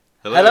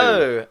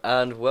Hello,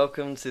 and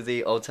welcome to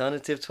the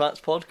Alternative Twats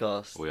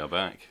podcast. We are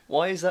back.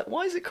 Why is that?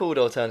 Why is it called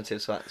Alternative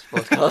Twats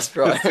podcast,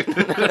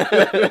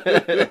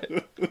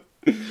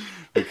 Brian?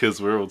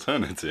 Because we're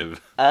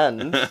alternative.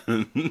 And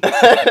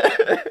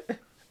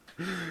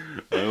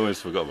I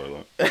always forgot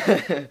about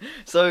that.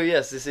 so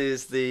yes, this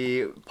is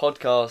the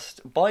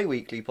podcast,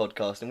 bi-weekly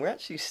podcast, and we're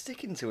actually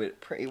sticking to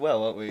it pretty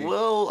well, aren't we?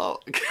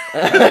 Well,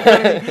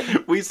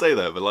 we say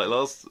that,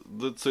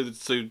 but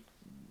so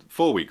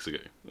 4 weeks ago,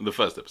 the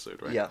first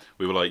episode, right? Yeah.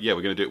 We were like, yeah,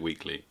 we're going to do it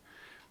weekly,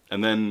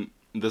 and then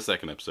the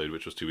second episode,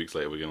 which was 2 weeks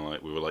later, we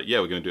were like,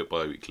 yeah, we're going to do it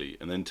bi-weekly,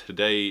 and then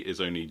today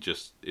is only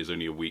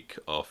a week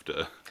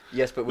after.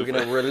 Yes, but we're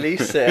going to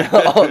release it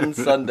on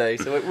Sunday,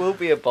 so it will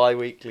be a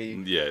bi-weekly.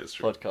 Yeah, it's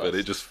true.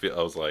 Podcast. But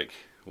I was like,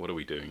 what are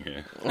we doing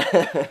here?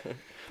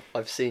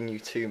 I've seen you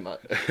too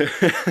much.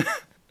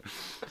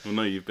 Well,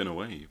 no, you've been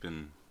away. You've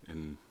been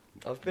in.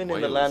 I've been Wales.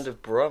 in the land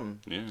of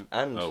Brum. Yeah.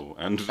 And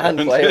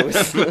and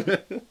Wales.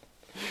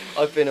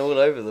 I've been all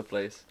over the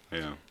place.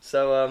 Yeah.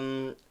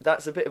 So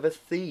that's a bit of a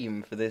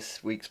theme for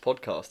this week's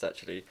podcast,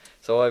 actually.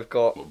 So I've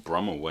got. What,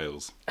 Brum or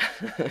Wales?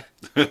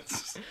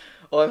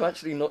 Well, I'm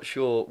actually not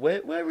sure.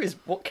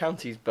 What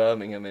county is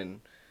Birmingham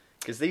in?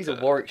 Because these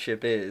are Warwickshire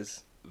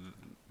beers.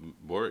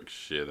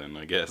 Warwickshire, then,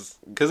 I guess.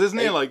 Because it's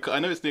near, I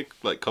know it's near,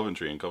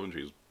 Coventry, and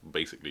Coventry is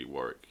basically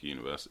Warwick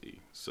University,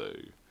 so.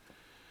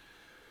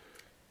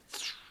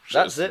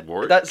 That's it.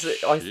 That's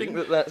it. I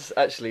think that's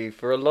actually,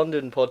 for a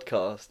London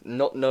podcast,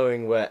 not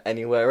knowing where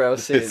anywhere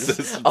else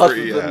is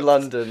other than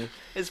London,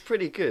 it's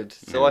pretty good.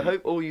 So I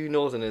hope all you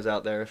Northerners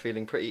out there are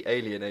feeling pretty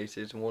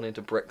alienated and wanting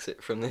to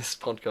Brexit from this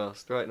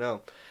podcast right now.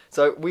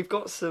 So we've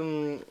got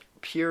some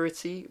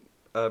Purity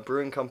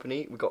Brewing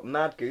Company, we've got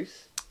Mad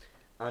Goose,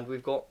 and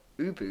we've got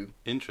Ubu.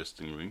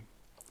 Interestingly,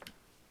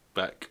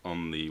 back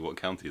on what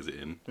county is it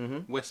in?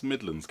 Mm-hmm. West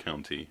Midlands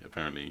County,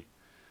 apparently.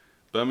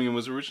 Birmingham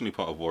was originally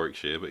part of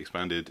Warwickshire, but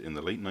expanded in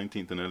the late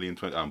 19th and early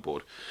 20th. I'm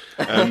bored.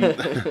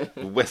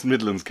 West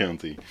Midlands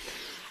County.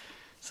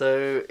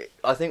 So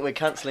I think we're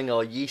cancelling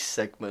our yeast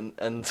segment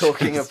and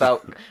talking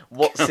about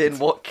what's in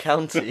what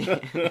county.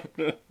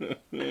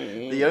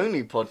 The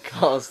only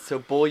podcast to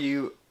bore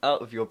you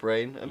out of your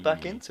brain and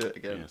back into it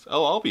again. Yes.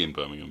 Oh, I'll be in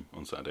Birmingham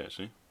on Saturday,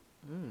 actually.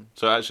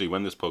 So actually,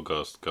 when this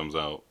podcast comes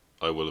out,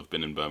 I will have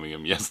been in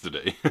Birmingham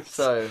yesterday.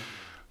 So,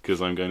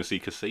 because I'm going to see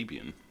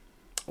Kasabian.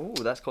 Oh,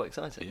 that's quite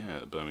exciting.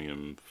 Yeah,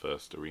 Birmingham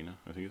First Arena,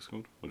 I think it's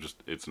called. Or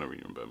it's an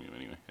arena in Birmingham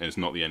anyway. And it's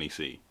not the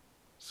NEC.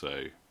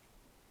 So,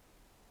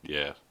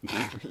 yeah.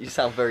 You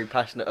sound very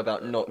passionate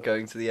about not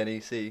going to the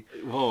NEC.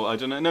 Well, I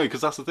don't know. No,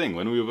 because that's the thing.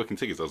 When we were booking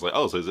tickets, I was like,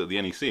 oh, so is it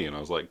the NEC? And I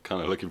was like,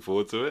 kind of looking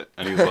forward to it.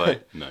 And he was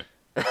like, no.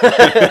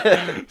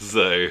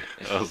 So,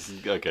 I was,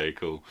 okay,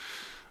 cool.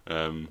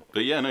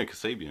 But yeah, no,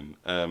 Kasabian.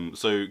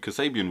 So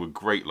Kasabian were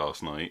great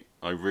last night.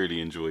 I really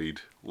enjoyed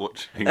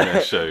watching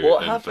their show.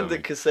 What happened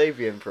at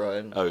Kasabian,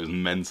 Brian? Oh, it was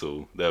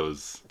mental.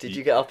 Did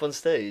you get up on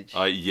stage?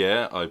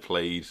 I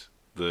played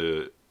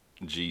the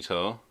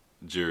guitar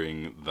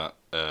during that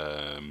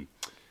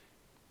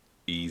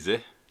easy.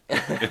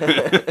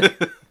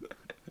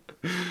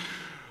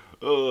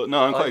 Oh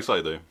no, I'm quite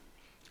excited though.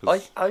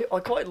 I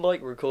quite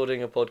like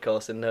recording a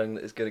podcast and knowing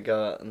that it's going to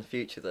go out in the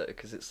future though,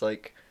 because it's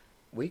like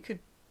we could,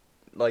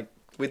 like,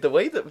 with the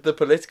way that the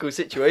political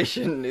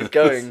situation is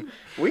going,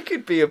 we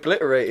could be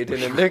obliterated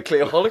in a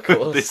nuclear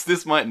holocaust.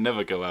 This might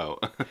never go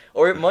out.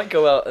 Or it might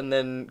go out and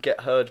then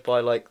get heard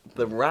by, like,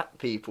 the rat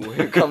people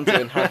who come to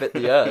inhabit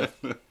the earth.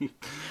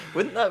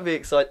 Wouldn't that be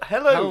exciting?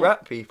 Hello,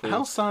 rat people.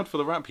 How sad for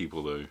the rat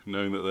people, though,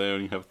 knowing that they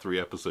only have 3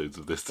 episodes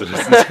of this to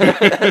listen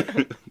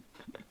to.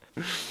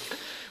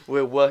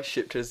 We're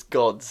worshipped as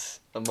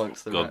gods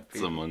amongst the rat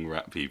people. Gods among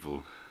rat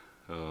people.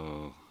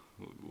 Oh,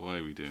 why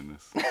are we doing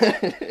this?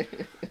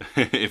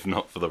 If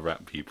not for the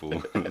rat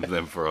people,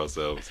 then for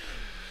ourselves.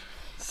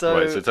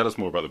 So tell us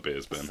more about the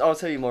beers, Ben. I'll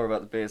tell you more about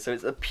the beers. So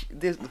it's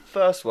the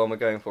first one we're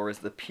going for is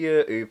the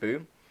Pure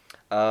Ubu.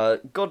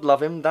 God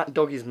love him, that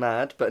dog is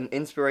mad, but an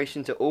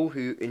inspiration to all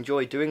who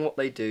enjoy doing what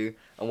they do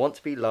and want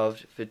to be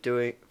loved for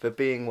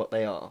being what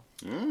they are.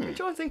 Which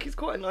I think is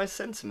quite a nice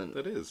sentiment.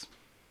 It is.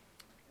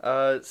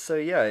 So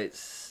yeah,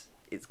 it's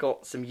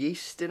got some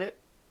yeast in it.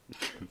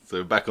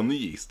 So back on the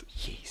yeast.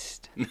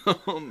 Yeast.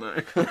 Oh no.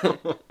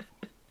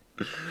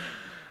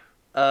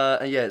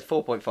 And yeah, it's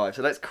 4.5.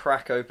 So let's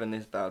crack open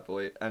this bad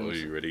boy. And Are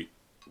you ready?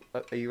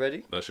 Are you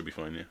ready? That should be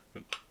fine,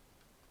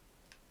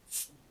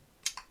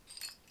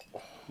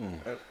 yeah.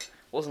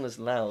 Wasn't as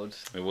loud.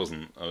 It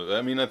wasn't.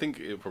 I mean, I think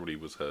it probably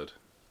was heard.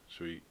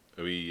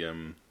 Are we,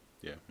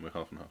 yeah, we're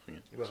half and halfing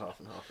it. We're half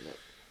and halfing it.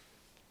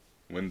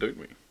 When don't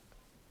we?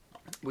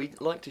 We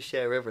like to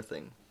share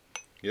everything.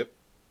 Yep.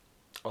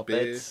 Our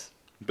Beer. beds.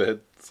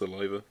 Bed,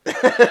 saliva.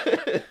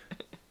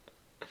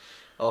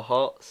 Our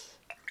hearts.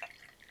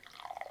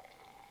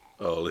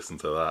 Oh, listen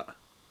to that.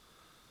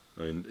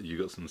 I mean, you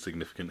got some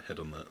significant head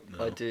on that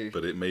now. I do.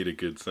 But it made a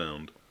good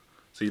sound.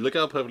 See, look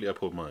how perfectly I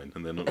poured mine.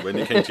 And then when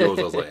it came to yours,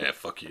 I was like, yeah,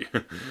 fuck you.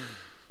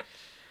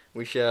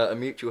 We share a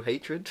mutual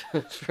hatred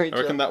for each I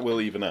other. reckon that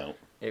will even out.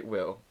 It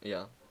will,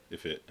 yeah.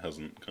 If it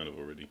hasn't kind of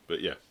already. But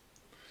yeah.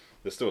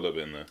 There's still a little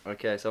bit in there.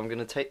 Okay, so I'm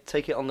going to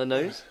take it on the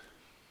nose.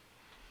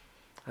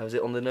 How's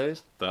it on the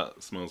nose?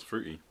 That smells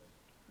fruity.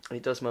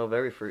 It does smell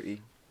very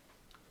fruity.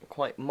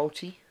 Quite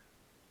malty.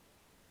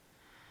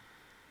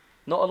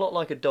 Not a lot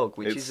like a dog,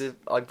 which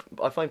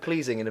I find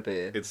pleasing in a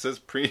beer. It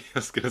says I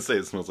was gonna say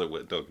it smells like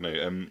wet dog.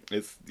 No,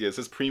 it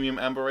says premium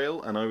amber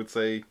ale, and I would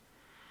say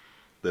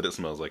that it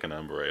smells like an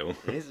amber ale.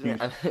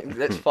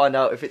 Let's find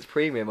out if it's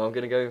premium. I'm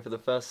gonna go in for the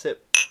first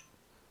sip.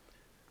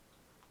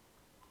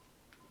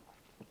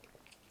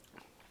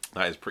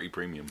 That is pretty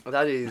premium.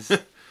 That is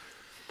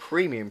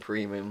premium.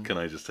 Can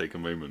I just take a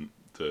moment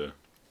to?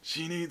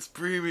 She needs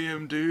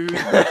premium, dude.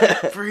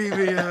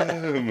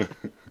 Premium.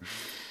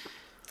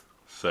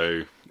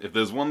 So, if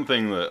there's one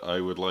thing that I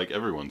would like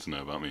everyone to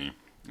know about me,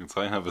 it's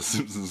I have a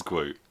Simpsons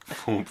quote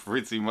for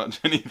pretty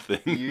much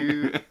anything.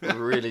 You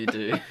really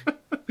do.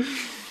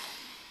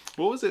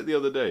 What was it the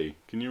other day?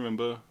 Can you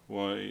remember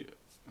why?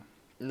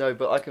 No,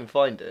 but I can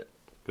find it.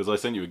 Because I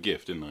sent you a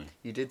gift, didn't I?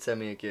 You did send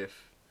me a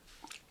GIF.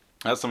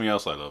 That's something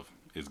else I love,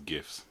 is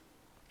GIFs.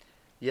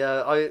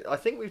 Yeah, I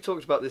think we've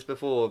talked about this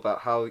before, about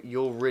how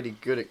you're really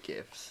good at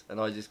GIFs, and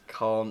I just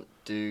can't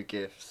do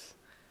GIFs.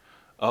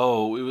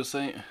 Oh, we were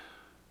saying...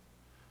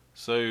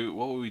 So,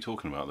 what were we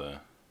talking about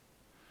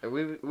there?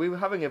 We were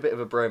having a bit of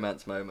a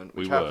bromance moment,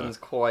 which happens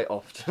quite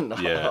often,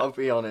 yeah. I'll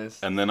be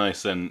honest. And then I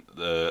sent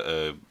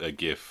a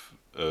GIF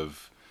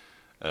of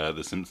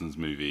the Simpsons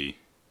movie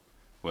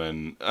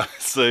when...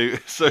 So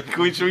should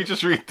we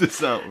just read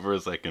this out for a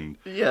second?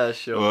 Yeah,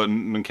 sure.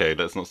 Well, okay,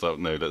 let's not start...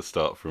 No, let's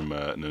start from...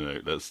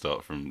 let's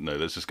start from... No,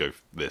 let's just go...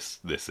 This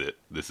is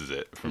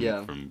it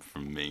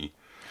from me.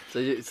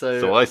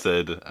 So I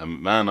said, a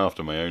man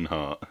after my own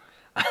heart.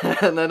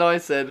 And then I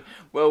said,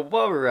 well,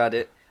 while we're at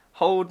it,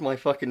 hold my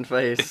fucking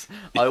face.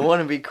 I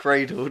want to be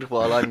cradled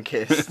while I'm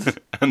kissed.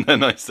 And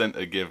then I sent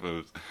a gif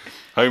of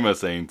Homer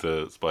saying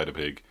to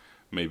Spider-Pig,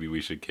 maybe we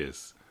should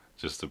kiss,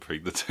 just to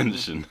break the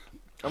tension.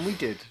 And we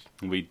did.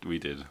 We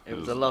did. It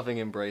was a loving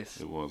embrace.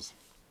 It was.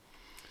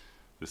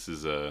 This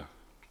is,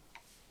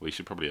 we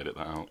should probably edit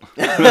that out.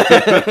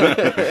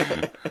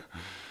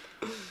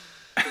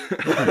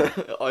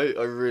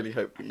 I really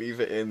hope we leave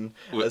it in,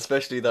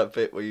 especially that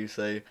bit where you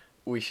say,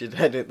 we should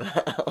edit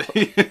that out.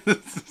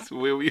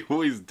 We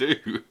always do.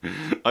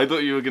 I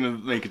thought you were going to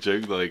make a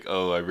joke like,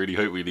 oh, I really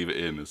hope we leave it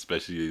in,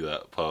 especially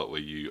that part where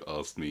you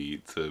asked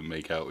me to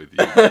make out with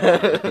you.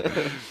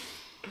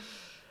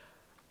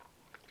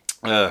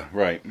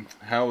 Right.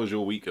 How was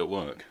your week at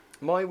work?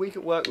 My week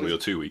at work was... Well, your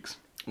 2 weeks.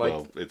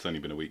 Well, it's only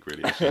been a week,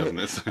 really, actually,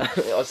 hasn't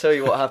it? I'll tell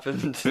you what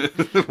happened.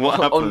 What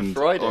happened on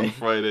Friday? On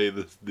Friday,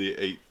 the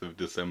 8th of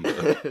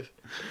December.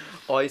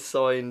 I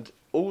signed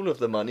all of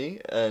the money,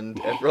 and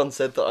everyone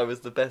said that I was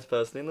the best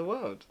person in the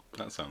world.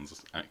 That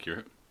sounds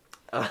accurate.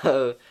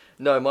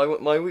 No,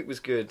 my week was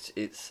good.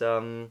 It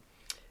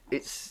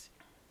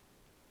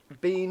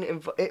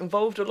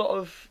involved a lot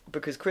of,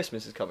 because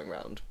Christmas is coming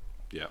round.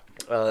 Yeah.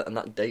 And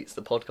that dates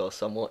the podcast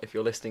somewhat if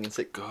you're listening in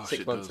six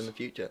months in the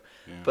future.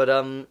 Yeah.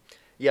 But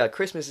yeah,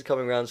 Christmas is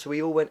coming round, so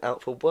we all went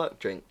out for work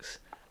drinks,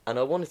 and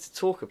I wanted to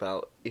talk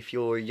about, if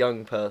you're a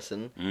young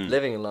person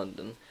living in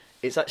London,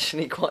 it's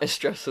actually quite a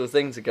stressful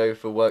thing to go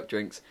for work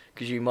drinks,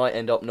 because you might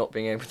end up not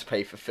being able to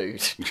pay for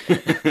food.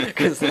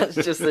 Because that's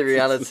just the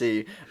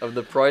reality of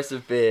the price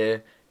of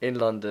beer in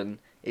London.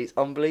 It's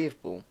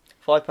unbelievable.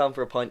 £5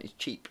 for a pint is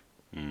cheap.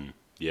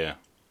 Yeah.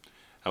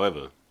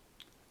 However,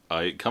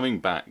 coming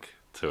back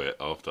to it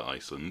after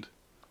Iceland,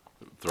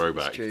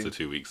 throwback to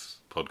 2 weeks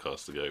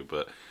podcast ago,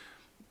 but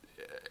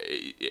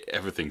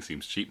everything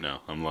seems cheap now.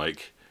 I'm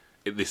like,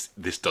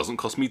 this doesn't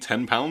cost me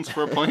 £10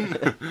 for a pint?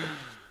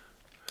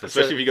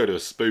 Especially if you go to a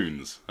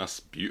Spoons, that's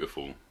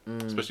beautiful.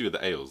 Especially with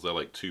the ales, they're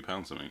like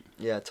 £2 something.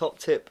 Yeah, top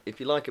tip, if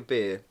you like a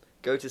beer,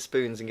 go to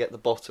Spoons and get the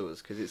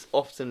bottles, because it's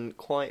often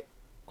quite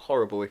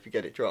horrible if you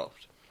get it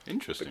draft.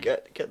 Interesting.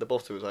 But get the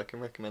bottles, I can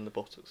recommend the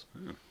bottles.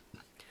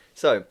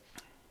 So,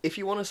 if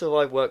you want to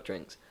survive work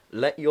drinks,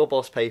 let your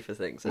boss pay for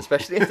things,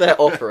 especially if they're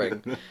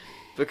offering,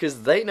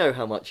 because they know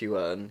how much you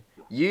earn,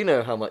 you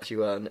know how much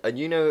you earn, and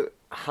you know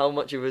how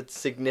much of a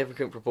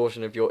significant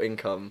proportion of your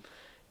income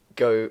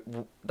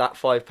that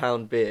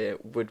 £5 beer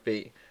would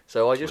be.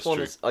 So I just want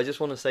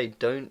to say,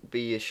 don't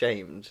be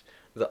ashamed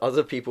that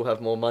other people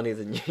have more money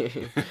than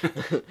you,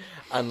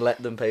 and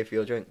let them pay for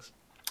your drinks.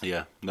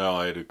 Yeah, no,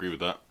 I'd agree with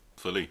that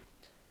fully.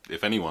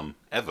 If anyone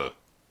ever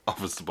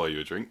offers to buy you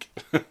a drink,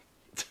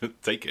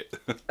 take it.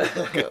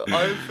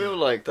 I feel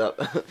like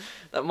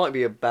that might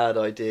be a bad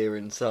idea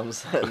in some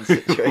certain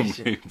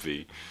situations.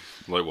 Maybe.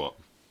 Like what?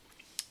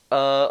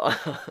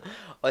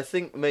 I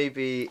think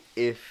maybe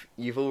if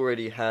you've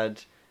already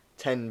had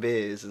 10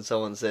 beers and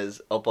someone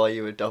says, I'll buy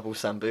you a double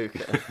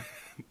Sambuca.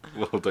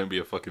 Well, don't be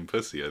a fucking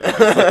pussy, I think.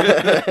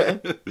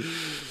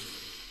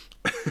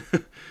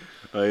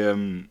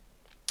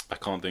 I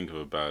can't think of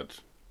a bad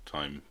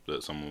time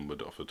that someone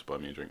would offer to buy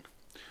me a drink.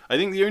 I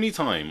think the only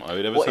time I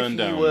would ever turn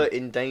down... What if you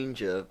were in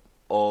danger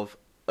of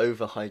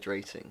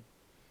overhydrating?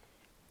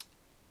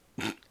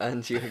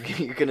 And you're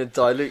going to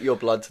dilute your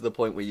blood to the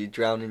point where you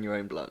drown in your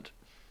own blood?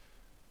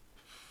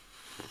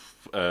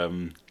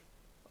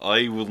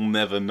 I will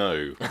never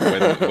know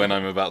when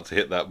I'm about to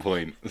hit that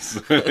point.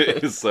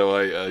 So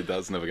I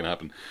that's never going to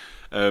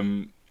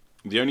happen.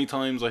 The only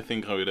times I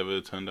think I would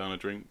ever turn down a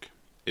drink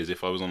is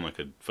if I was on like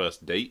a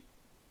first date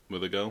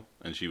with a girl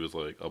and she was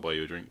like, "I'll buy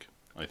you a drink."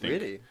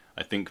 Really?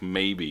 I think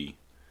maybe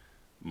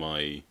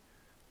my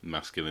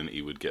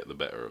masculinity would get the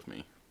better of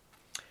me.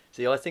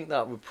 See, I think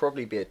that would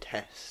probably be a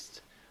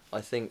test.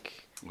 I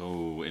think.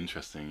 Oh,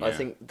 interesting. Yeah. I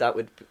think that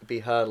would be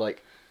her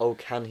like, oh,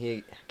 can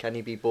he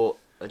be bought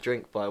a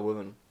drink by a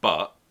woman?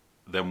 But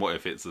then what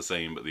if it's the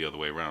same but the other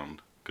way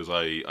around? Because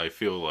I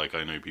feel like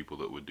I know people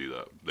that would do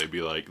that. They'd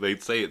be like,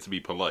 they'd say it to be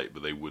polite,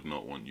 but they would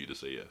not want you to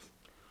say yes.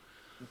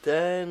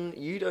 Then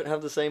you don't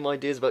have the same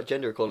ideas about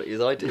gender equality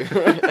as I do.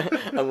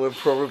 And we're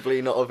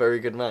probably not a very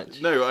good match.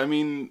 No, I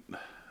mean,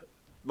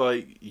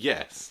 like,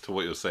 yes, to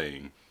what you're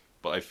saying.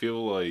 But I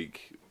feel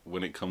like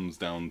when it comes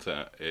down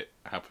to it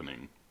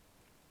happening,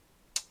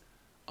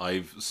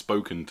 I've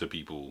spoken to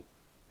people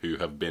who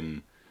have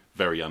been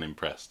very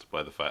unimpressed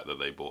by the fact that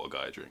they bought a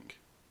guy a drink.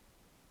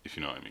 If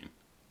you know what I mean.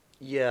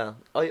 Yeah,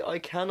 I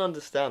can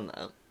understand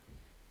that.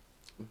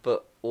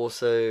 But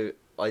also,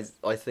 I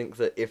think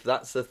that if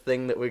that's the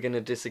thing that we're going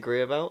to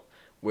disagree about,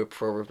 we're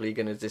probably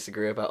going to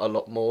disagree about a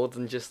lot more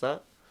than just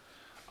that.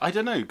 I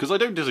don't know, because I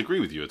don't disagree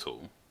with you at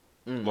all.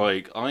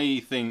 Like,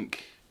 I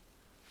think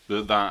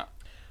that...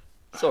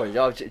 Sorry,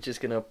 I'm just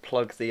going to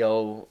plug the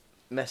old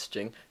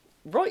messaging.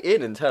 Write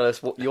in and tell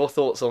us what your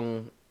thoughts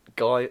on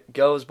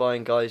girls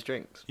buying guys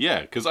drinks.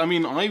 Yeah, because, I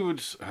mean, I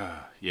would...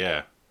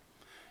 yeah.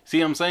 See,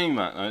 I'm saying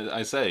that.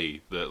 I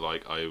say that,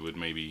 like, I would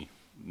maybe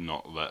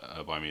not let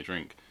her buy me a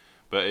drink.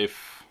 But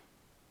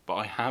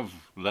I have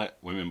let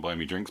women buy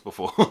me drinks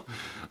before.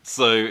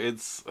 So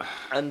it's...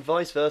 And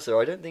vice versa.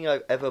 I don't think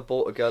I've ever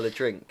bought a girl a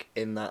drink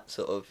in that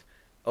sort of,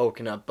 oh,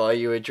 can I buy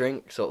you a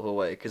drink sort of a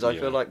way. Because I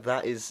feel like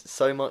that is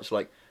so much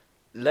like,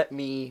 let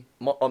me...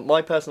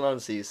 My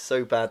personality is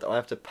so bad that I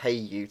have to pay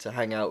you to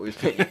hang out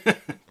with me.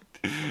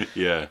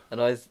 Yeah.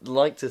 And I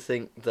like to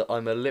think that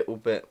I'm a little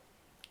bit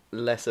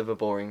less of a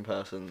boring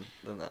person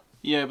than that.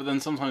 Yeah, but then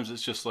sometimes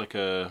it's just like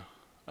a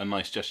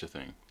nice gesture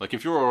thing. Like,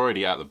 if you're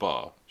already at the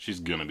bar,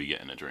 she's gonna be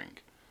getting a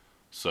drink.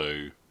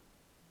 So,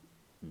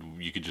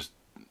 you could just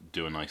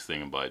do a nice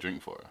thing and buy a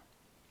drink for her.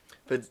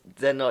 But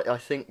then I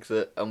think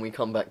that, and we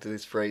come back to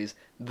this phrase,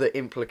 the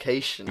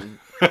implication.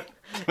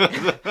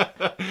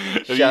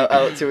 Shout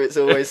out to It's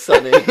Always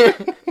Sunny.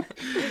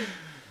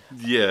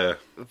 Yeah.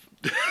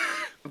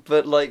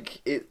 But,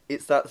 like,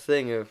 it's that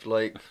thing of,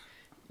 like,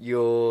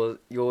 you're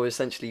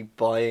essentially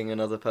buying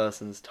another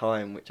person's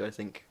time, which I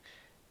think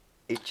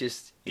it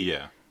just...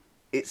 Yeah.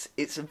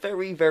 It's a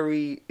very,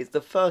 very... It's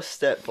the first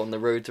step on the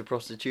road to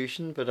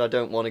prostitution, but I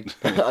don't want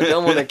to... I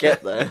don't want to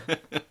get there.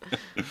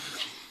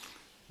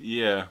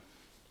 Yeah.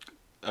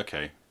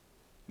 Okay.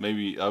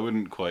 Maybe I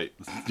wouldn't quite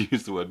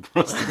use the word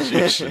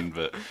prostitution,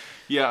 but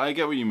yeah, I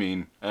get what you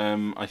mean.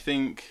 I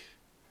think...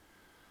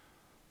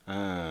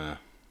 I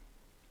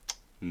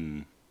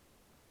don't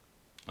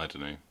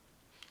know.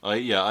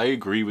 I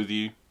agree with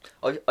you.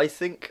 I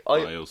think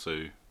I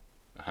also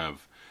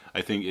have...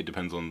 I think it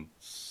depends on...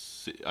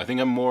 I think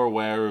I'm more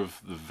aware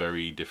of the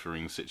very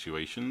differing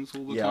situations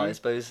all the time. Yeah, I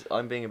suppose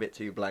I'm being a bit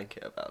too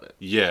blanket about it.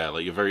 Yeah,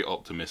 like, you're very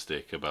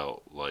optimistic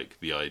about, like,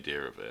 the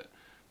idea of it.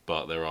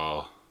 But there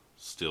are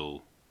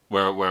still...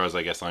 Whereas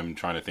I guess I'm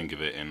trying to think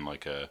of it in,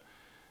 like,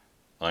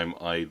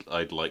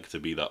 I'd like to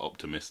be that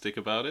optimistic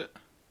about it,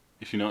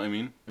 if you know what I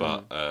mean.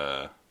 But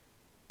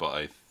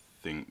I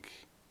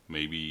think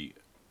maybe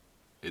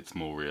it's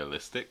more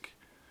realistic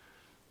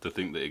to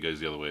think that it goes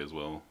the other way as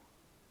well,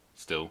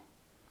 still.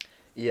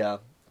 Yeah.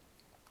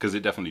 Because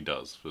it definitely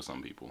does for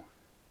some people.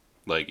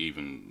 Like,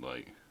 even,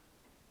 like,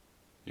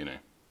 you know.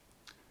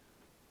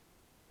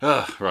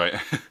 Right.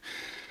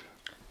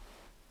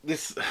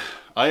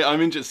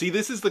 I'm interested. See,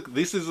 this is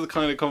the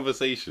kind of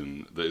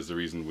conversation that is the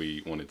reason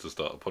we wanted to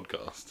start a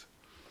podcast.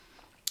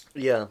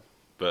 Yeah.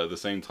 But at the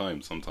same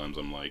time, sometimes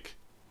I'm like,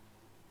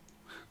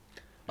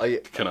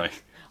 can I?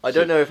 I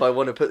don't know if I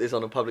want to put this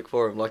on a public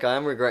forum. Like, I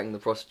am regretting the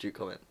prostitute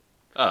comment.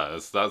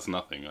 That's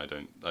nothing. I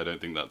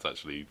don't think that's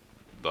actually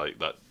like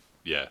that.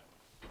 Yeah.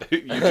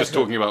 You're just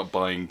talking about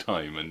buying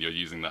time, and you're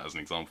using that as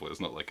an example. It's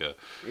not like a...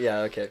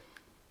 Yeah, okay.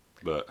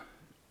 But,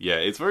 yeah,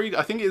 I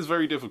think it's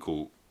very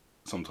difficult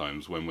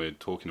sometimes when we're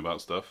talking about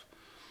stuff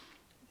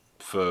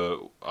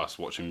for us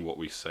watching what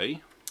we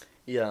say.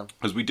 Yeah.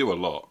 Because we do a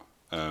lot.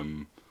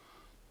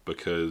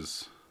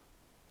 Because...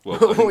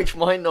 Well, which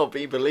might not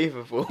be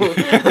believable.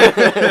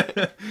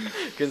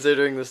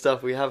 Considering the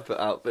stuff we have put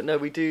out. But no,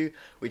 we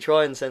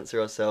try and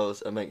censor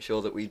ourselves and make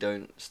sure that we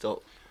don't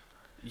stop...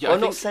 Yeah,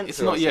 well,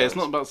 it's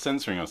not about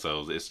censoring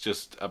ourselves. It's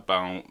just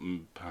about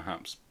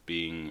perhaps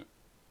being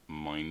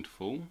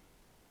mindful.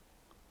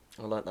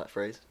 I like that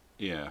phrase.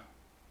 Yeah,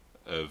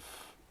 of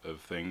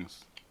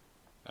things.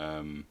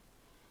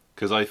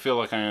 Because I feel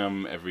like I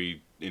am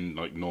in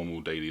like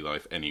normal daily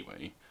life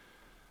anyway.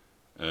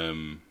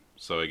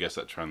 So I guess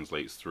that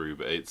translates through,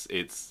 but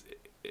it's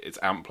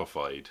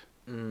amplified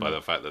by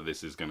the fact that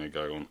this is going to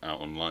go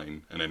out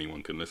online and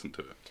anyone can listen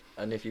to it.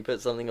 And if you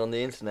put something on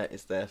the internet,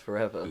 it's there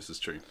forever. This is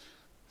true.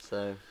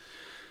 So,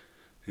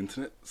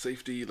 internet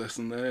safety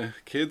lesson there,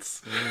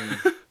 kids.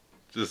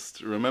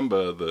 Just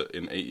remember that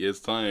in 8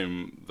 years'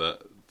 time,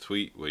 that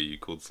tweet where you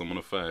called someone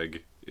a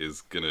fag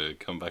is gonna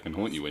come back and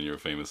haunt you when you're a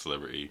famous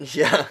celebrity.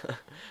 Yeah,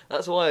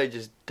 that's why I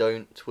just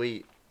don't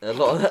tweet. A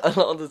lot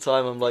of the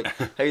time, I'm like,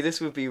 hey, this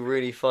would be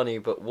really funny,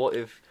 but what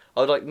if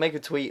I would like make a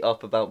tweet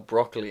up about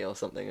broccoli or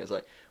something? It's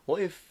like,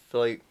 what if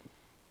like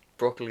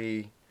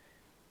broccoli?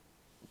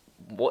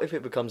 What if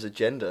it becomes a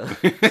gender?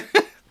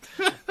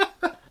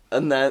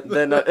 And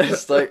then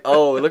it's like,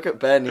 oh, look at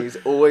Ben, he's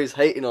always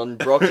hating on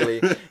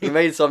broccoli. He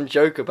made some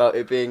joke about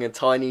it being a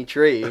tiny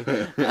tree.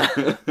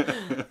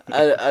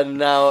 and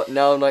now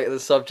I'm like the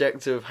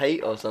subject of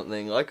hate or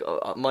something. Like,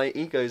 my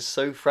ego's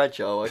so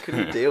fragile, I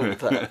couldn't deal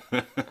with that.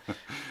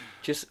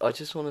 I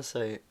just want to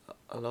say,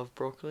 I love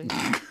broccoli.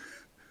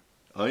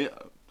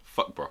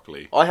 Fuck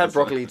broccoli. I had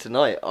broccoli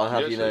tonight, I'll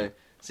have you know.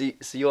 So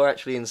you're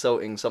actually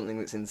insulting something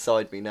that's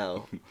inside me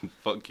now.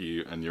 Fuck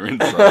you and your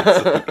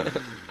insides.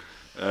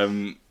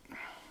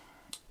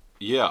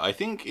 Yeah, I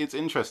think it's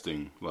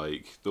interesting,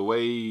 like, the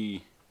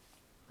way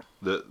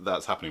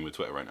that's happening with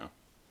Twitter right now.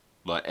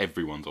 Like,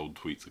 everyone's old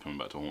tweets are coming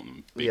back to haunt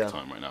them big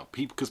time right now.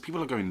 Because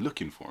people are going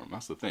looking for them,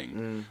 that's the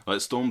thing. Like,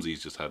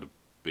 Stormzy's just had a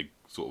big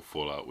sort of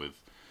fallout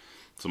with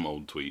some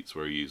old tweets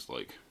where he used,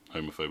 like,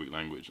 homophobic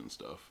language and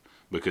stuff.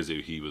 Because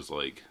he was,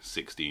 like,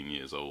 16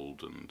 years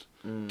old and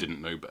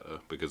didn't know better.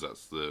 Because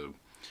that's the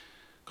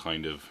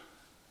kind of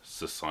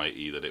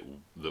society that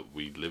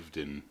we lived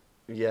in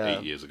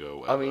 8 years ago or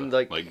whatever. I mean,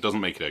 like, it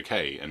doesn't make it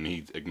okay, and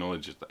he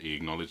acknowledged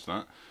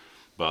that,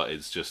 but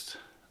it's just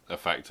a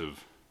fact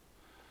of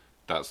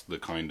that's the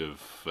kind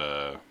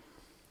of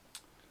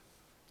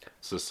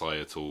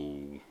societal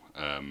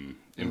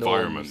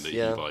environment norms, that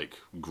he like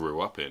grew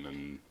up in,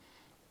 and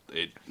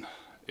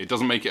it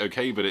doesn't make it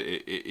okay, but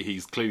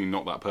he's clearly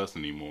not that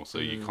person anymore, so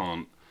you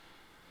can't.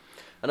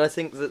 And I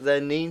think that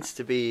there needs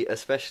to be,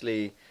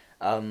 especially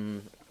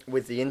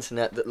with the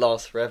internet that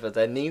lasts forever,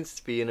 there needs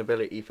to be an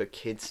ability for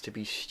kids to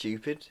be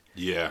stupid.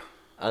 Yeah.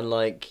 And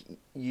like,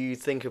 you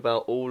think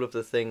about all of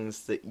the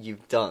things that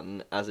you've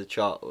done as a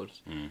child,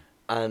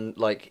 and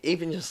like,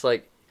 even just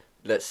like,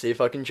 let's see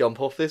if I can jump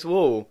off this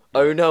wall.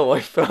 Oh no,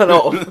 I fell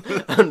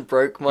off and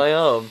broke my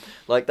arm.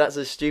 Like, that's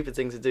a stupid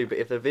thing to do, but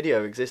if a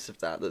video exists of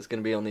that's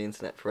going to be on the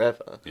internet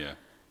forever. Yeah.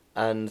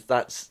 And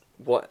that's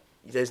what,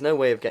 there's no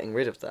way of getting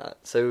rid of that.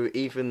 So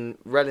even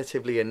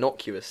relatively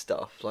innocuous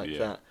stuff like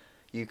that,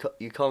 you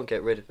can't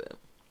get rid of it.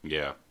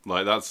 Yeah,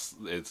 like that's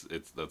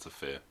a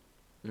fear.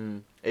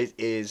 It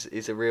is.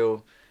 It's a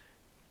real.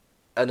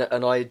 And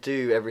I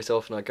do every so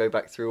often. I go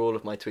back through all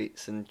of my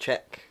tweets and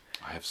check.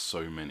 I have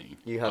so many.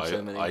 You have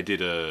so many. I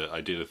did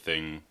a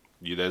thing.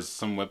 There's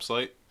some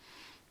website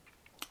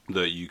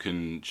that you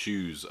can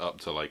choose up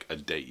to like a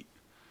date,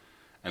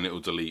 and it will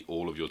delete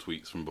all of your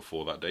tweets from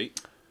before that date.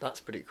 That's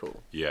pretty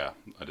cool. Yeah,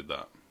 I did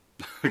that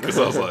because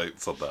I was like,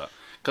 "Sod that."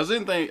 Because I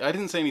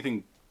didn't say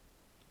anything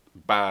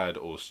bad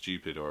or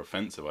stupid or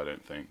offensive, I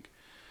don't think.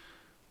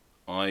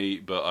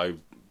 But I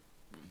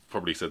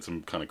probably said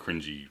some kind of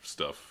cringy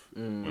stuff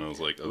when I was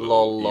like a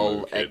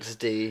lol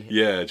XD.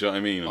 Yeah, do you know what I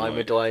mean? I'm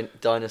like, a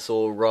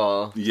dinosaur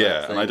raw.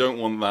 Yeah, and I don't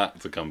want that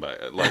to come back.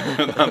 Like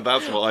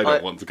that's what I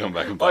don't want to come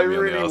back and bite me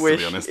on the ass, to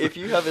be honest. If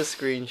you have a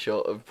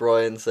screenshot of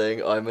Brian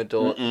saying I'm a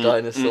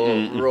dinosaur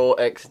raw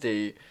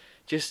XD,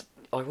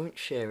 I won't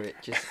share it.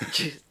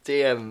 Just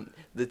DM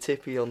the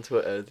Tippy on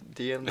Twitter.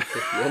 DM the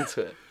Tippy on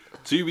Twitter.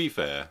 To be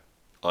fair,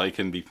 I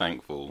can be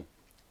thankful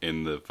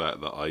in the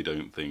fact that I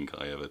don't think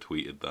I ever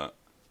tweeted that.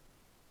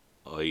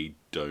 I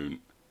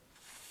don't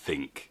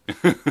think.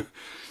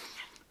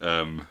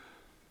 God.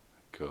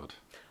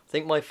 I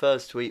think my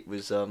first tweet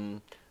was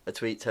a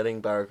tweet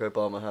telling Barack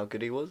Obama how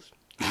good he was.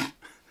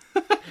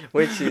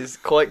 Which is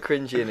quite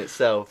cringy in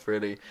itself,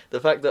 really. The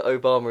fact that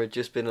Obama had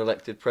just been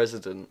elected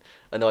president,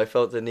 and I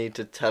felt the need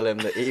to tell him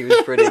that he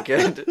was pretty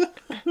good.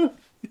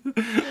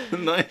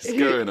 Nice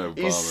going, Obama.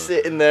 He's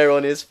sitting there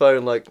on his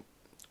phone like,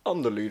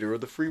 I'm the leader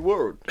of the free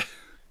world.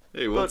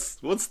 Hey, what's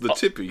the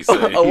Tippy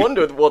saying? I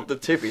wonder what the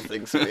Tippy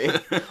thinks of me.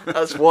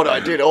 That's what I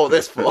did all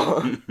this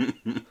for.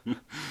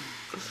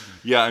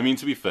 Yeah, I mean,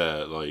 to be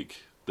fair,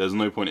 like, there's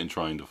no point in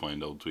trying to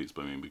find old tweets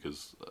by me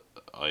because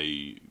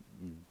I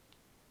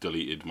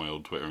deleted my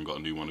old Twitter and got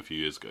a new one a few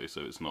years ago,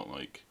 so it's not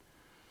like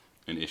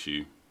an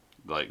issue.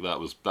 Like, that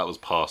was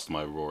past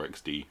my raw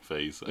XD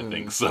phase, I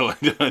think. So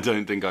I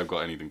don't think I've got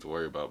anything to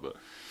worry about. But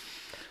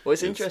well,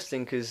 it's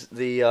interesting because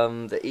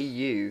the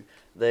EU,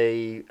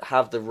 they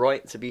have the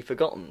right to be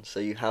forgotten. So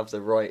you have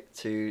the right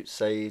to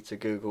say to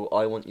Google,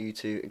 I want you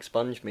to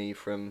expunge me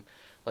from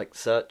like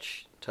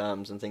search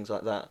terms and things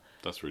like that.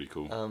 That's really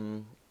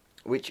cool.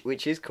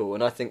 Which is cool,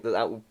 and I think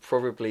that will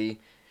probably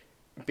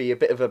be a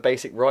bit of a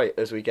basic right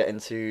as we get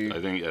into.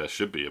 I think it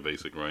should be a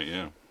basic right,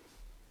 yeah.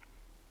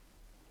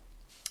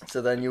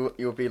 So then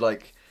you'll be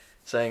like,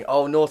 saying,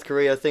 "Oh, North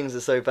Korea, things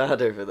are so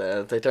bad over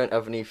there. They don't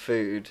have any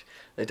food,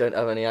 they don't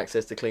have any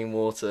access to clean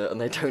water,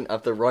 and they don't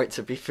have the right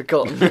to be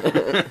forgotten."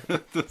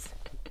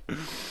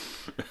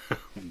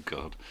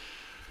 God.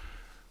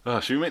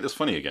 Should we make this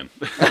funny again?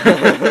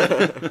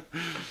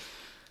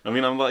 I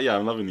mean, I'm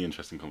loving the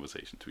interesting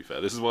conversation, to be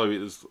fair. This is why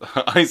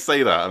I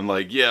say that. I'm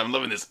like, yeah, I'm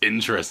loving this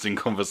interesting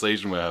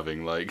conversation we're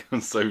having. Like,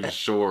 I'm so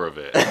sure of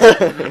it.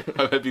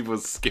 I bet people are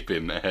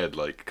skipping ahead,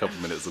 like, a couple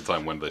minutes at a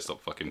time when they stop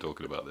fucking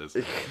talking about this.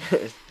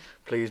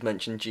 Please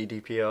mention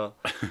GDPR.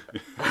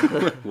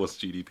 What's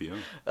GDPR?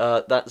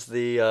 That's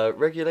the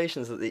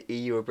regulations that the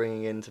EU are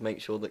bringing in to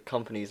make sure that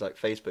companies like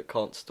Facebook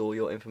can't store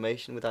your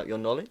information without your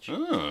knowledge.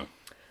 Oh,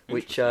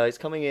 which is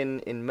coming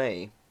in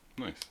May.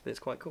 Nice. It's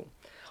quite cool.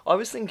 I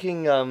was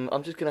thinking,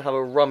 I'm just going to have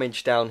a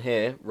rummage down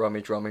here.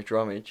 Rummage. And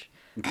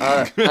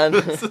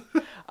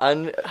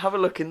have a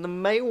look in the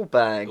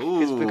mailbag.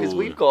 Because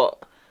we've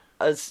got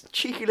a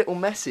cheeky little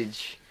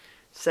message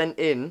sent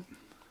in.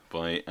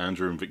 By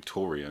Andrew and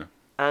Victoria.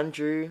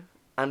 Andrew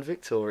and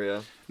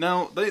Victoria.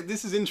 Now,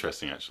 this is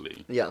interesting,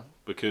 actually. Yeah.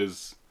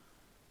 Because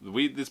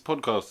this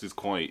podcast is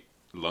quite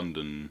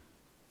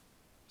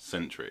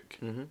London-centric.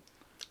 Mm-hmm.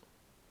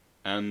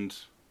 And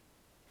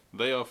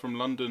they are from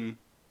London,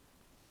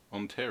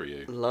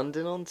 Ontario.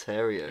 London,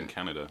 Ontario. In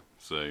Canada.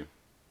 So,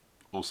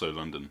 also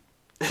London.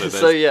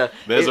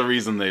 There's a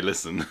reason they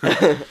listen.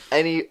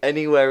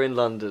 Anywhere in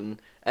London.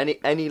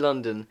 Any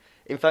London.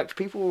 In fact,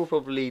 people will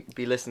probably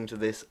be listening to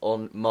this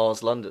on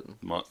Mars, London.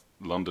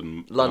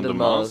 London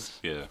Mars.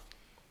 Yeah.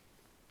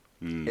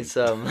 Mm. It's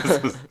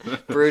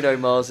Bruno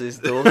Mars's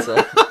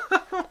daughter.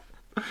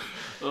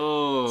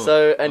 Oh.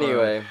 So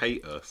anyway, I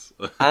hate us.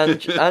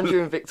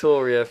 Andrew and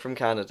Victoria from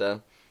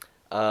Canada.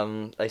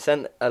 They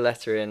sent a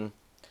letter in,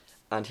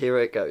 and here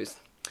it goes.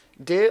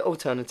 Dear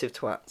Alternative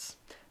Twats.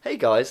 Hey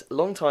guys,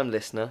 long time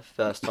listener,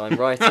 first time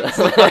writer.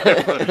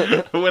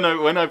 When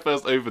I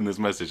first opened this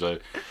message,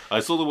 I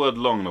saw the word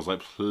long and I was like,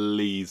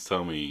 please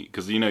tell me,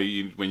 because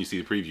when you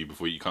see the preview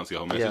before you can't see the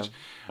whole message,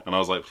 yeah. And I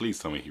was like, please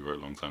tell me he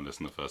wrote long time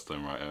listener, first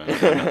time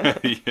writer.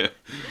 Yeah.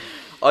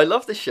 I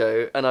love the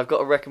show and I've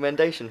got a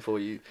recommendation for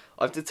you.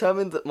 I've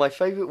determined that my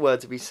favourite word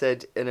to be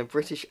said in a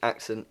British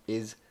accent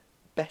is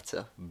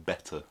better.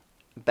 Better.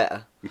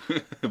 Better.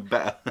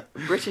 Better.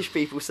 British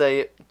people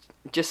say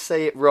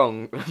it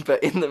wrong,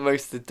 but in the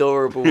most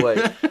adorable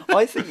way.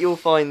 I think you'll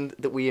find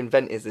that we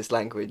invented this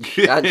language,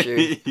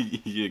 Andrew.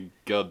 You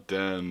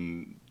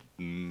goddamn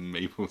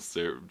maple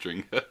syrup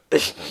drinker.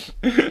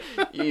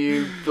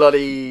 You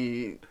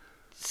bloody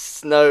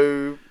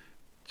snow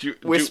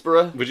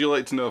whisperer. Would you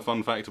like to know a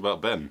fun fact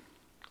about Ben?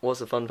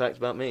 What's a fun fact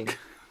about me?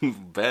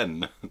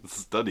 Ben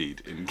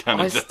studied in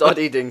Canada. I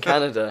studied in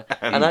Canada,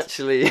 and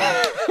actually,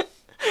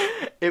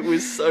 it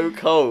was so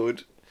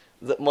cold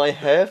that my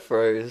hair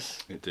froze.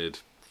 It did.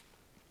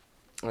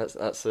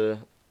 That's a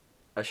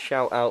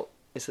shout out.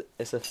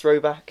 It's a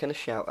throwback and a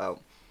shout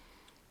out.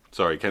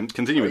 Sorry,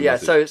 continue with the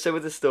message. So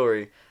with the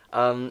story,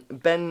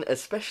 Ben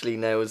especially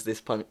nails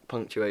this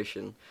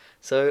punctuation.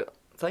 So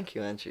thank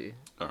you, Andrew.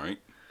 All right.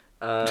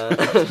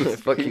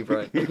 Fuck you,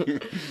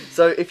 Brian.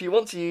 So if you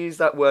want to use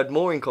that word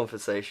more in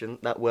conversation,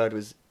 that word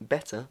was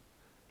better.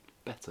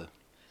 Better.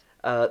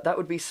 That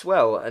would be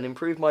swell and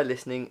improve my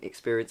listening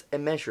experience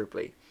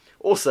immeasurably.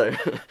 Also,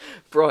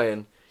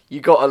 Brian,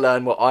 you got to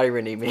learn what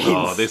irony means.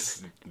 Oh,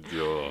 this.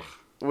 Oh.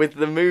 With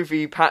the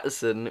movie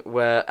Patterson,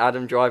 where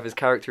Adam Driver's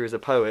character is a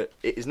poet,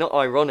 it is not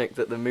ironic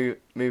that the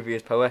movie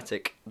is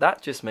poetic.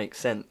 That just makes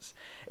sense.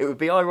 It would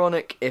be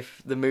ironic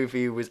if the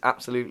movie was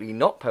absolutely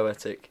not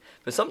poetic.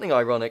 For something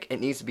ironic, it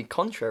needs to be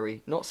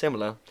contrary, not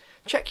similar.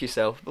 Check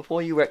yourself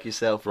before you wreck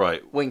yourself.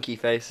 Right. Winky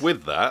face.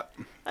 With that...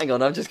 Hang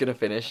on, I'm just going to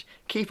finish.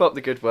 Keep up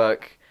the good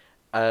work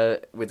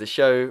with the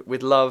show,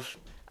 with love,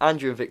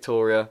 Andrew and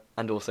Victoria,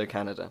 and also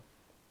Canada.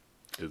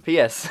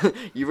 P.S.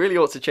 You really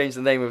ought to change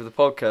the name of the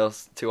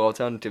podcast to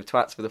Alternative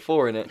Twats with a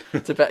 4 in it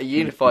to better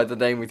unify the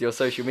name with your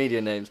social media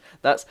names.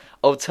 That's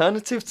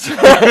Alternative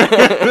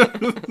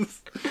Twats.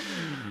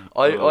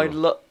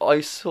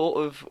 I sort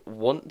of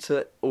want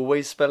to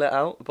always spell it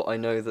out, but I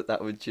know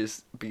that would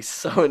just be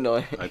so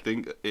annoying. I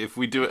think if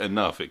we do it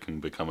enough, it can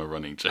become a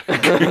running joke.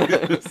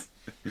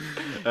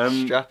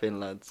 Strap in,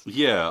 lads.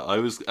 Yeah, I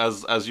was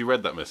as you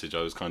read that message,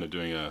 I was kind of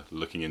doing a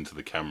looking into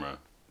the camera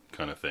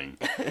kind of thing,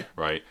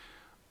 right?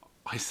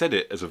 I said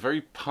it as a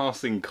very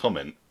passing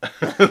comment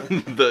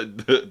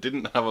that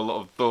didn't have a lot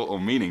of thought or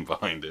meaning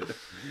behind it.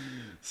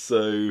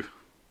 So,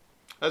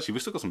 actually,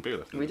 we've still got some beer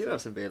left. We do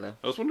have some beer left.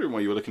 I was wondering why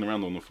you were looking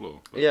around on the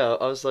floor. But... Yeah,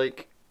 I was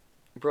like,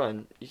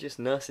 Brian, you're just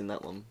nursing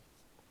that one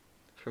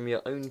from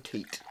your own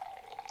teat.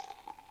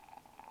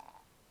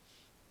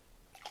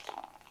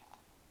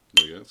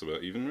 There we go, it's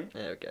about even, right?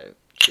 There we go.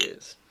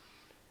 Cheers.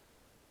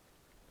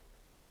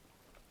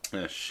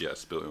 Ah, shit, I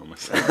spilled it on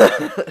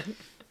myself.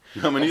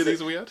 How many of these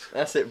have we had?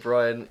 That's it,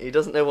 Brian. He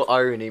doesn't know what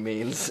irony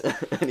means,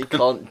 and he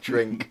can't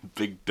drink.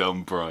 Big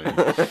dumb Brian.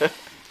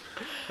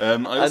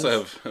 I also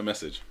have a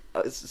message.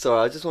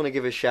 Sorry, I just want to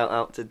give a shout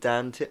out to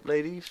Dan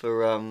Tiplady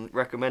for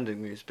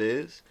recommending these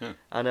beers,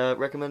 and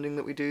recommending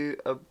that we do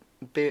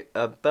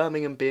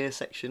Birmingham beer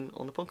section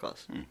on the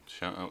podcast.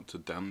 Shout out to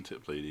Dan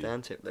Tiplady.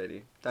 Dan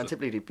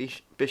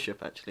Tiplady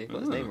Bishop, actually.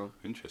 Got his name wrong.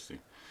 Interesting.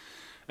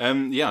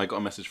 I got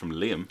a message from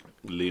Liam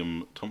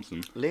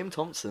Thompson. Liam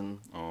Thompson,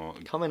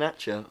 coming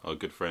at you. Our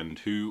good friend,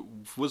 who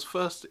was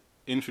first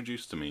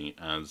introduced to me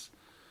as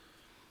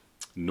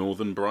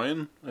Northern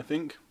Brian, I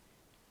think.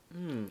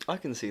 I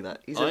can see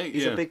that. He's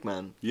a big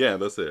man. Yeah,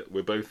 that's it.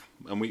 We're both,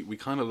 and we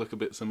kind of look a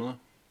bit similar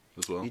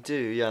as well. You do,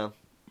 yeah.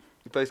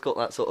 You both got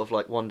that sort of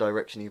like One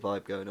Direction-y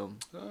vibe going on.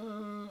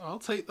 I'll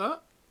take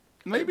that.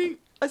 Maybe.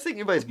 I think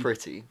you're both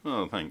pretty.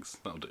 Oh, thanks.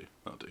 That'll do.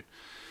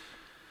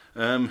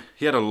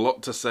 He had a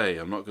lot to say.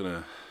 I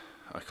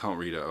can't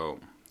read it out.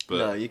 But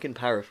no, you can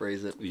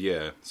paraphrase it.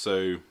 Yeah,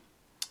 so...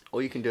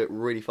 Or you can do it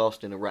really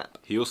fast in a rap.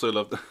 He also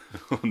loved...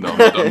 No, I'm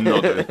not doing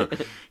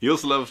that. He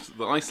also loved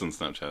the Iceland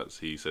Snapchats.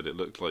 He said it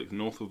looked like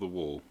north of the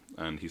wall.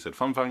 And he said,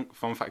 fun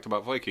fact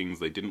about Vikings,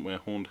 they didn't wear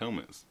horned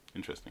helmets.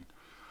 Interesting.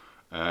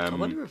 I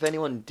wonder if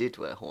anyone did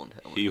wear horned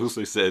helmets. He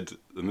also said,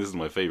 and this is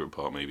my favourite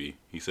part maybe,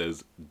 he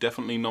says,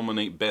 definitely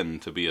nominate Ben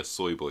to be a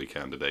soy boy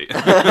candidate.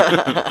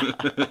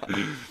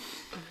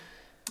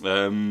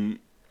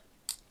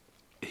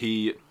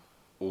 He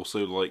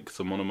also liked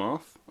the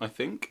Monomath, I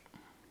think.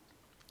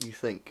 You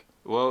think?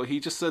 Well,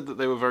 he just said that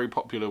they were very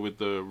popular with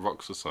the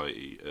Rock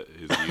Society at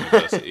his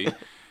university.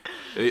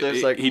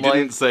 He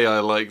didn't say I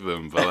like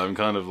them, but I'm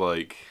kind of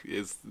like,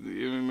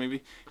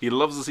 maybe. He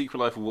loves The Secret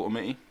Life of Walter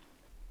Mitty.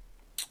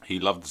 He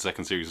loved the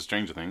second series of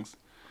Stranger Things.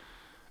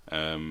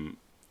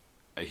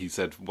 He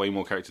said way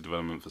more character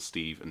development for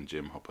Steve and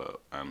Jim Hopper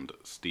and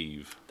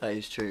Steve. That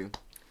is true.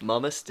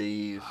 Mama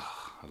Steve.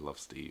 I love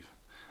Steve.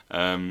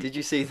 Did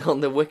you see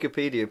on the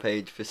Wikipedia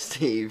page for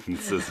Steve? It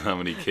says how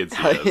many kids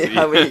he has.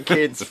 How many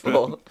kids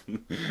for?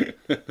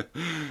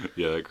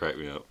 Yeah, that cracked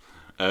me up.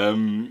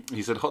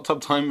 He said Hot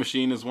Tub Time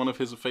Machine is one of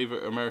his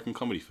favourite American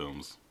comedy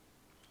films.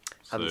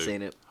 Haven't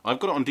seen it. I've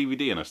got it on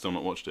DVD and I've still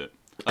not watched it.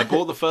 I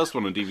bought the first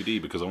one on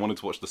DVD because I wanted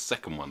to watch the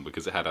second one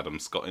because it had Adam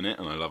Scott in it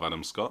and I love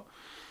Adam Scott,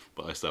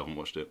 but I still haven't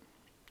watched it.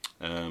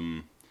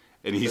 And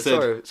he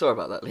said... Sorry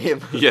about that,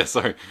 Liam. Yeah,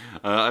 sorry.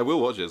 I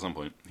will watch it at some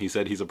point. He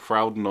said he's a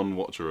proud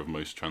non-watcher of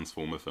most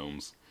Transformer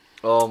films.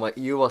 Oh my,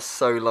 you are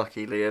so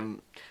lucky, Liam.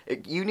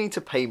 You need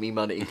to pay me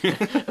money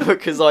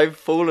because I've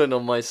fallen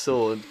on my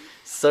sword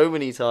so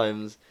many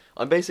times.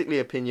 I'm basically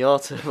a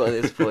piñata by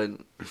this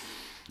point.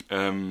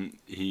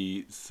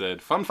 He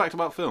said, fun fact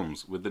about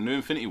films, with the new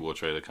Infinity War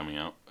trailer coming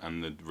out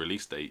and the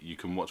release date, you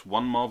can watch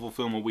one Marvel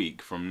film a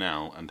week from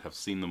now and have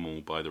seen them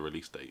all by the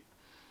release date.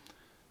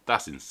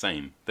 That's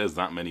insane. There's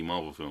that many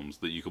Marvel films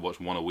that you could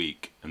watch one a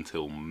week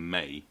until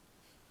May,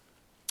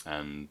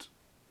 and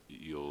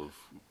you'll have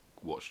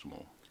watched them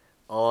all.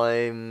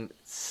 I'm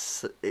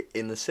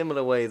in the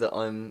similar way that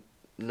I'm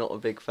not a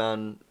big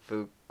fan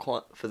for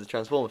the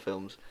Transformer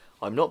films.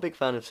 I'm not a big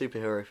fan of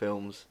superhero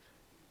films.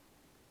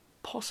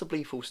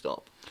 Possibly full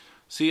stop.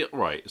 See,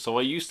 right, so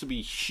I used to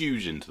be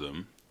huge into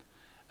them,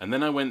 and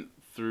then I went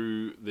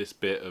through this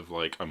bit of,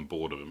 like, I'm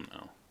bored of them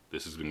now.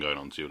 This has been going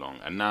on too long.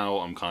 And now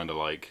I'm kind of,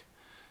 like,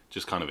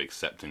 just kind of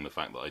accepting the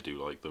fact that I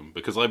do like them.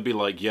 Because I'd be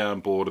like, yeah, I'm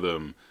bored of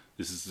them.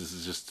 This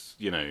is just,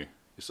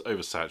 it's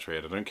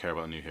oversaturated. I don't care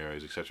about new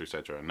heroes, etc.,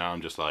 etc. And now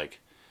I'm just like,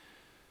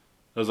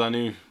 there's that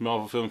new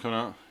Marvel film coming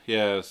out?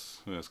 Yeah,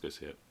 let's go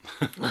see it.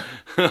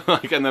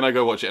 And then I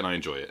go watch it and I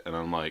enjoy it. And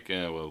I'm like,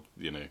 yeah, well,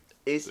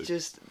 It's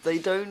just they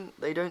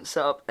don't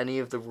set up any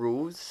of the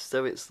rules,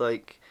 so it's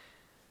like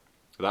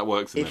that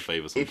works in their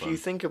favour sometimes. If you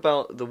think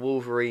about the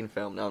Wolverine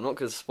film, now I'm not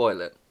going to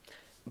spoil it,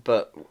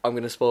 but I'm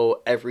going to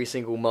spoil every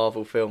single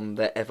Marvel film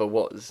there ever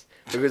was,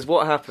 because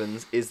what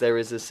happens is there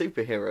is a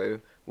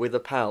superhero with a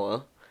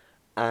power,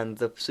 and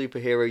the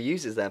superhero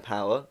uses their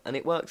power, and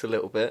it works a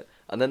little bit,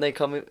 and then they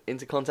come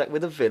into contact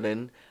with a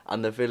villain,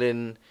 and the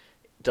villain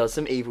does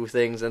some evil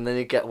things, and then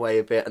they get away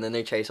a bit, and then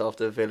they chase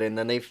after the villain,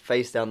 then they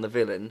face down the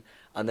villain,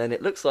 and then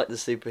it looks like the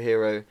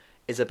superhero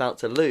is about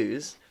to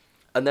lose,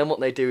 and then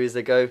what they do is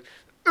they go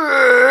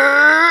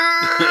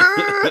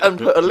and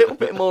put a little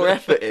bit more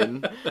effort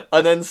in,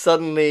 and then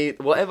suddenly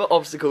whatever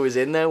obstacle is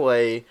in their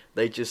way,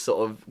 they just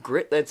sort of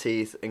grit their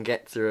teeth and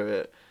get through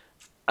it.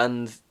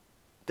 And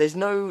there's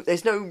no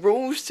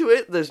rules to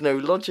it, there's no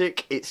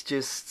logic, it's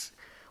just,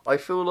 I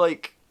feel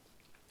like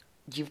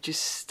you've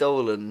just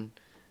stolen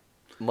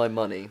my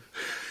money.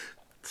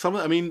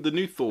 The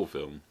new Thor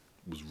film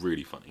was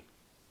really funny.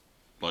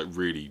 Like,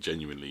 really,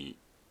 genuinely,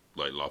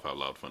 like, laugh out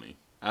loud funny.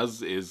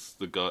 As are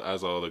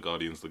the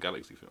Guardians of the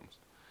Galaxy films.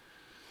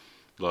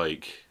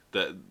 Like,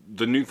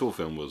 the new Thor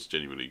film was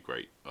genuinely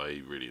great.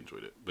 I really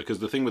enjoyed it. Because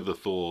the thing with the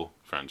Thor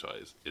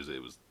franchise is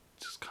it was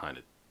just kind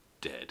of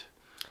dead.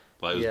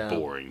 Like, it was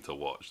boring to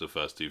watch. The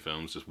first two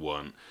films just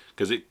weren't.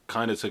 Because it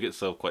kind of took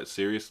itself quite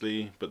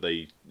seriously, but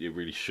it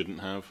really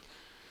shouldn't have.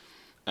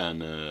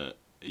 And,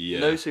 yeah.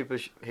 No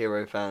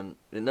superhero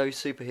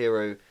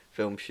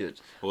film should.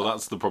 Well,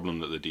 that's the problem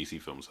that the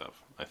DC films have,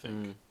 I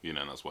think. And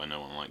that's why no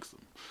one likes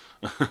them.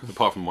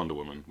 Apart from Wonder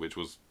Woman, which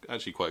was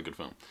actually quite a good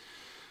film.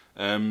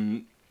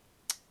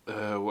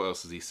 What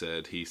else has he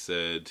said? He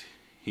said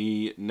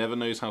He never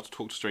knows how to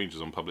talk to strangers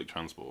on public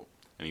transport,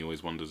 and he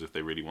always wonders if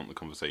they really want the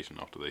conversation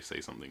after they say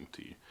something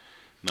to you.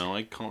 Now,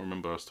 I can't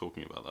remember us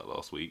talking about that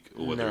last week,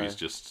 or whether he's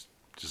just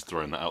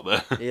throwing that out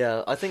there.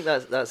 Yeah, I think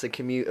that's a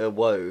commuter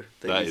woe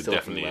that he's talking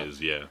definitely about.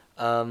 is, yeah.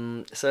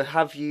 So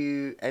have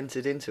you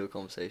entered into a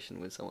conversation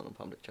with someone on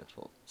public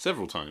transport?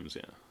 Several times,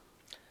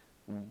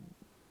 yeah.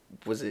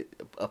 Was it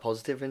a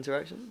positive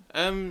interaction?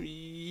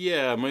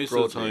 Yeah, most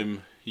of the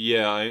time.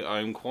 Yeah,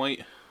 I'm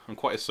quite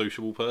a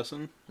sociable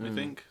person, I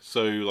think.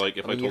 So, like,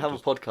 if I talk you have a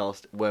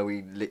podcast where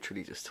we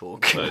literally just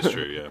talk. That's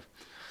true, yeah.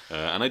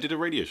 And I did a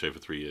radio show for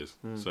 3 years,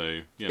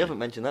 so you haven't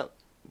mentioned that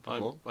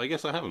before. I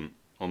guess I haven't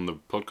on the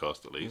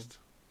podcast at least.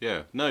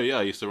 Yeah,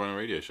 I used to run a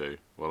radio show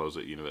while I was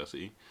at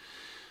university,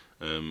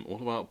 all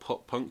about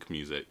pop punk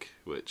music,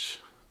 which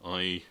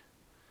I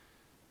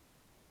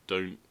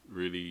don't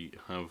really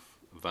have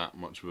that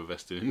much of a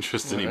vested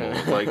interest anymore.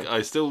 Like,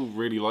 I still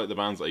really like the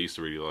bands that I used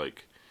to really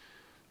like,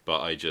 but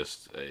I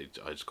just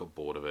got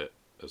bored of it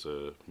as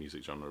a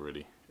music genre.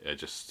 Really,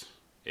 it's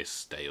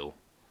stale.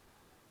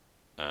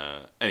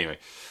 Anyway,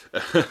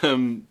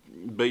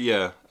 but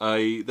yeah,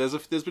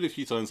 there's been a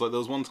few times, like there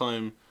was one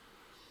time.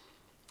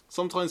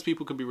 Sometimes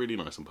people can be really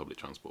nice on public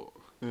transport,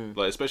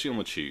 like especially on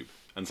the tube,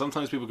 and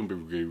sometimes people can be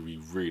really,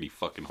 really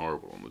fucking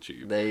horrible on the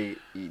tube. They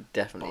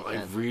definitely but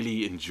can. I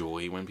really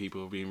enjoy when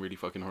people are being really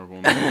fucking horrible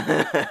on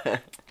the tube.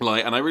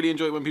 Like, and I really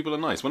enjoy it when people are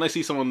nice. When I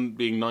see someone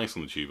being nice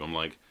on the tube, I'm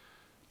like,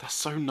 that's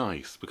so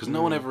nice, because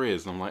no one ever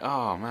is, and I'm like,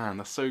 oh man,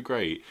 that's so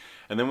great.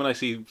 And then when I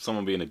see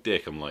someone being a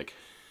dick, I'm like,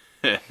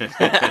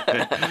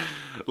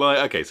 like,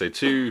 okay, so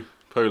two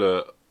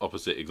polar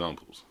opposite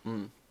examples.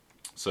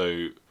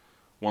 So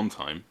one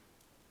time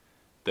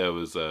there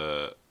was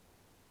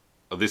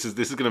this is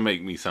going to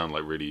make me sound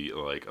like really,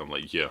 like, I'm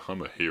like, yeah,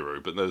 I'm a hero,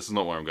 but this is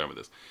not where I'm going with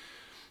this.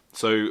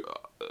 So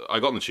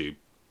I got on the tube,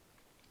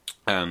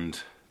 and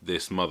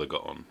this mother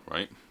got on,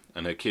 right,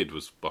 and her kid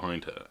was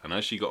behind her, and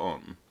as she got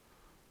on,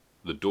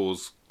 the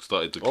doors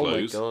started to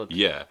close. Oh my God.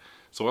 Yeah,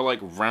 so I like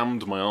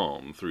rammed my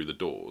arm through the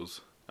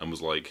doors and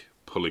was like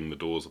pulling the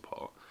doors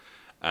apart,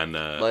 and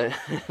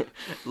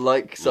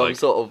like some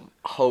sort of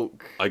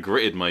Hulk. I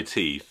gritted my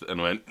teeth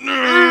and went.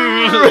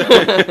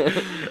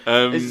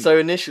 So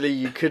initially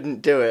you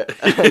couldn't do it,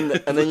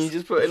 and then you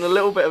just put in a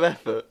little bit of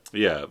effort.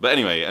 Yeah, but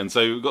anyway, and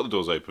so we got the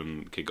doors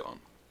open, kid got on.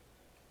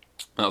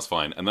 That's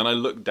fine, and then I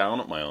looked down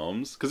at my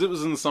arms because it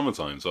was in the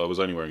summertime, so I was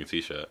only wearing a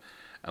t-shirt,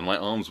 and my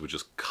arms were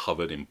just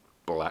covered in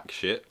black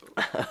shit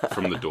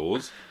from the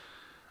doors.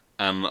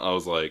 And I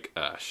was like,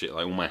 shit,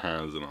 like all my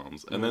hands and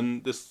arms. And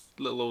then this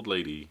little old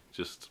lady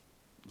just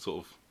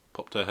sort of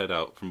popped her head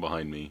out from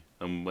behind me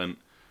and went,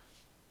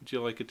 would you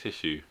like a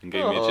tissue? And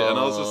gave me a tissue. And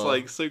I was just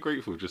like so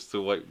grateful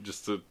to wipe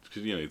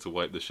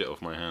the shit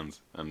off my hands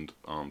and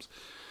arms.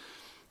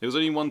 It was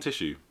only one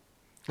tissue.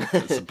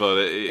 But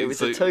it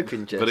was a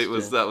token gesture.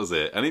 But that was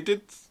it. And it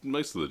did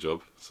most of the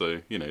job. So,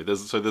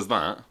 there's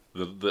that.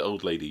 The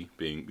old lady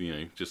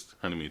being, just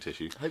handing me a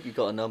tissue. I hope you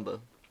got a number.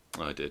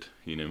 I did,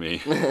 you know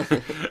me.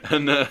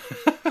 And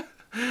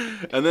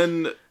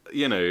then,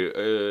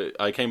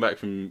 I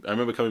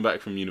remember coming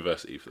back from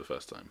university for the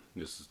first time.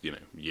 This is,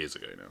 years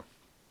ago now.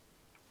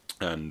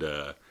 And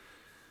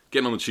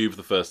getting on the tube for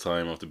the first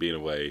time after being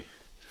away.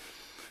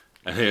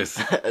 And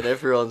and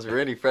everyone's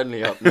really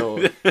friendly up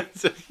north.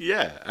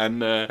 Yeah,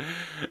 and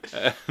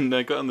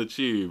I got on the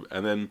tube,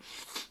 and then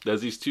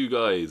there's these two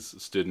guys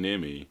stood near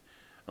me,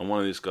 and one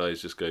of these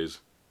guys just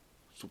goes,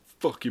 stop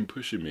fucking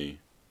pushing me.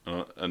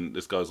 And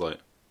this guy's like,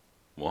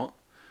 what?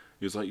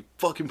 He was like, you're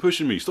fucking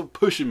pushing me, stop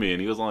pushing me.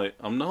 And he was like,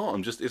 I'm not,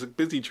 it's a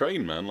busy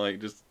train, man, like,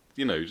 just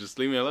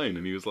leave me alone.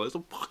 And he was like,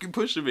 stop fucking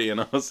pushing me. And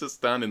I was just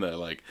standing there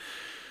like,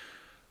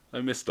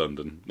 I miss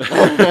London.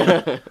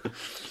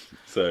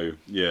 So,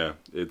 yeah,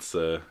 it's,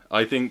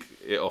 I think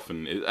it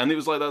often is, and it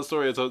was like that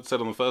story I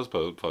said on the first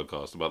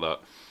podcast about that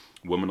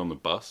woman on the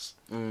bus,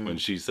 when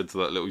she said to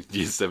that little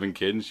year 7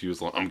 kid, and she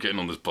was like, I'm getting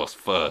on this bus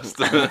first,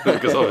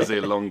 because I was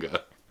here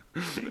longer.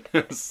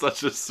 It's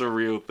such a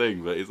surreal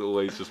thing, but it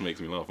always just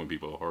makes me laugh when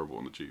people are horrible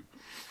on the tube.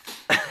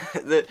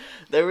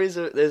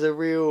 There's a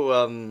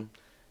real,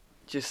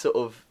 just sort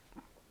of,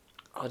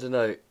 I don't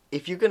know,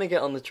 if you're going to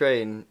get on the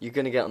train, you're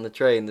going to get on the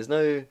train. There's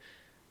no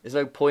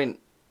point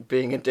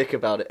being a dick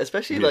about it,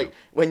 especially like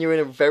when you're in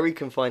a very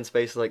confined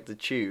space like the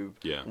tube.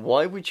 Yeah.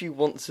 Why would you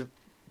want to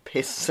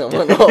piss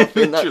someone off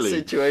in that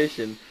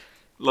situation?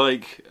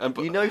 Like,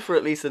 for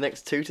at least the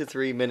next 2 to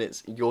 3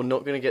 minutes, you're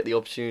not going to get the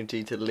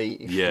opportunity to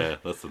leave. Yeah,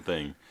 that's the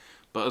thing.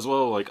 But as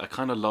well, like, I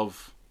kind of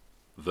love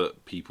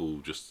that people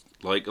just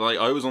like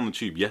I was on the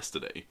tube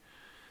yesterday,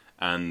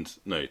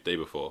 day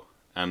before,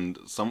 and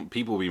some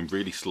people were being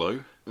really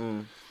slow,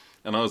 and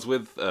I was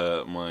with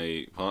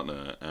my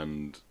partner,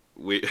 and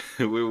we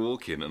were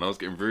walking, and I was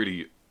getting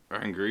really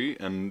angry,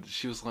 and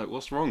she was like,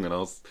 "What's wrong?" And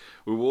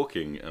we were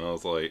walking, and I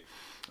was like,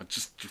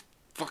 "Just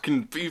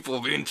fucking people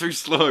being too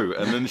slow."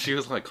 And then she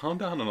was like, "Calm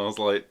down," and I was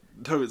like,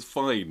 "No, it's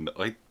fine.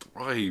 I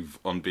thrive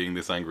on being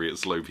this angry at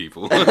slow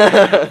people."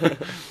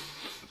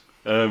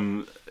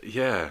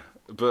 Yeah,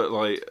 but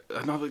like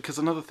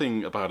another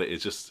thing about it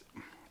is just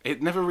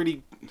it never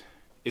really.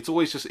 It's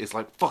always just, it's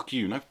like, fuck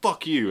you, no,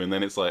 fuck you, and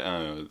then it's like,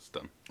 oh, it's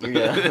done.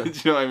 Yeah. Do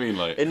you know what I mean?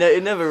 Like, it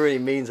never really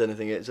means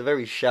anything. It's a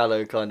very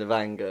shallow kind of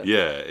anger.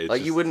 Yeah. It's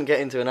like, you wouldn't get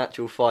into an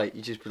actual fight.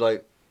 You'd just be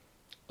like,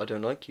 I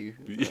don't like you.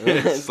 Yeah,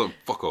 it's like,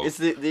 fuck off. It's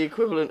the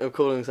equivalent of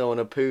calling someone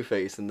a poo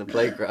face in the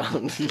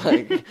playground.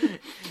 Like,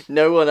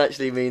 no one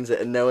actually means it,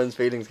 and no one's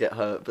feelings get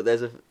hurt. But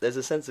there's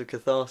a sense of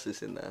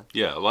catharsis in there.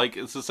 Yeah, like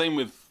it's the same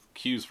with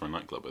cues for a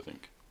nightclub, I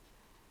think.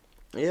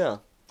 Yeah.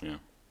 Yeah.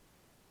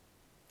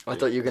 I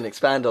thought you were going to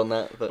expand on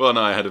that. But... Well,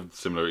 no, I had a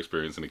similar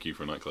experience in a queue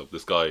for a nightclub.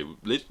 This guy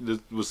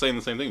was saying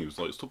the same thing. He was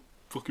like, stop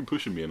fucking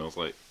pushing me. And I was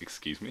like,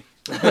 excuse me?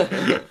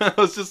 I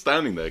was just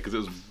standing there because it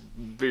was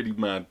really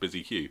mad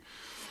busy queue.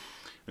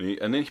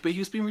 But he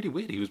was being really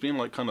weird. He was being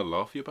like kind of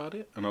laughy about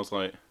it. And I was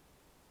like,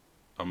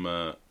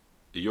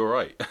 you're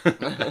right.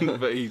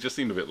 But he just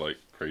seemed a bit like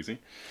crazy.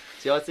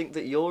 See, I think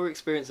that your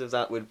experience of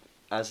that would,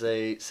 as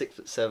a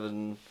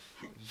 6'7",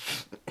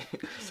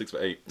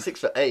 6'8",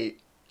 6'8",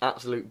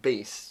 absolute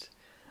beast,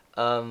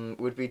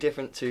 would be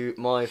different to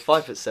my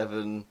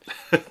 5'7"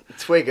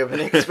 twig of an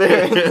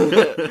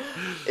experience.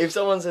 If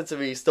someone said to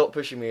me, "Stop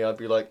pushing me," I'd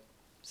be like,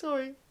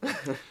 "Sorry."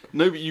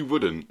 No, but you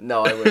wouldn't.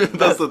 No, I wouldn't.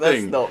 That's the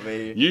thing. That's not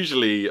me.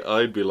 Usually,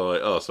 I'd be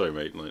like, "Oh, sorry,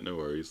 mate. Like, no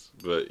worries."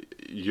 But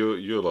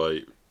you're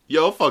like,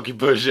 "Yeah, I'll fucking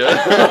push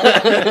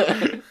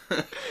it."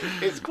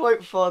 It's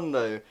quite fun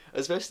though,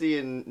 especially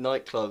in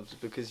nightclubs,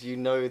 because you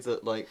know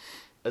that, like,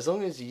 as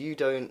long as you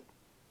don't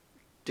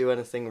do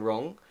anything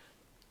wrong,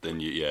 then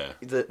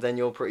then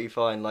you're pretty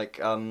fine. Like,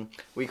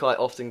 we quite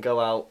often go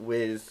out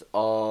with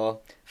our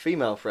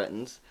female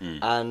friends,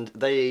 and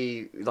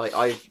they, like,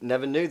 I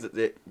never knew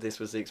that this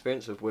was the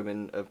experience of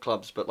women of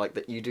clubs, but like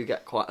that you do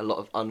get quite a lot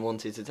of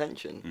unwanted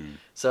attention.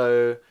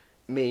 So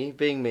me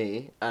being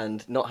me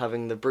and not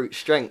having the brute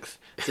strength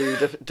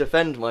to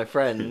defend my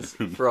friends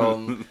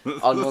from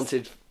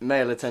unwanted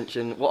male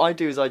attention, what I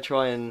do is I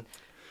try and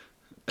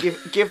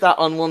give that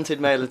unwanted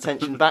male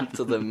attention back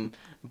to them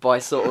by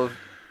sort of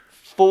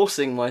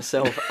forcing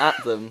myself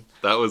at them.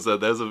 That was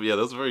there's a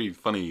very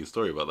funny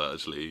story about that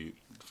actually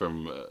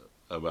from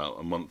about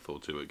a month or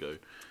two ago.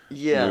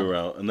 Yeah, we were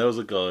out and there was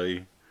a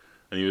guy,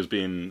 and he was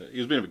being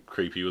a bit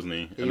creepy, wasn't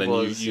he? And then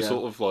you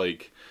sort of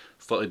like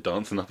started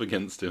dancing up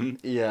against him.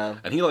 Yeah,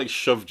 and he like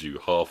shoved you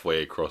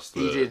halfway across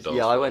the. He did. dance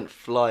Yeah, floor. I went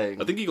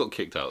flying. I think he got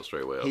kicked out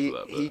straight away after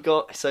that.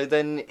 But... So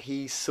then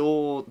he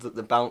saw that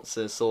the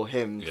bouncer saw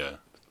him. Yeah.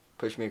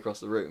 Push me across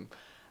the room,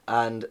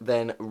 and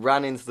then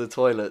ran into the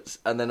toilets,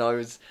 and then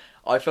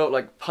I felt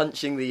like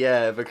punching the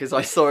air because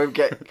I saw him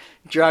get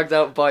dragged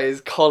out by his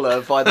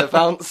collar by the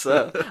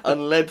bouncer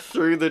and led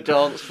through the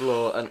dance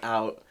floor and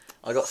out.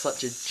 I got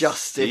such a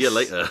justice. See you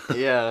later.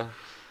 Yeah.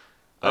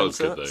 That was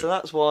good though. So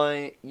that's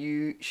why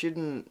you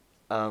shouldn't.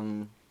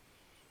 You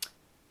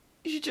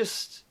should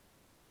just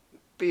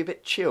be a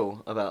bit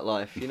chill about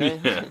life, you know.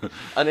 Yeah.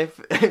 And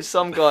if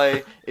some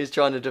guy is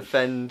trying to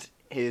defend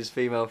his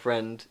female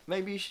friend,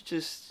 maybe you should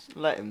just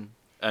let him.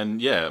 And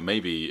yeah,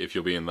 maybe if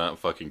you're being that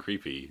fucking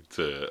creepy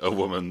to a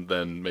woman,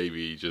 then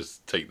maybe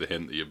just take the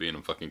hint that you're being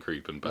a fucking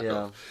creep and back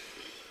off.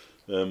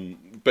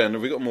 Ben,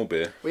 have we got more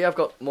beer? We have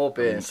got more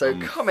beer. So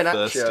I'm coming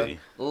thirsty. at you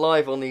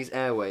live on these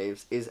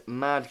airwaves is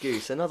Mad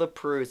Goose, another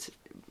Purity.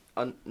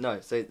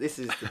 So this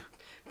is the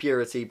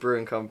Purity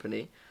Brewing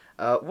Company.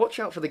 Watch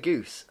out for the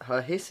goose.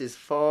 Her hiss is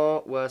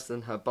far worse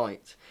than her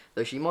bite.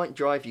 Though she might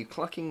drive you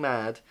clucking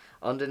mad,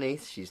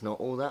 underneath she's not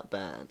all that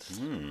bad.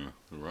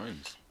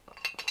 Rhymes.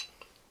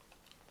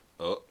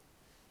 Oh,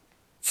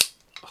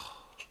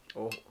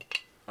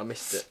 I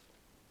missed it.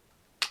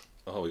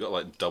 we got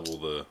like double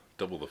the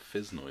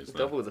fizz noise there.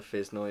 Double the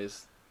fizz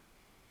noise.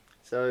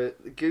 So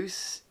the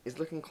goose is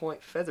looking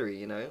quite feathery,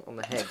 you know, on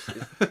the head.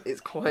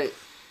 It's quite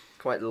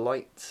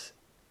light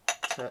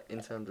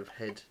in terms of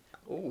head.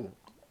 Ooh,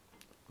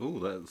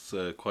 that's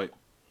quite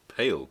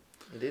pale.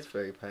 it is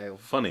very pale.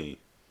 Funny,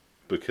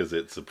 because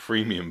it's a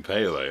premium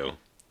pale ale.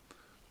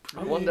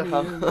 I wonder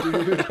how.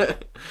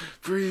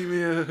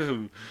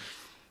 Premium.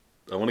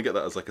 I want to get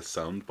that as like a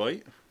sound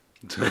bite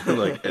to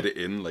like edit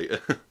in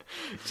later.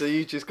 So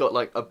you just got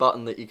like a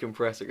button that you can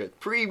press. It goes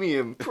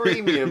premium,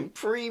 premium,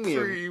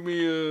 premium.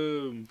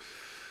 Premium.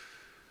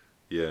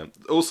 Yeah.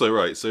 Also,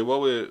 right. So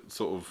while we're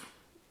sort of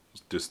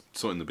just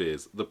sorting the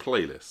beers, the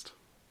playlist.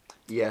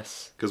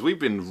 Yes. Because we've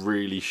been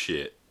really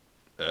shit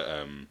at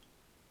and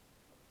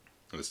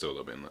there's still a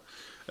little bit in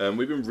that.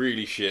 We've been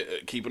really shit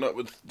at keeping up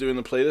with doing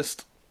the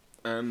playlist.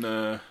 And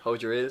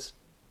hold your ears.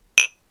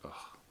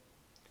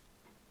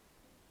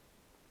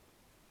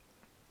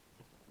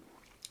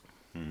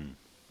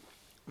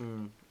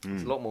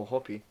 It's a lot more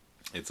hoppy.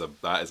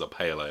 That is a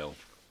pale ale,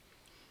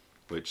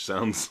 which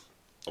sounds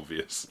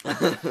obvious,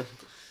 but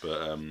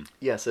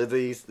yeah. So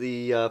the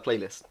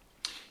playlist.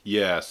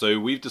 Yeah, so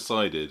we've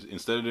decided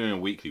instead of doing a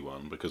weekly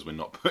one because we're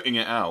not putting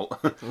it out,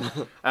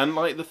 and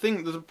like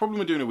the problem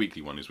with doing a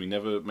weekly one is we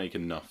never make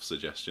enough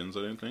suggestions.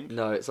 I don't think.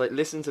 No, it's like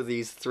listen to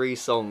these 3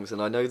 songs,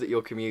 and I know that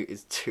your commute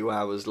is 2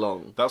 hours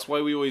long. That's why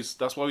we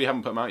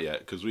haven't put them out yet,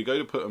 because we go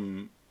to put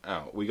them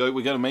out. We're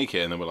going to make it,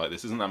 and then we're like,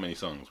 this isn't that many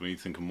songs. We need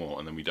to think of more,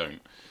 and then we don't.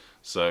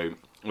 So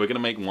we're going to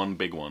make one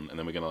big one, and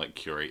then we're going to, like,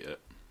 curate it.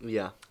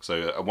 Yeah.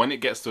 So when it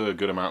gets to a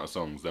good amount of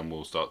songs, then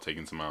we'll start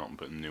taking some out and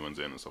putting new ones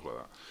in and stuff like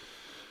that.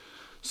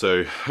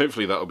 So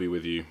hopefully that'll be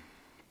with you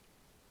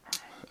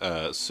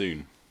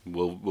soon.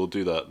 We'll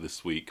do that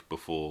this week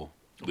before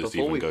this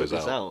even goes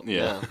out.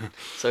 Yeah.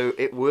 So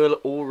it will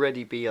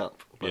already be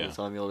up by the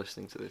time you're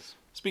listening to this.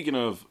 Speaking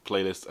of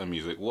playlists and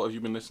music, what have you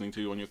been listening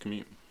to on your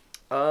commute?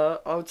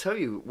 I'll tell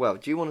you. Well,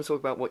 do you want to talk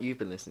about what you've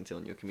been listening to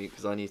on your commute?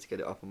 Because I need to get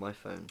it up on my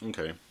phone.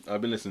 Okay.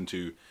 I've been listening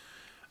to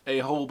a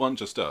whole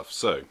bunch of stuff.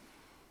 So,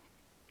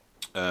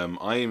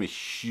 I am a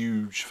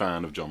huge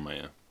fan of John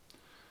Mayer.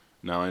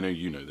 Now, I know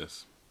you know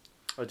this.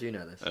 I do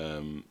know this.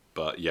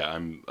 But yeah,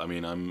 I'm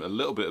a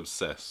little bit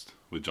obsessed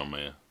with John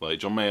Mayer. Like,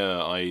 John Mayer,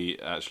 I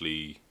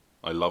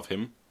love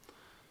him.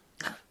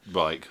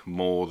 Like,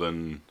 more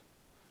than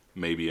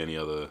maybe any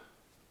other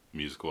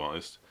musical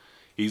artist.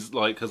 He's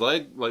like, because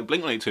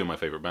Blink-182 are my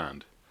favourite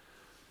band,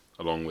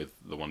 along with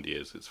the One D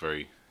Years. That's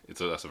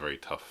a very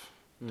tough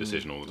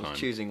decision all the time. It's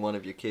choosing one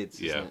of your kids,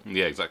 isn't it?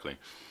 Yeah, exactly.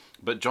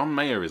 But John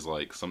Mayer is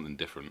like something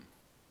different.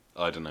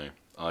 I don't know.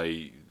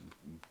 I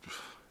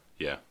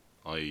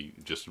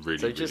just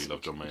really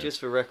love John Mayer. Just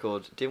for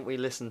record, didn't we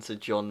listen to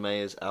John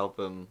Mayer's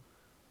album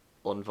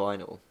on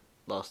vinyl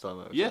last time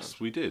I was Yes,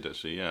 we did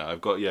actually. Yeah,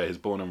 I've got his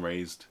Born and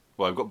Raised.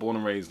 Well, I've got Born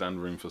and Raised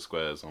and Room for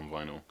Squares on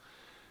vinyl.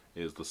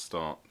 It is the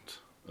start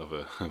of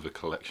a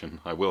collection.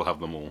 I will have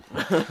them all.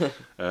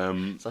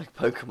 It's like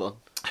Pokemon.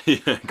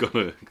 Yeah,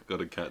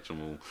 gotta catch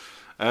them all.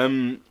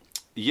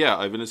 Yeah,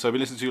 I've been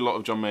listening to a lot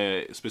of John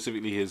Mayer,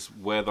 specifically his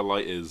Where the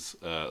Light Is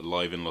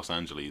Live in Los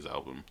Angeles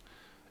album.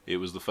 It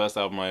was the first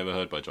album I ever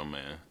heard by John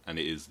Mayer, and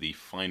it is the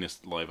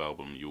finest live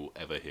album you'll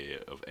ever hear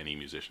of any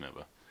musician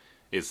ever.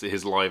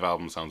 His live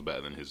album sounds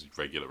better than his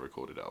regular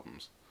recorded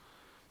albums.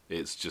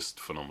 It's just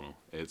phenomenal.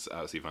 It's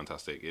absolutely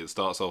fantastic. It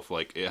starts off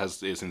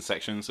it's in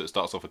sections, so it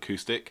starts off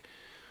acoustic,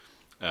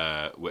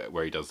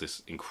 where he does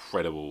this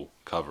incredible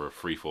cover of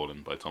Free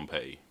Fallin' by Tom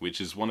Petty, which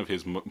is one of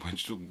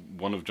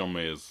John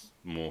Mayer's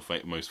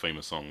most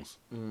famous songs,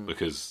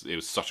 because it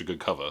was such a good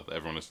cover that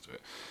everyone listened to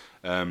it.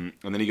 And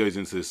then he goes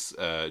into this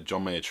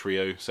John Mayer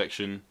trio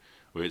section,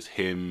 where it's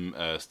him,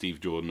 Steve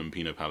Jordan, and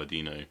Pino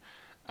Palladino,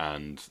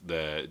 and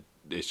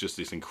it's just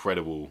this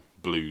incredible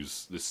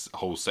blues. This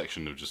whole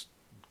section of just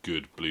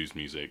good blues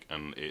music,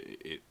 and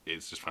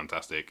it's just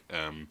fantastic.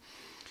 Every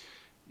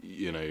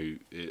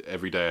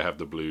Day I Have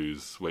the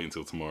Blues, Wait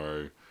Until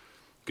Tomorrow,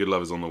 Good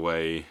Love Is on the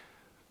Way,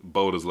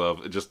 Bold as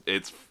Love.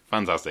 It's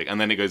fantastic.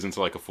 And then it goes into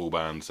like a full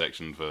band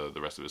section for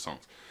the rest of his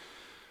songs.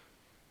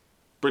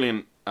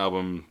 Brilliant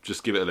album.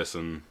 Just give it a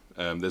listen.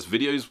 There's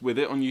videos with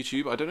it on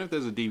YouTube. I don't know if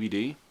there's a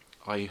DVD.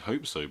 I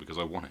hope so, because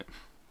I want it.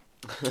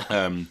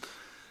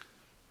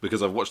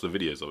 Because I've watched the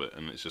videos of it,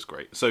 and it's just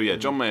great. So yeah,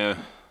 John Mayer,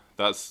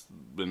 that's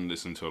been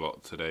listened to a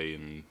lot today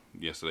and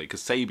yesterday.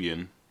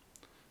 Kasabian,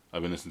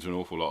 I've been listening to an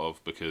awful lot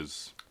of,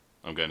 because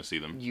I'm going to see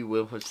them. You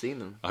will have seen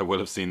them. I will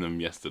have seen them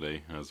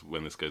yesterday, as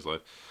when this goes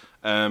live.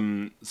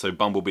 So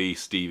Bumblebee,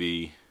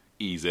 Stevie,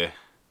 Easy.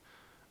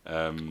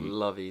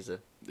 Love Easy.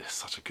 It's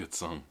such a good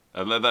song.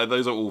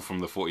 Those are all from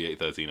the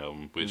 4813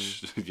 album,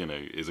 which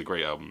is a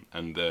great album.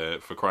 And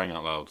For Crying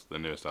Out Loud, their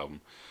newest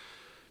album.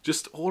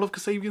 Just all of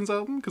Kasabian's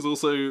album, because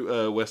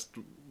also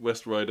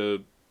West Rider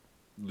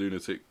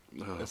Lunatic,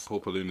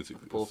 Pauper Lunatic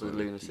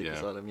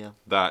Asylum, yeah.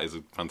 That is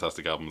a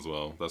fantastic album as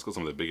well. That's got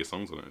some of the biggest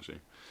songs on it,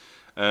 actually.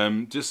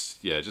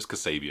 Just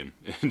Kasabian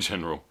in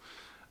general.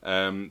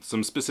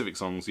 Some specific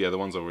songs, the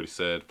ones I've already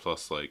said,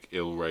 plus like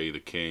Il Ray the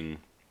King,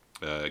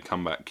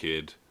 Comeback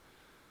Kid,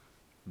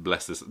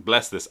 Bless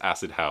This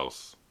Acid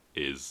House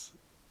is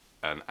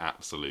an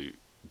absolute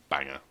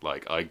banger.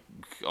 Like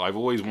I've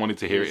always wanted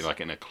to hear it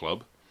like in a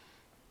club,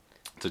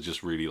 to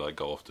just really like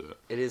go off to it.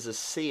 It is a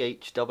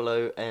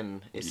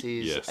CHOON. It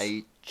is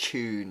a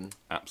tune.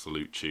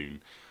 Absolute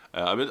tune.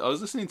 I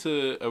was listening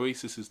to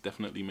Oasis's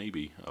Definitely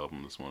Maybe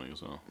album this morning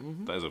as well.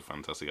 Mm-hmm. That is a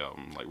fantastic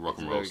album. Like Rock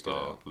and Roll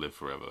Star, Live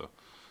Forever,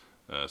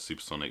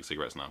 Supersonic,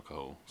 Cigarettes and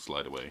Alcohol,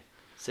 Slide Away.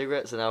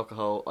 Cigarettes and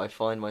Alcohol, I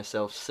find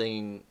myself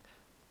singing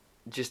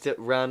just at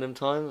random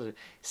times.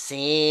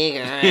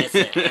 Cigarettes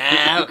and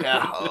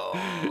Alcohol.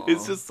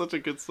 It's just such a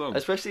good song.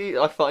 Especially,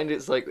 I find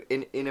it's like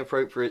in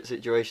inappropriate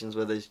situations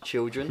where there's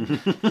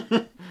children.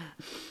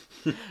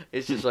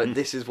 It's just like,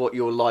 this is what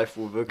your life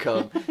will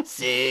become.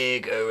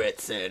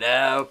 Cigarettes and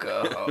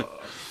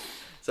alcohol.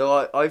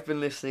 So I've been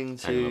listening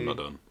to... Hang on, I'm not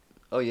done.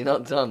 Oh, you're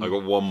not done? I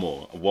got one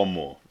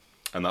more.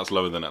 And that's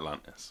Lower Than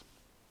Atlantis,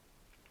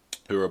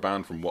 who are a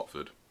band from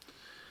Watford.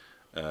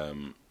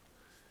 And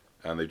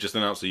they've just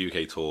announced a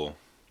UK tour.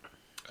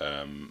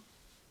 And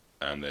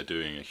they're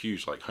doing a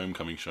huge like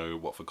homecoming show,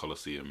 Watford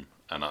Coliseum.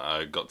 And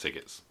I got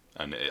tickets.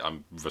 And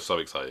I'm so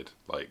excited.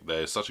 Like,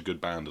 they're such a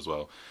good band as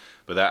well.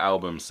 But their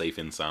album, Safe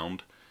in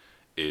Sound,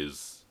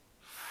 is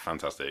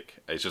fantastic.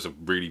 It's just a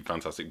really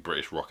fantastic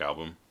British rock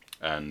album.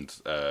 And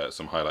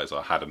some highlights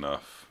are Had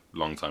Enough,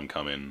 Long Time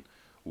Coming,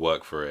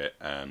 Work for It,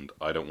 and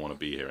I Don't Want to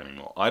Be Here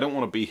Anymore. I Don't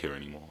Want to Be Here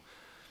Anymore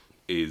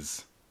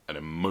is an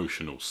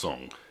emotional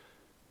song.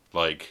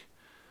 Like,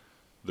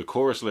 the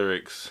chorus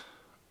lyrics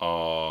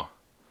are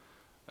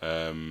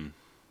Let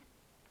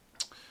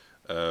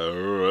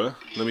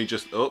me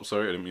just... Oh,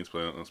 sorry, I didn't mean to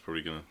play that. That's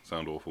probably going to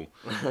sound awful.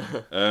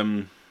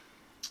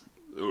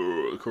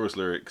 Chorus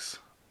lyrics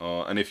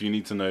are... And if you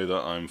need to know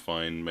that I'm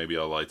fine, maybe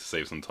I'll lie to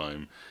save some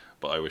time.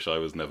 But I wish I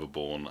was never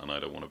born, and I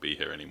don't want to be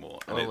here anymore.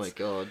 And oh my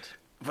god.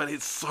 But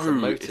it's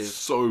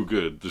so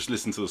good. Just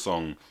listen to the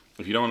song.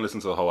 If you don't want to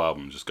listen to the whole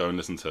album, just go and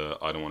listen to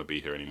I Don't Want to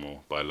Be Here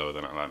Anymore by Lower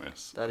Than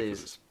Atlantis. That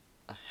is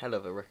a hell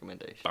of a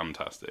recommendation.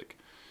 Fantastic.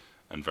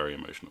 And very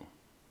emotional.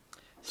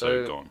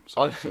 So go on.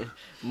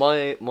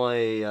 My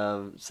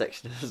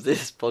section of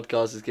this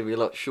podcast is going to be a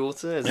lot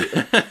shorter, as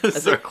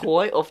it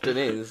quite often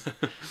is.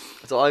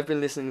 So I've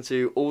been listening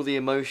to All the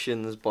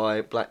Emotions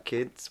by Black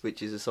Kids,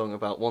 which is a song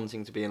about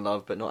wanting to be in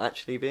love but not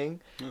actually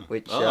being.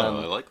 Which I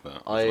like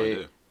that.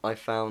 I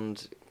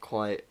found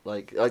quite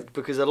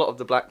because a lot of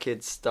the Black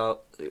Kids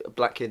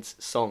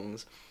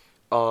songs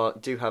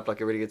do have like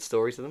a really good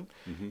story to them.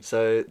 Mm-hmm.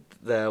 So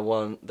their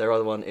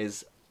other one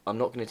is I'm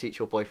Not Going to Teach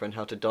Your Boyfriend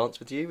How to Dance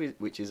With You,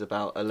 which is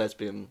about a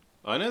lesbian.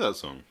 I know that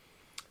song.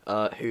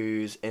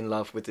 Who's in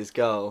love with this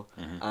girl,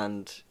 mm-hmm.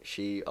 and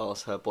she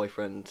asks her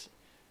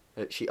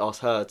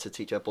to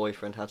teach her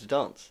boyfriend how to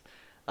dance.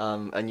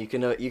 And you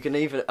can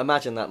even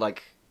imagine that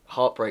like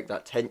heartbreak,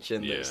 that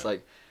tension. Yeah. That's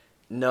like,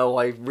 no,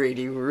 I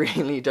really,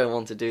 really don't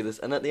want to do this.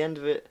 And at the end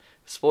of it,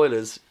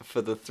 spoilers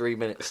for the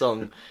 3-minute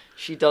song,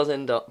 she does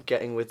end up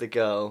getting with the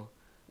girl.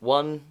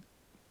 1,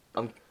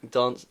 I'm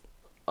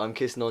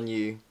kissing on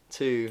you.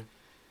 2,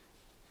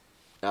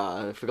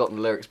 I've forgotten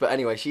the lyrics, but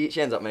anyway, she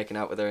ends up making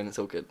out with her, and it's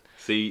all good.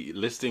 See,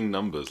 listing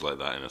numbers like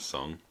that in a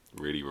song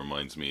really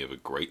reminds me of a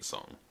great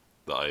song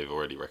that I've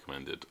already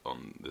recommended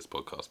on this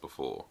podcast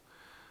before,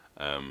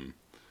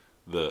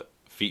 that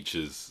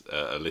features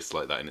a list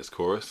like that in its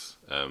chorus.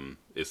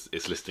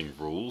 It's listing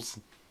rules.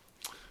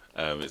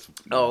 It's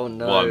oh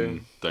no.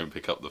 1, don't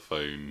pick up the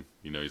phone.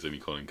 You know he's only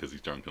calling because he's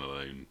drunk and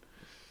alone.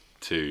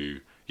 2,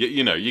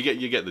 you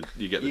get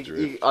the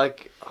drift.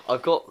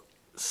 I've got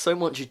so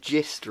much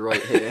gist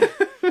right here.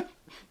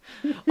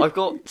 I've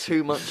got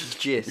too much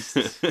gist.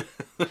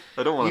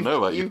 I don't want to know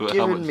about you. You've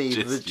given me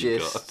the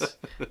gist,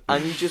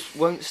 and you just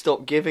won't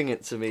stop giving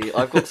it to me.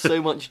 I've got so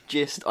much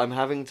gist. I'm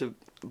having to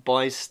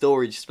buy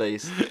storage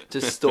space to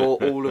store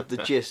all of the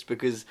gist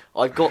because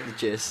I've got the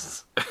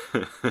gists.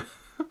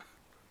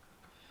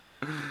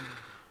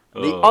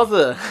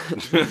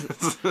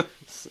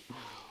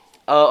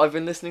 I've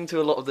been listening to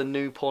a lot of the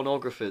new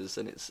pornographers,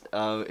 and it's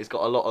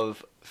got a lot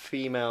of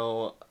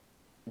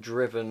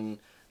female-driven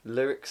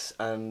lyrics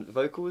and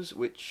vocals,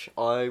 which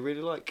I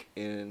really like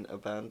in a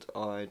band.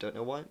 I don't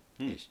know why.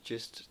 It's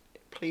just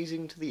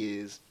pleasing to the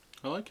ears.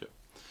 I like it.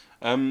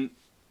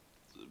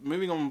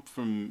 Moving on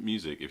from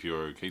music, if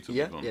you're okay to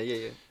move on.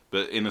 Yeah.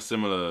 But in a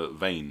similar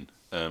vein,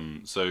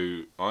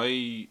 so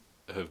I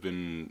have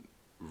been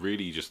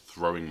really just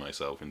throwing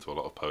myself into a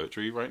lot of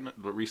poetry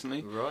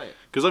recently. Right.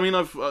 Because I mean,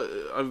 I've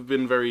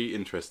been very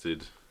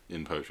interested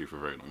in poetry for a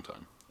very long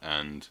time,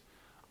 and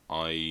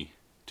I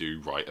do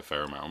write a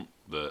fair amount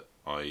that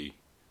I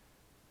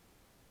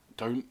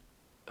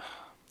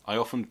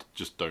often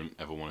just don't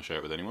ever want to share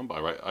it with anyone.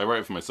 But I write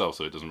it for myself,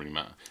 so it doesn't really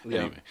matter.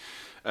 Yeah.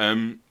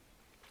 Anyway,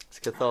 it's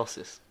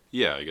catharsis.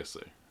 Yeah, I guess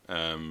so.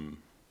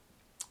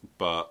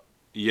 But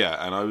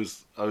yeah, and I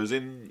was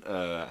in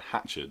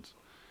Hatchard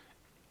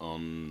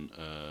on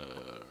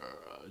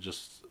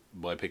just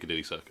by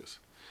Piccadilly Circus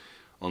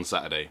on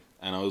Saturday,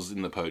 and I was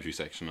in the poetry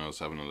section. I was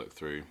having a look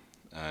through,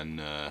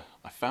 and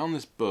I found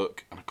this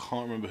book, and I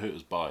can't remember who it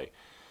was by,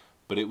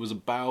 but it was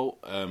about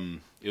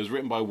it was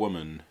written by a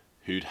woman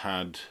who'd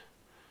had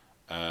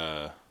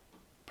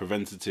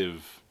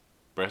preventative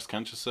breast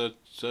cancer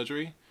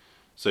surgery.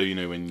 So you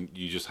know when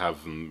you just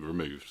have them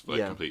removed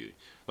completely,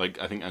 like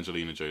I think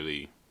Angelina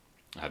Jolie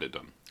had it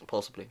done,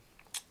 possibly,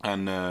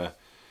 and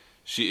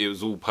it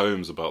was all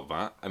poems about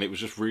that, and it was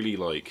just really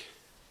like,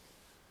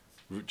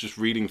 just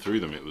reading through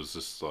them, it was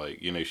just like,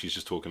 you know, she's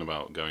just talking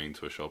about going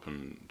to a shop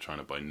and trying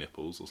to buy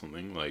nipples or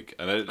something, like,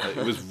 and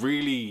it was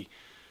really,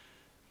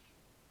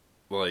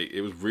 like,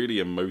 it was really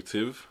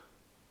emotive,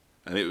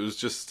 and it was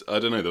just, I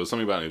don't know, there was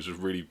something about it was just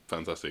really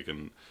fantastic,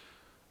 and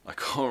I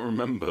can't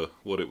remember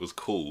what it was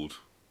called,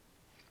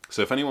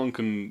 so if anyone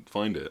can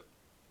find it,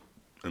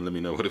 and let me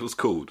know what it was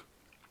called.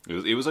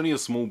 It was only a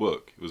small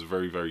book. It was a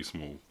very, very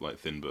small, like,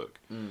 thin book.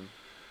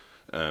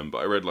 But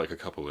I read, like, a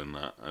couple in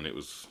that, and it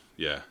was,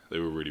 yeah, they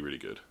were really, really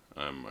good.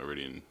 I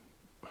really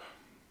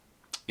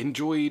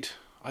enjoyed...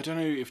 I don't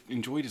know if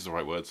enjoyed is the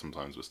right word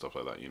sometimes with stuff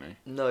like that, you know?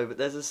 No, but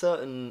there's a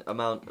certain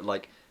amount,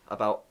 like,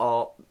 about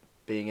art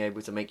being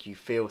able to make you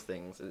feel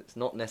things. It's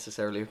not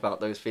necessarily about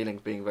those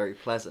feelings being very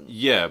pleasant.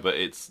 Yeah, but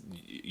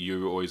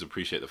you always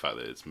appreciate the fact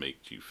that it's made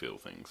you feel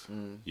things.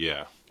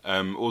 Yeah.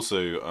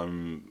 Also,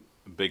 I'm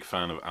a big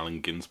fan of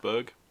Allen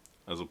Ginsberg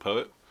as a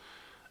poet.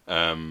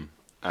 And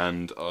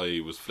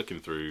I was flicking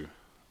through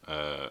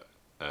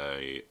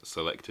a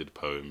selected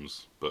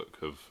poems book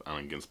of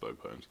Allen Ginsberg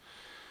poems.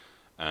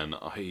 And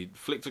I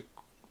flicked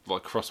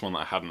across one that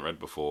I hadn't read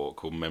before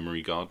called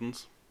Memory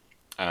Gardens.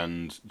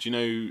 And do you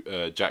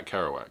know Jack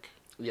Kerouac?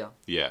 Yeah.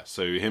 Yeah,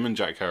 so him and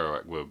Jack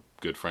Kerouac were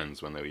good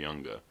friends when they were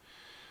younger.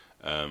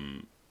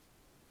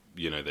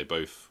 You know, they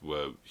both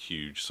were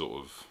huge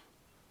sort of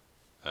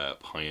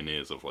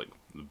pioneers of like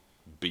the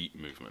beat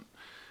movement,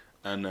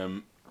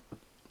 and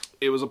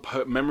it was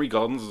Memory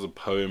Gardens is a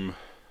poem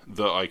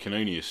that I can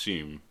only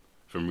assume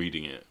from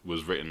reading it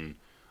was written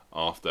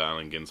after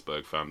Allen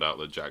Ginsberg found out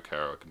that Jack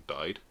Kerouac had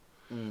died,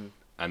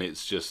 and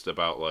it's just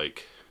about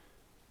like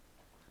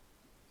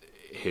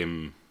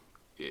him.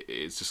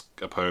 It's just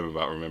a poem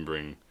about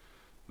remembering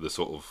the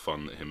sort of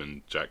fun that him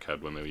and Jack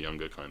had when they were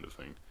younger, kind of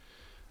thing,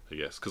 I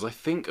guess. Because I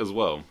think as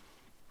well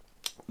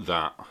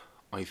that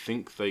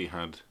they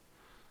had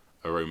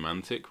a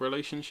romantic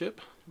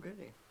relationship.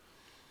 Really?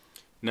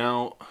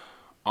 Now,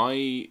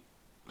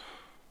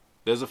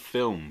 there's a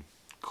film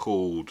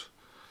called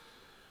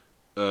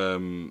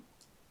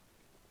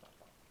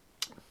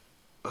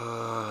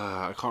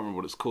I can't remember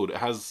what it's called. It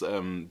has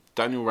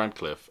Daniel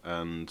Radcliffe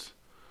and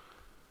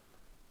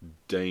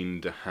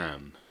Dane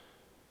DeHaan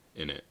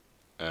in it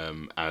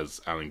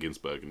as Allen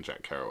Ginsberg and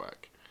Jack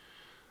Kerouac,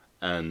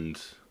 and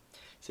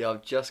see,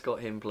 I've just got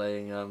him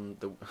playing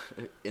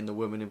in The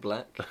Woman in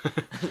Black,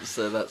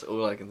 so that's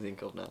all I can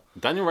think of now.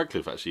 Daniel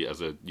Radcliffe actually,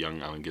 as a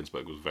young Allen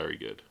Ginsberg, was very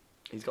good.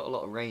 He's got a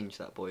lot of range,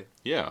 that boy.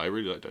 Yeah, I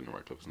really like Daniel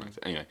Radcliffe as an actor.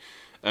 Anyway,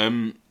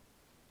 and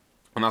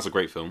that's a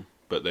great film.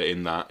 But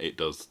in that, it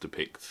does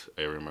depict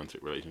a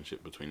romantic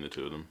relationship between the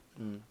two of them.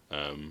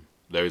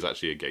 There is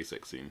actually a gay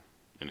sex scene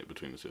in it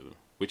between the two of them,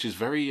 which is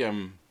very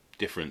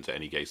different to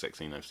any gay sex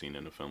scene I've seen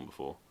in a film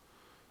before.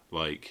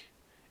 Like,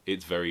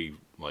 it's very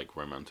like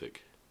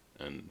romantic,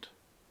 and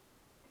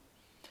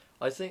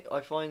I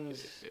find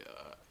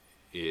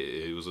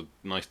it was a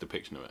nice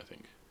depiction of it, I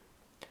think.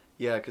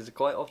 Yeah, because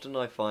quite often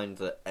I find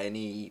that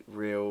any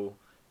real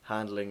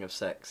handling of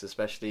sex,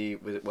 especially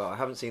with, well, I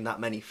haven't seen that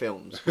many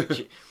films,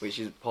 which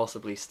is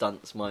possibly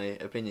stunts my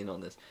opinion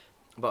on this,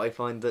 but I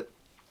find that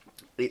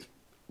it's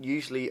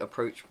usually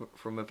approached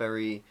from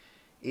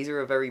either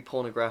a very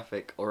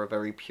pornographic or a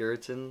very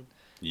Puritan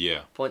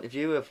point of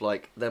view of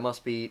like, there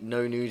must be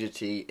no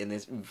nudity in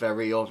this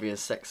very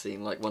obvious sex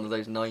scene, like one of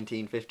those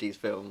 1950s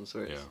films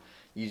where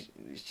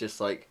it's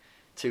just like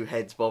two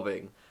heads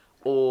bobbing.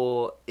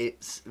 Or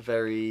it's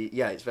very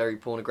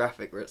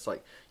pornographic, where it's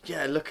like,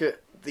 yeah, look at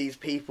these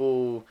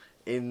people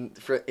in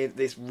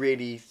this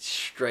really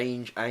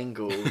strange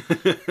angle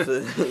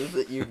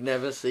that you've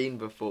never seen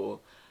before.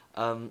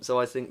 So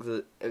I think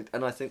that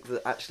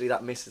actually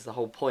that misses the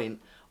whole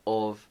point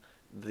of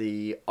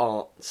the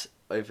art.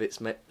 If it's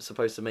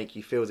supposed to make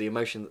you feel the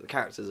emotion that the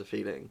characters are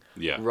feeling,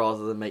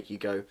 rather than make you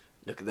go,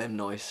 look at them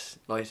nice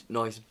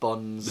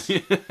buns.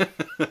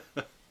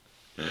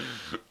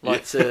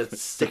 Like to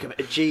stick a bit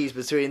of cheese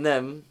between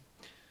them,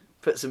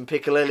 put some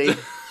piccalilli.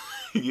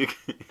 You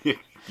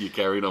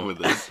carried on with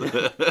this.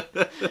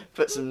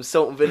 Put some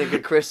salt and vinegar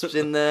crisps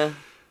in there.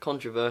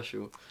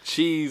 Controversial.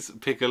 Cheese,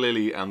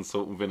 piccalilli, and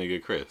salt and vinegar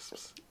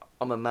crisps.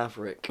 I'm a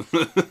maverick.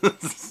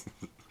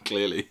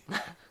 Clearly.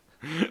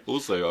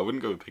 Also, I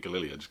wouldn't go with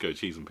piccalilli. I'd just go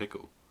cheese and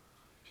pickle.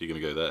 If you're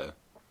going to go there.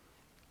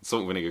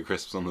 Salt and vinegar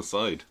crisps on the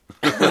side.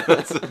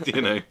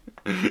 You know.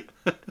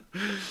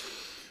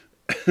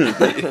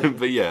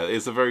 But yeah,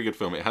 it's a very good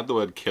film. It had the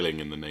word killing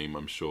in the name,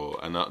 I'm sure,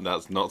 and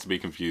that's not to be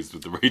confused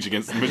with the Rage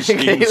Against the Machine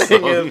song. Killing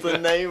is the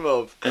name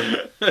of.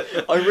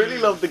 I really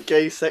love the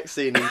gay sex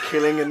scene in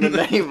Killing in the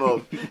Name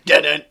of.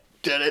 Did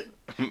it.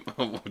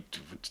 I'm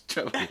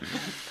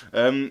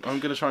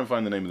going to try and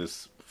find the name of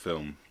this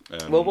film.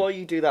 Well, while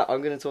you do that,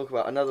 I'm going to talk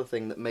about another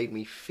thing that made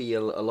me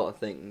feel a lot of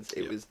things.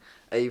 It was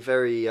a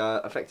very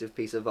effective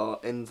piece of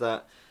art in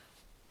that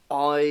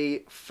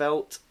I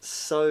felt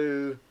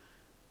so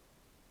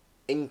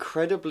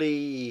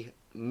incredibly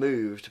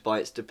moved by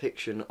its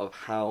depiction of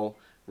how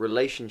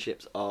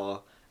relationships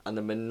are and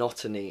the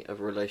monotony of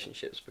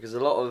relationships, because a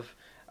lot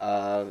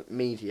of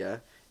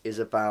media is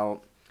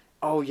about,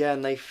 oh yeah,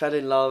 and they fell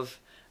in love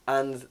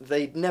and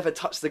they'd never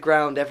touched the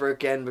ground ever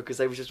again because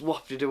they were just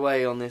wafted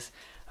away on this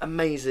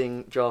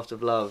amazing draft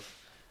of love,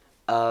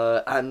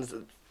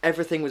 and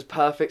everything was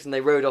perfect and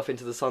they rode off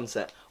into the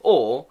sunset.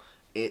 Or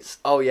it's,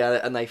 oh yeah,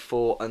 and they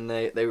fought and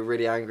they were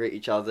really angry at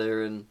each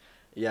other, and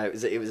yeah,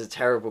 it was a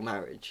terrible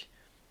marriage.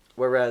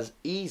 Whereas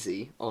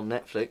Easy on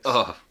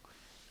Netflix,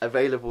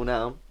 available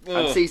now,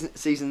 and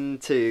season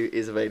 2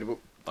 is available.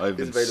 It's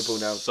available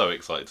now. So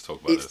excited to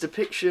talk about its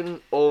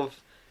depiction of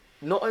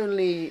not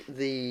only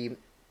the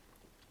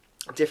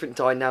different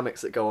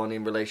dynamics that go on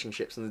in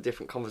relationships and the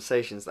different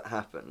conversations that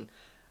happen,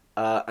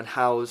 and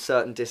how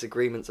certain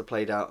disagreements are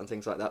played out and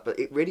things like that, but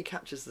it really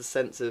captures the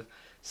sense of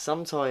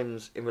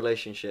sometimes in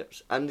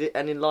relationships and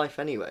in life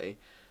anyway,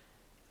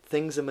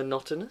 things are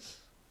monotonous.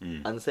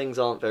 And things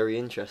aren't very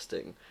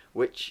interesting,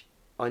 which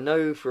I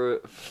know for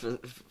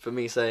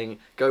me saying,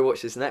 go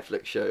watch this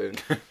Netflix show,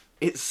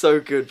 it's so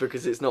good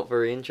because it's not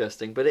very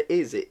interesting, but it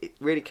is. It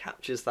really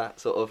captures that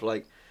sort of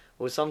like,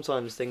 well,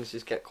 sometimes things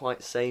just get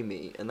quite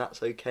samey, and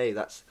that's okay.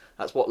 That's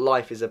what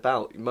life is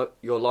about.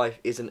 Your life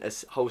isn't a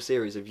whole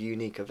series of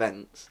unique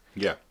events.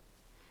 Yeah.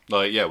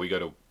 Like, yeah, we go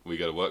to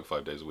work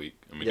 5 days a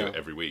week, and we do it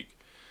every week.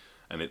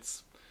 And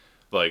it's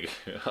Like,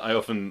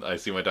 I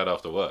see my dad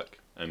after work,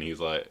 and he's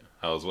like,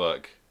 "How's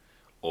work?"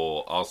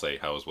 Or I'll say,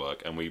 "How's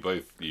work?" And we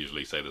both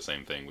usually say the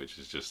same thing, which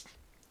is just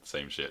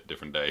same shit,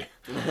 different day.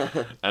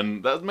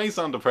 And that may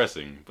sound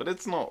depressing, but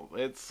it's not.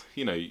 It's,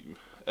 you know,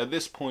 at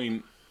this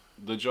point,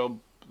 the job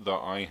that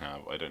I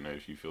have, I don't know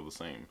if you feel the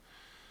same.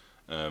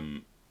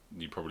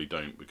 You probably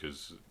don't,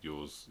 because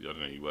yours, I don't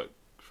know, you work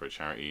for a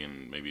charity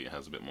and maybe it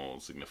has a bit more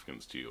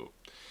significance to you.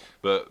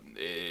 But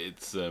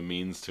it's a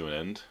means to an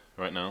end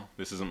right now.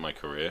 This isn't my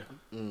career,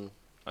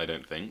 I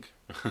don't think.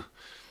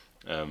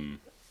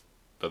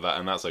 But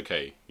that's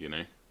okay, you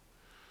know.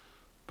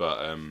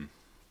 But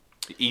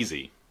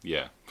easy,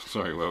 yeah.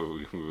 Sorry, where were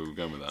we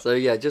going with that? So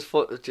yeah, just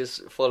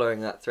following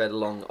that thread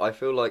along, I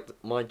feel like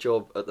my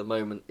job at the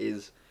moment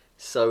is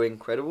so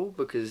incredible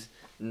because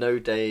no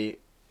day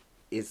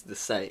is the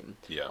same.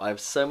 Yeah. I have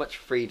so much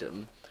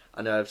freedom,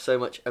 and I have so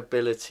much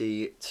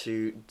ability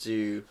to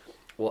do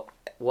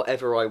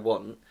whatever I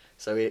want.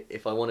 So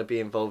if I want to be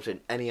involved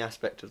in any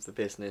aspect of the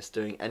business,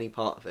 doing any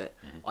part of it,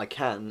 I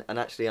can. And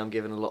actually, I'm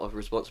given a lot of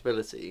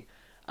responsibility.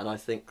 And I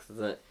think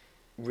that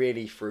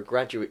really for a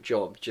graduate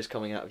job, just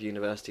coming out of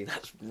university,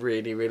 that's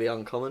really, really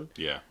uncommon.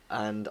 Yeah.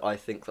 And I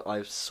think that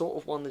I've sort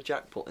of won the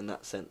jackpot in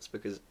that sense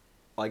because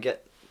I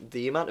get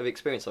the amount of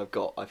experience I've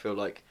got. I feel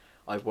like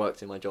I've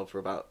worked in my job for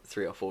about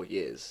 3 or 4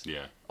 years.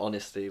 Yeah.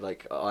 Honestly,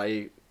 like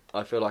I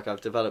feel like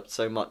I've developed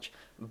so much,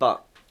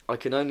 but I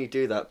can only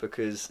do that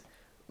because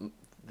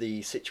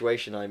the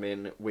situation I'm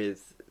in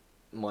with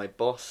my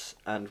boss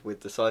and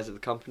with the size of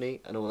the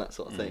company and all that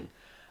sort of thing.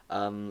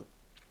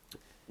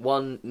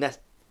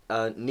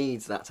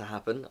 Needs that to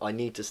happen. I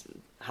need to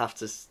have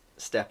to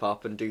step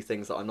up and do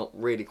things that I'm not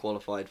really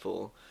qualified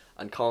for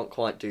and can't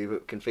quite do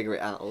but can figure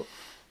it out.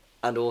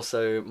 And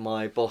also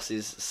my boss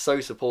is so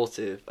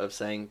supportive of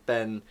saying,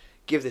 Ben,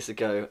 give this a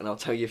go and I'll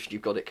tell you if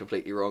you've got it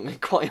completely wrong. And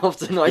quite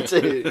often I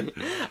do.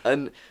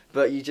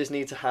 But you just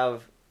need to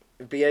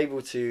be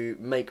able to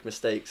make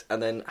mistakes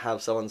and then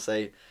have someone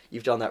say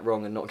you've done that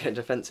wrong and not get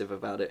defensive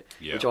about it,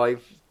 which I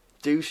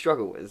do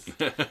struggle with.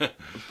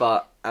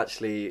 But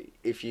actually,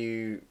 if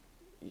you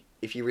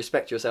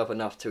respect yourself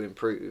enough to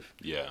improve,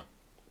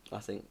 I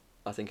think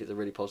it's a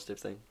really positive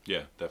thing.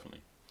 Yeah,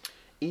 definitely.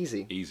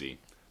 Easy.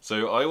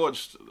 So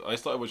I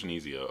started watching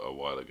Easy a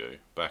while ago,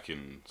 back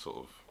in sort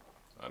of,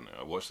 I don't know,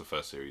 I watched the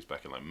first series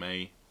back in like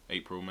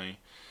April, May.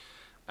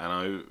 And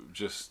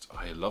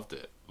I loved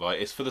it. Like,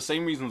 it's for the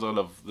same reasons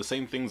the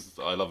same things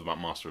I love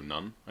about Master of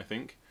None, I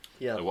think.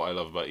 Yeah. Like what I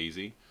love about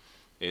Easy.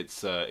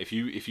 It's, if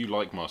you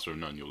like Master of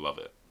None, you'll love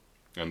it.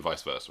 And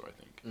vice versa, I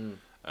think.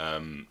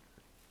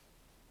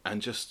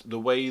 And just the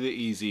way that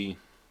Easy,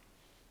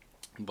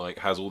 like,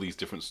 has all these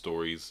different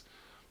stories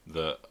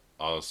that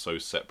are so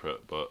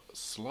separate, but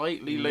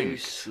slightly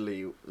linked.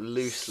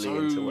 Loosely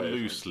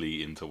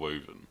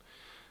interwoven.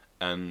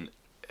 And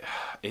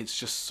it's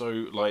just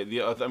so, like,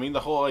 the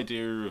whole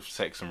idea of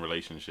sex and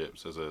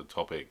relationships as a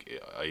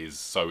topic is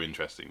so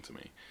interesting to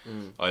me.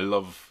 I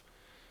love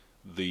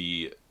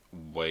the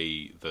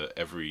way that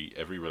every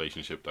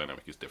relationship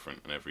dynamic is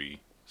different and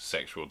every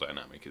sexual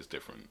dynamic is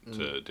different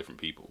to different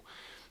people.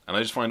 And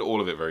I just find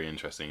all of it very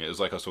interesting. It was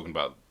like I was talking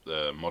about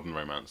Modern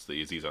Romance,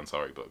 the Aziz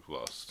Ansari book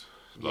last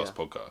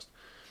podcast.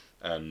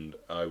 And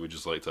I would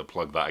just like to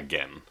plug that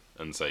again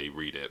and say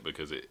read it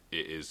because it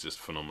is just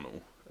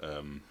phenomenal.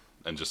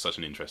 And just such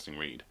an interesting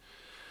read.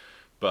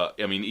 But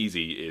I mean,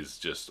 Easy is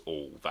just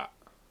all that,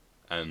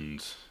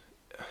 and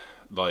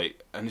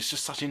it's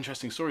just such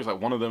interesting stories. Like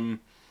one of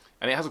them,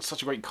 and it has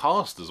such a great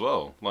cast as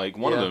well. Like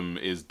one of them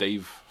is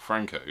Dave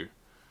Franco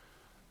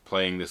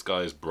playing this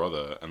guy's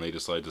brother, and they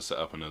decide to set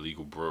up an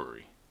illegal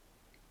brewery,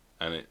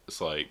 and it's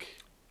like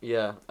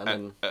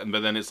but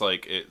then it's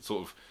like it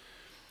sort of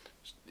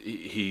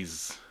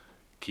he's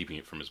keeping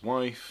it from his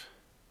wife,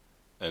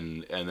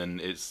 and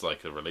then it's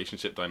like a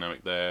relationship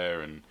dynamic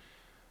there, and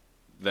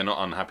they're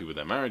not unhappy with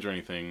their marriage or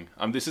anything.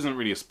 This isn't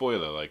really a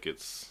spoiler. Like,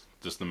 it's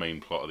just the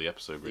main plot of the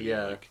episode, really.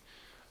 Yeah. Like,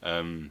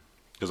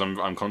 because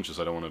I'm conscious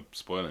I don't want to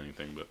spoil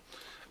anything,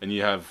 and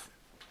you have.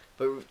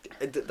 But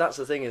that's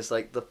the thing, is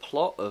like the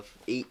plot of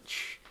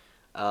each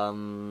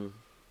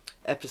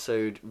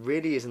episode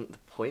really isn't the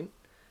point.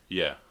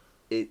 Yeah.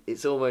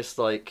 It's almost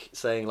like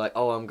saying like,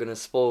 oh, I'm gonna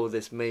spoil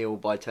this meal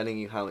by telling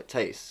you how it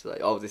tastes. Like,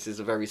 oh, this is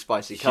a very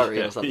spicy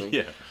curry or something.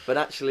 Yeah. But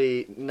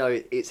actually,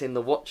 no, it's in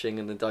the watching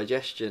and the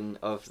digestion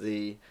of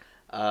the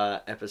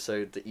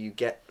episode that you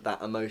get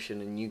that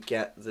emotion and you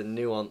get the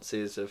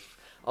nuances of,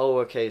 oh,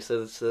 okay,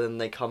 so then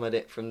they come at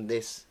it from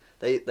this.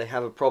 They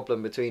have a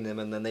problem between them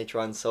and then they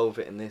try and solve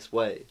it in this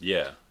way.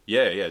 Yeah,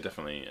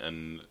 definitely.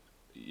 And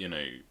you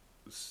know,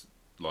 it's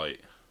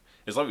like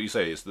what you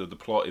say. It's the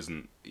plot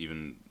isn't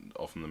even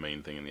often the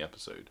main thing in the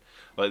episode.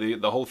 Like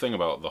the whole thing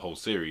about the whole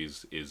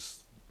series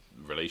is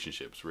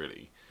relationships,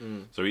 really.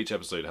 So each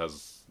episode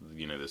has,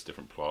 you know, this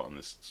different plot and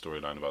this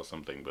storyline about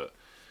something, but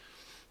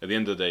at the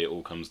end of the day, it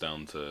all comes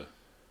down to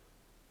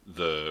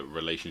the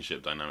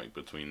relationship dynamic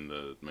between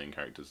the main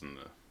characters in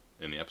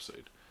the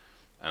episode,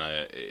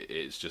 and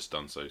it's just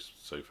done so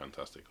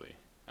fantastically,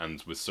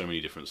 and with so many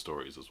different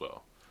stories as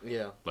well.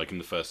 Yeah. Like in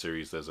the first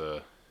series, there's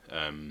a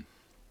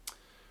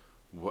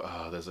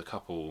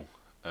couple.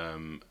 Are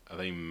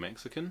they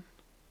Mexican?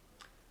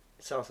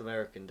 South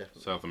American,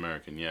 definitely. South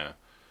American, yeah.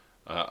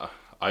 I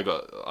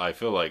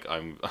feel like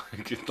I'm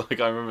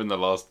like I remember in the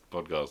last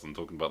podcast I'm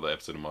talking about the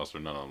episode of Master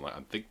of None. I'm like,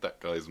 I think that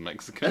guy's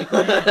Mexican.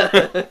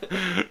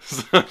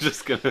 So I'm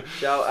just gonna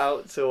shout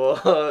out to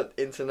our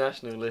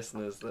international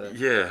listeners there.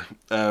 Yeah.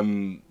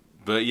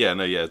 But yeah,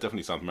 no, yeah, it's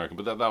definitely South American.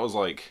 But that was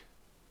like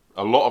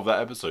a lot of that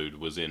episode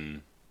was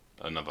in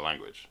another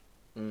language,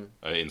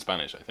 in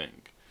Spanish, I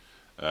think.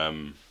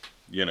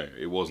 You know,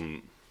 it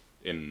wasn't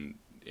in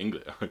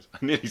English. I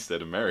nearly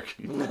said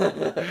American.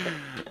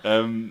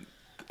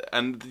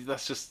 And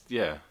that's just,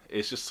 yeah,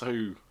 it's just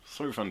so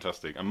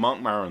fantastic. And Marc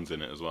Maron's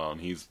in it as well,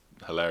 and he's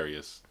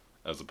hilarious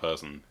as a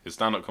person. His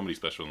stand-up comedy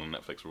specials on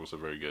Netflix are also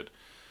very good.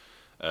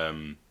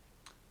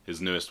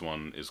 His newest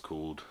one is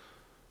called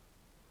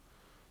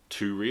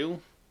Too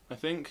Real, I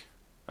think.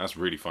 That's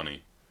really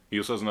funny. He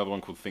also has another one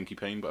called Thinky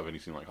Pain, but I've only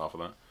seen like half of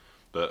that.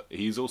 But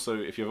he's also,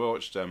 if you ever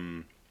watched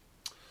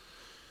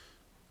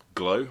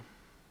Glow,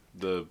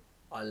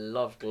 I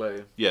love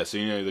Glow. Yeah, so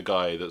you know the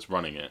guy that's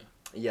running it?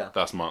 Yeah.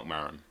 That's Marc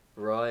Maron.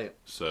 Right.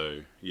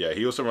 So, yeah,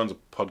 he also runs a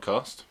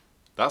podcast.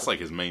 That's like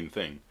his main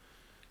thing.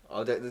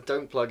 Oh,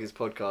 don't plug his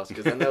podcast,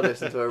 because then they'll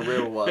listen to a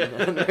real one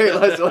and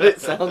realise what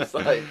it sounds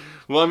like.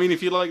 Well, I mean,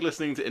 if you like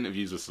listening to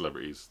interviews with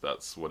celebrities,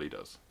 that's what he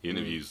does. He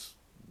interviews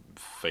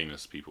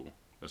famous people,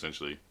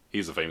 essentially.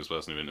 He's a famous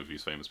person who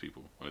interviews famous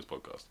people on his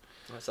podcast.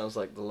 That sounds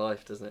like the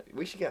life, doesn't it?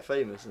 We should get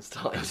famous and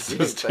start Let's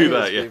do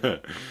that, yeah.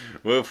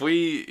 Well, if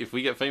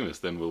we get famous,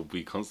 then we'll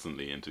be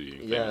constantly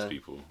interviewing famous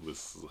people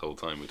this whole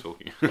time we're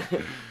talking.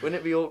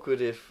 Wouldn't it be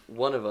awkward if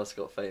one of us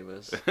got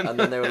famous, and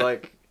then they were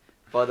like,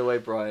 by the way,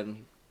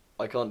 Brian,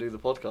 I can't do the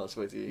podcast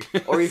with you.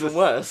 Or even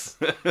worse,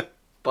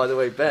 by the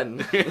way,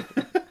 Ben,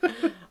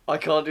 I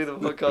can't do the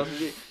podcast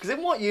with you. Because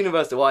in what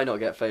universe do I not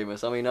get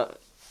famous? I mean...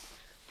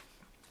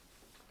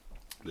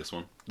 This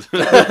one.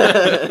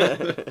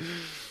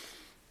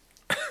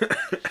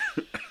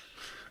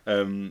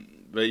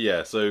 But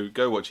yeah, so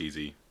go watch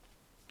Easy.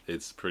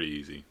 It's pretty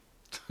easy.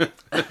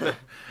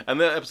 And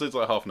the episode's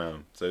like half an hour,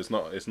 so it's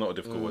not a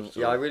difficult watch.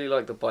 Yeah, I really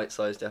like the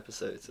bite-sized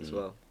episodes as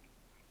well.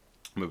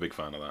 I'm a big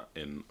fan of that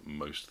in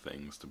most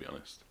things, to be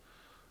honest.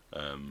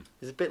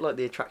 It's a bit like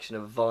the attraction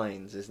of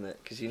vines, isn't it?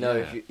 Because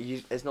if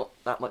you there's not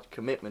that much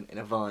commitment in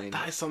a vine.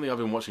 That is something I've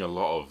been watching a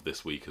lot of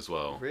this week as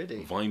well.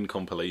 Really? Vine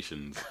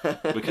compilations.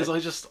 Because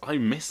I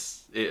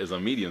miss it as a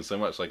medium so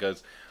much. Like I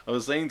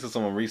was saying to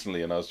someone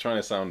recently, and I was trying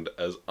to sound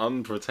as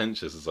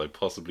unpretentious as I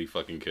possibly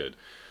fucking could.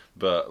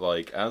 But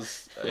like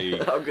as a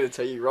I'm going to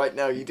tell you right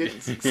now, you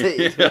didn't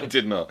succeed. I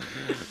did not.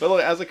 But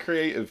like as a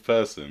creative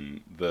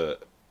person that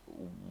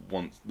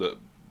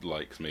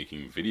likes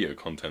making video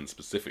content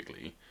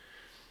specifically.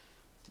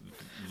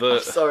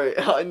 I'm sorry,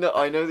 I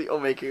know that you're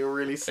making a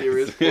really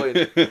serious point,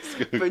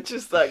 but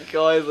just that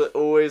guy that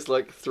always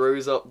like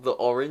throws up the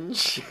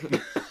orange.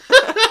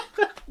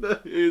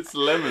 It's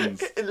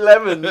lemons.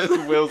 Lemons.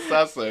 It's Will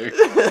Sasso.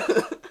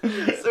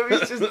 So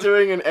he's just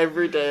doing an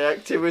everyday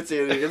activity,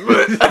 and he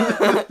goes,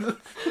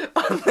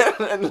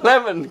 and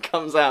lemon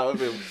comes out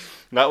of him.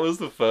 That was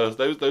the first.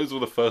 Those were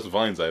the first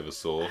Vines I ever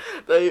saw.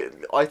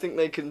 I think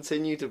they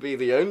continue to be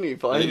the only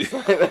Vines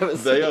I've ever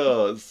seen. They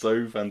are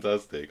so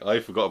fantastic. I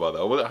forgot about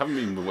that. I haven't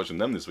even been watching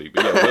them this week.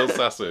 But yeah, Will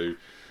Sasso,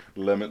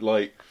 lemon,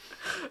 like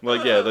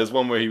yeah. There's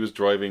one where he was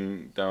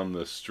driving down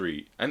the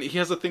street, and he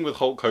has a thing with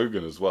Hulk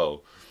Hogan as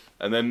well.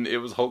 And then it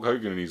was Hulk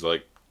Hogan, and he's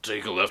like,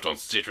 "Take a left on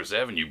Citrus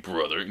Avenue,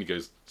 brother," and he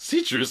goes,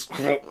 "Citrus," just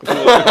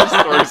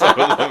throws up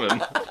a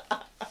lemon.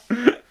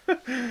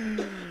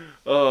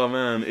 Oh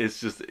man, it's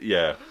just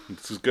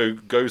Just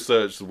go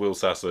search the Will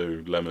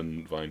Sasso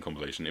Lemon Vine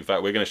compilation. In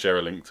fact, we're going to share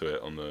a link to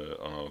it on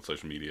our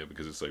social media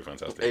because it's so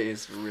fantastic. It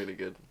is really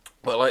good.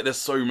 But like, there's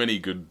so many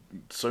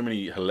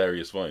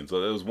hilarious vines.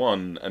 Like, there was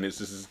one, and it's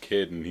just this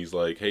kid, and he's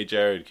like, "Hey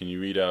Jared, can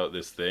you read out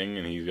this thing?"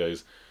 And he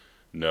goes,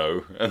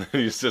 "No," and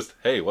then he's just,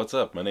 "Hey, what's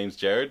up? My name's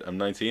Jared. I'm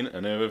 19.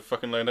 I never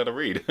fucking learned how to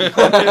read."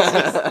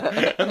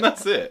 And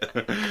that's it.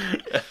 And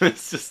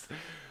it's just,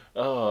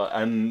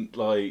 and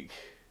like.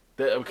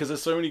 Because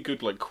there's so many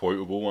good like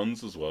quotable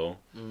ones as well.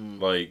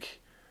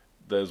 Like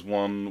there's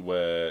one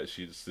where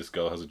this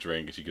girl has a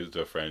drink and she gives it to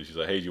her friend. She's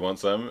like, "Hey, do you want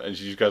some?" And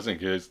she goes and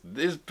goes,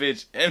 "This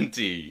bitch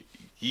empty,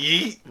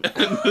 yeet,"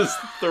 and just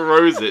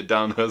throws it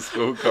down her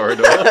school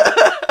corridor.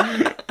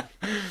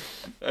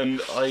 And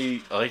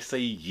I say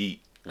yeet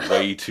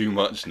way too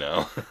much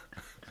now.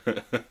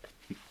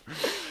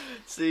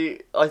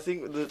 See, I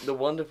think the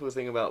wonderful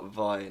thing about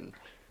Vine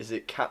is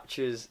it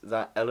captures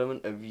that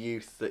element of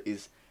youth that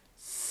is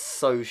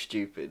so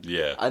stupid.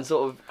 Yeah. And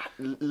sort of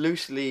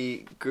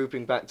loosely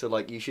grouping back to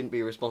like, you shouldn't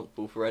be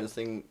responsible for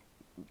anything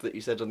that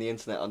you said on the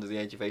internet under the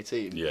age of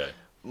 18. Yeah.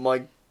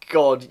 My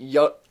God,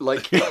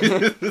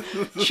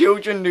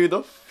 children do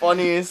the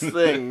funniest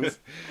things.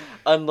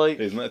 And like,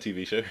 isn't that a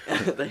TV show?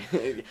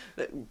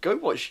 Go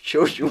watch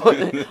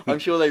children. I'm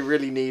sure they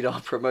really need our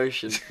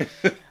promotion.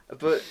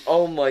 But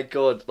oh my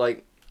God,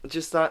 like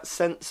just that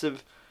sense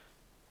of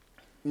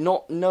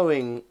not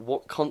knowing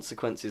what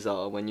consequences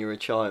are when you're a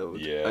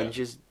child, and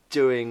just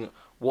doing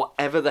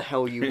whatever the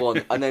hell you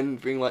want, and then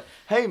being like,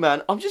 hey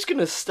man, I'm just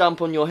gonna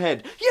stamp on your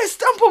head. Yeah,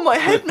 stamp on my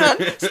head, man!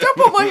 Stamp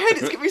on my head,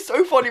 it's gonna be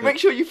so funny, make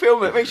sure you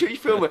film it.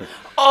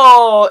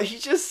 Oh, he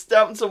just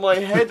stamped on my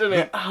head and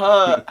it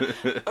hurt.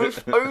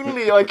 If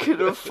only I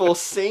could have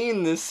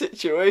foreseen this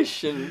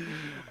situation.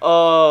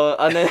 Oh,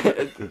 and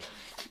then...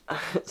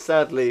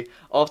 Sadly,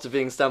 after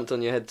being stamped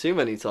on your head too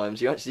many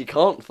times, you actually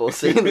can't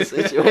foresee the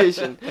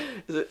situation.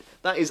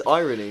 That is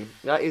irony.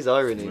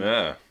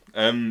 Yeah.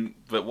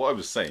 But what I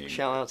was saying...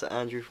 Shout out to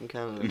Andrew from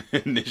Canada.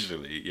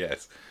 Initially,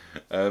 yes.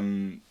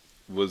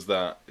 Was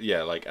that,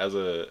 like, as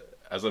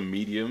a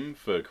medium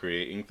for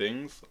creating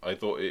things, I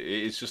thought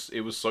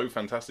it was so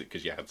fantastic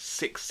because you had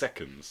 6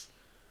 seconds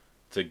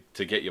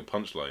to get your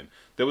punchline.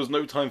 There was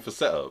no time for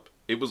setup.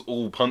 It was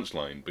all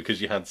punchline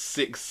because you had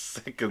 6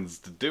 seconds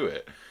to do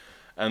it.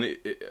 And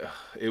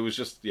it was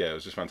just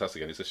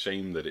fantastic. And it's a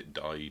shame that it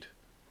died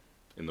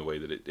in the way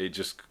that it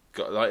just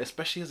got, like,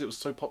 especially as it was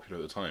so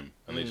popular at the time,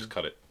 and they just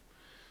cut it.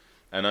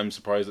 And I'm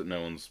surprised that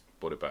no one's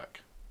brought it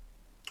back.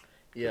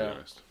 Yeah,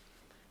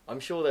 I'm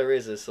sure there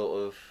is a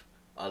sort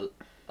of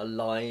a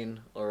line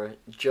or a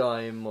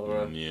jime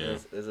or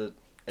there's a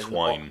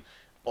Twine,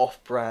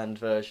 off-brand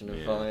version of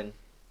Vine.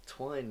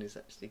 Twine is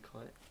actually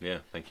quite. Yeah,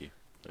 thank you.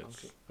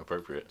 It's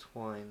appropriate.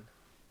 Twine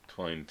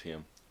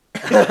TM.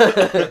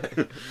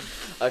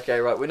 Okay,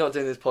 right, we're not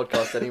doing this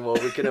podcast anymore.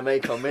 We're going to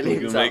make our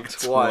millions out of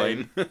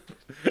twine.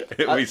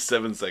 It'll be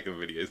 7-second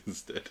videos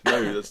instead.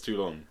 No, that's too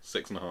long.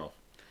 6.5.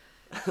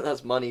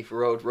 That's money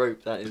for old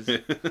rope, that is.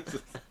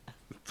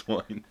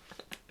 Twine.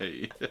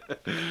 Hey.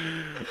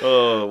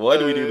 Oh, why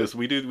do we do this?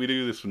 We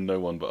do this for no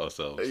one but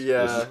ourselves.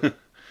 Yeah.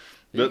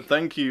 But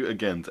thank you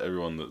again to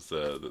everyone that's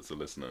a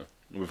listener.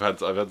 I've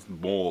had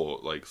more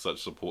like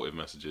such supportive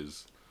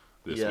messages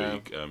this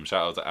week.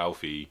 Shout out to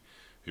Alfie,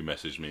 who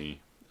messaged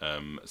me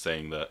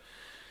saying that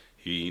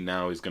he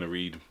now is going to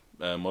read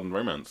Modern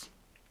Romance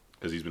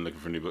because he's been looking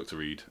for a new book to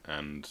read,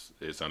 and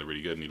it sounded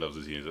really good, and he loves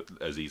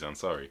Aziz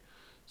Ansari.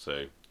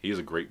 So he is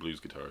a great blues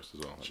guitarist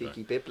as well.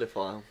 Cheeky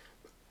bibliophile.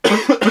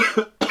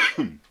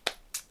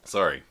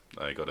 Sorry,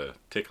 I got a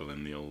tickle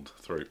in the old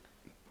throat.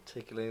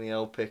 Tickling the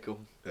old pickle.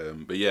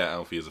 But yeah,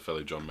 Alfie is a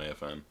fellow John Mayer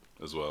fan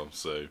as well,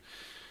 so...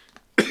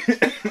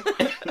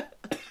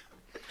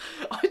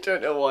 I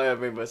don't know why I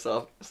made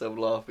myself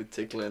laugh with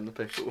tickling the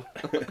pickle.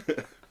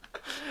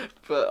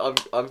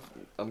 But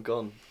I'm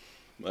gone.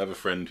 I have a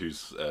friend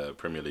whose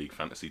Premier League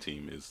fantasy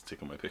team is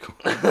Tickle My Pickle.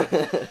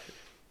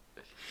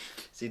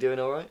 Is he doing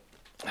alright?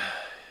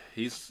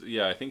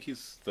 I think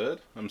he's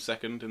third. I'm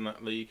second in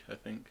that league, I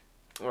think.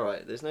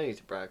 Alright, there's no need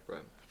to brag, bro.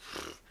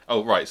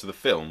 Oh, right, so the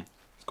film,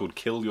 it's called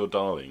Kill Your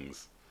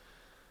Darlings.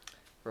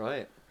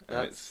 Right.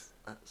 That's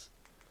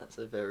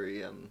a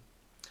very,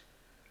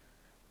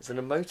 it's an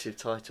emotive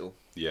title.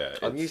 Yeah.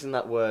 I'm using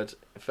that word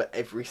for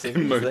every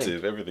single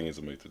emotive, thing. Everything is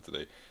emotive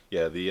today.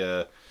 Yeah,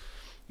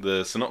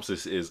 the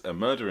synopsis is: a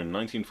murder in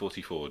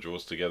 1944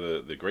 draws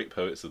together the great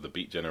poets of the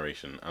Beat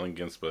Generation, Allen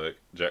Ginsberg,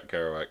 Jack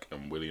Kerouac,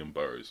 and William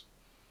Burroughs.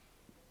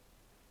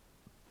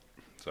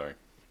 Sorry.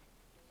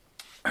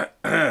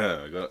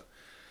 I got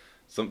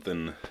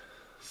something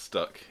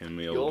stuck in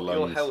the old lungs.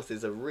 Your health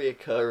is a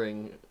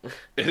reoccurring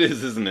it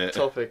is, isn't it?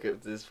 topic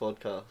of this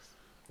podcast.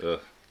 Ugh.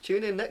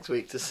 Tune in next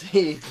week to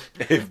see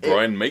if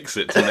Brian makes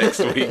it to next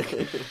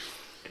week.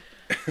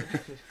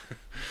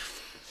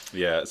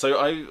 Yeah, so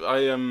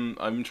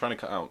I'm trying to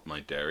cut out my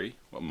dairy.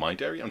 What, my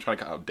dairy? I'm trying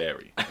to cut out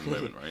dairy at the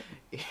moment, right?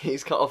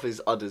 He's cut off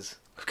his udders.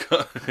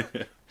 Cut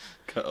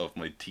off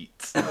my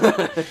teats.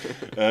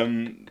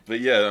 But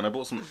yeah, and I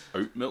bought some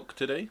oat milk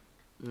today.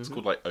 It's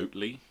called like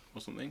Oatly or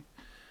something,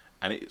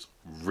 and it's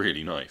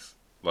really nice.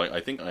 Like,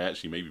 I think I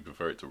actually maybe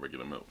prefer it to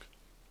regular milk.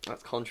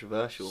 That's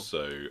controversial.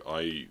 So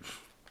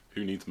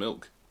who needs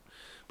milk?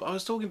 But I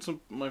was talking to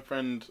my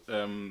friend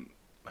Hannah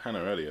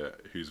earlier,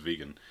 who's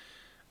vegan,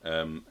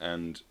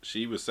 and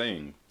she was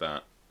saying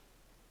that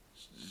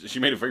she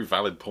made a very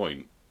valid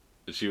point.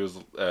 She was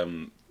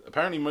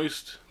apparently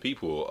most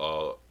people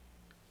are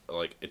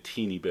like a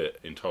teeny bit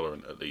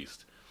intolerant, at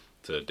least,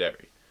 to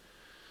dairy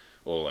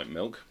or like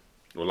milk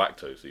or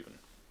lactose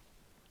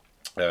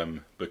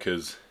even,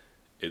 because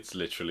it's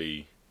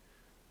literally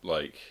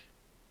like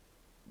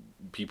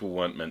people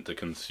weren't meant to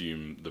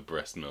consume the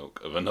breast milk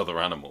of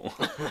another animal.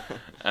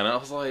 And I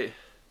was like,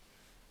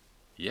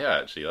 yeah,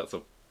 actually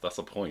that's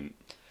a point.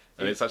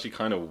 And it's actually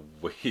kind of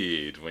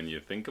weird when you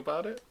think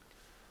about it.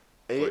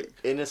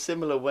 In a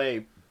similar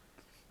way,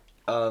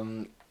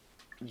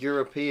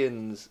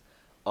 Europeans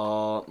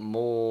are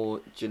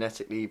more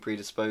genetically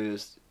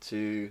predisposed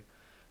to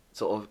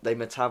they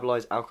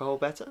metabolize alcohol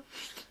better.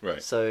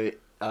 Right. So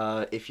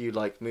if you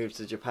like move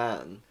to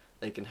Japan,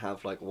 they can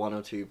have like 1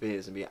 or 2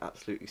 beers and be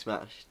absolutely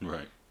smashed.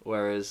 Right.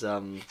 Whereas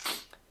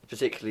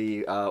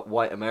particularly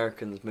white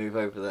Americans move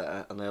over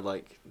there and they're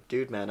like,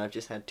 dude, man, I've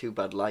just had 2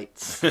 Bud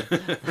Lights.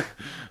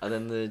 And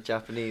then the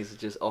Japanese are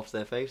just off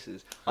their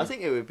faces. I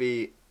think it would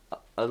be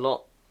a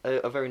lot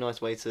a very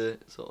nice way to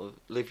sort of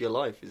live your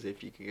life is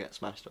if you could get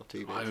smashed off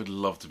 2 beers. I would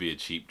love to be a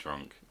cheap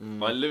drunk.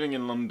 Like living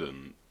in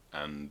London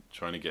and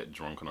trying to get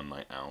drunk on a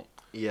night out.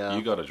 Yeah.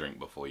 You gotta drink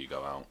before you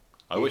go out.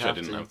 I wish I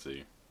didn't have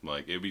to.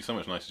 Like, it'd be so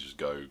much nicer to just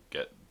go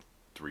get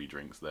 3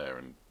 drinks there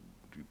and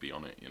be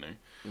on it, you know?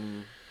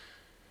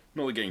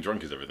 Not that getting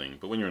drunk is everything,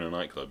 but when you're in a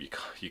nightclub,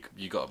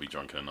 you gotta be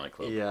drunk in a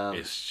nightclub. Yeah.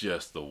 It's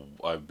just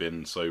I've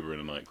been sober in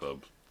a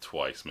nightclub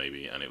twice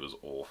maybe, and it was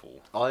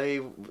awful.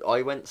 I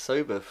went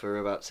sober for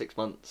about 6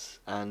 months,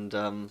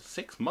 and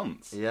 6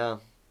 months. Yeah.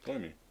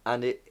 Blimey.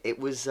 And it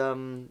was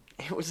a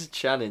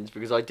challenge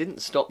because I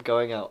didn't stop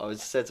going out. I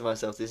said to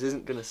myself, this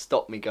isn't going to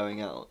stop me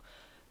going out.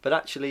 But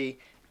actually,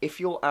 if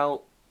you're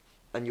out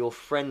and your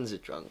friends are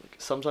drunk,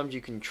 sometimes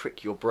you can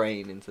trick your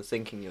brain into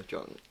thinking you're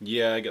drunk.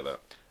 Yeah, I get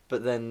that.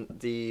 But then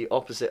the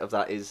opposite of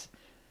that is,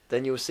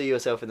 then you'll see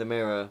yourself in the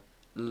mirror,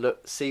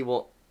 see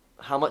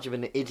how much of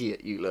an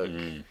idiot you look.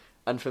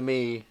 And for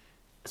me,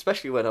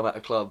 especially when I'm at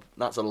a club,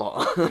 that's a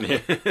lot.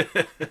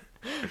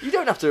 You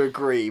don't have to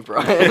agree,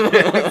 Brian.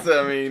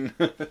 I mean...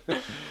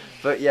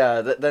 But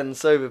yeah, then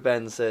sober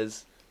Ben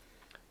says,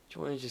 do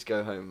you want to just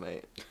go home,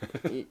 mate?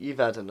 You've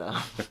had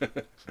enough.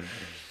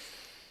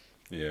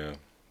 Yeah,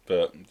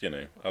 but, you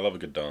know, I love a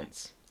good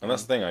dance. And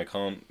that's the thing, I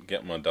can't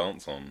get my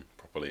dance on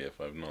properly if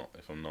I've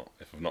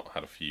not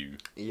had a few.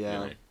 Yeah.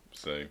 You know,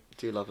 so I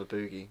do love a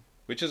boogie.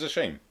 Which is a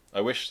shame. I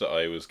wish that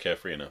I was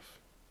carefree enough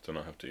to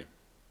not have to.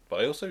 But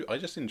I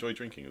just enjoy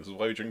drinking. This is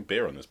why we drink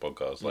beer on this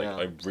podcast. Like,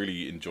 I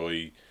really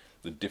enjoy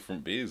the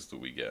different beers that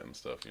we get and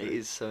stuff. You know? It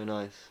is so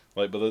nice.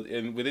 Like, but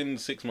within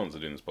 6 months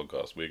of doing this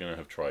podcast, we're going to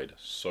have tried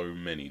so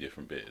many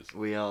different beers.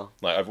 We are.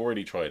 Like, I've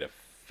already tried a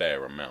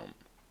fair amount.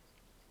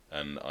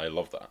 And I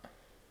love that.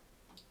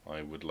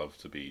 I would love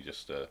to be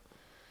just a...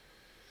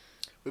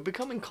 We're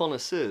becoming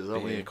connoisseurs,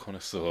 aren't we? Beer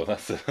connoisseur,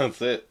 that's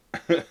it.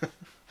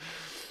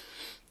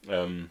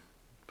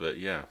 But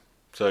yeah.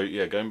 So,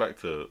 yeah, going back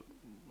to,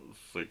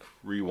 like,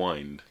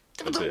 rewind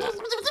a bit.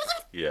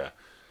 Yeah.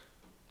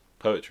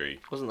 Poetry.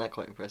 Wasn't that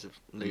quite impressive,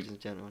 ladies and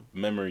gentlemen?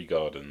 Memory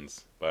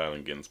Gardens by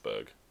Allen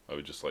Ginsberg. I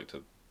would just like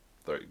to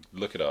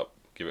look it up,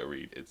 give it a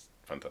read. It's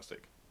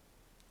fantastic.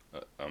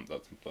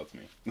 That's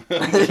me.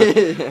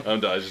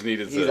 I just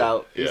needed to... He's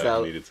out.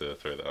 I needed to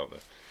throw that out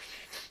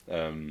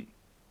there.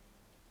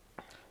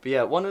 But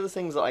yeah, one of the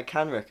things that I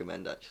can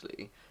recommend,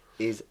 actually,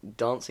 is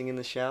dancing in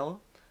the shower.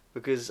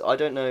 Because I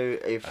don't know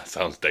if... That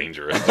sounds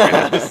dangerous, to be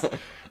honest.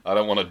 I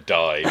don't want to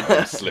die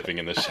from slipping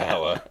in the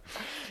shower.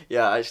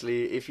 Yeah,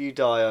 actually, if you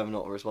die, I'm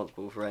not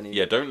responsible for any...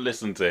 Yeah, don't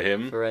listen to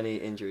him. For any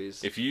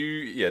injuries. If you...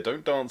 Yeah,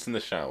 don't dance in the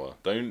shower.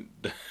 Don't...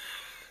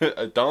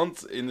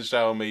 Dance in the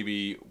shower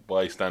maybe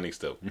by standing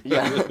still.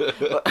 Yeah.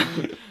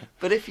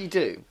 But if you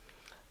do,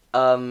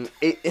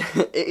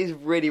 it is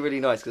really, really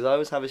nice. Because I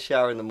always have a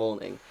shower in the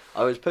morning.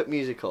 I always put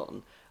music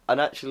on. And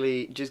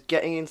actually, just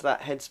getting into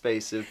that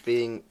headspace of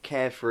being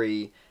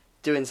carefree...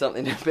 doing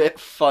something a bit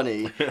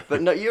funny,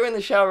 but no, you're in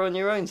the shower on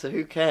your own, so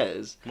who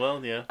cares?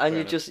 Well, yeah. And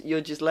you're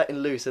just letting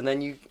loose, and then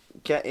you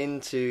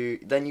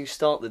then you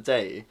start the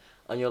day,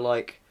 and you're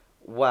like,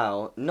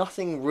 wow,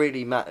 nothing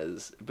really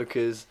matters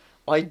because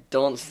I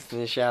danced in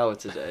the shower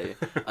today,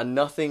 and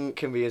nothing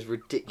can be as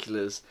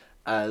ridiculous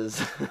as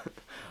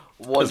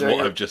what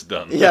I've just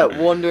done. Yeah,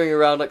 wandering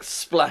around like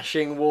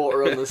splashing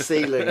water on the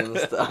ceiling and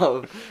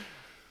stuff.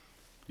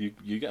 You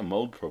get a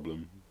mold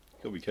problem.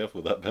 Gotta be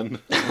careful with that, Ben.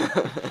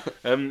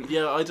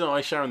 Yeah, I don't know.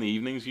 I shower in the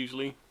evenings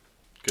usually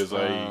because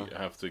I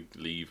have to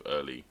leave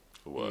early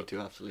for work. You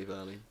do have to leave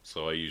early.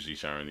 So I usually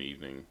shower in the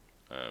evening.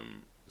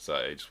 So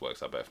it just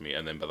works out better for me.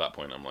 And then by that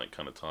point, I'm like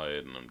kind of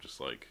tired, and I'm just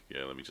like,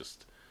 yeah, let me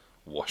just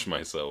wash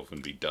myself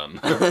and be done.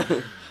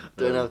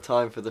 Don't have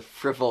time for the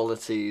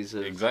frivolities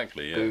of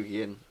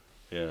boogieing.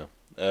 Yeah.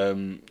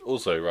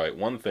 Also, right,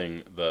 one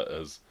thing that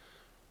has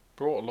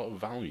brought a lot of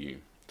value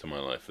to my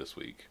life this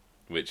week,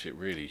 which it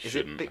really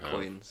shouldn't have. Is it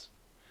Bitcoins?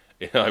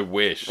 Yeah, I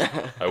wish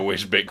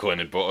Bitcoin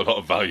had brought a lot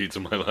of value to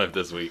my life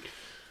this week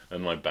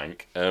and my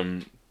bank.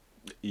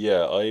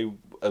 Yeah,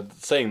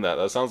 saying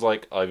that sounds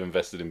like I've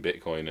invested in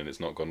Bitcoin and it's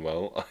not gone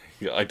well.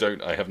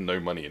 I have no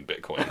money in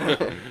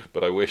Bitcoin,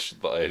 but I wish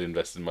that I had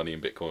invested money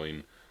in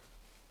Bitcoin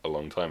a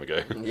long time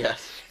ago.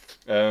 Yes.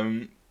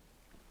 What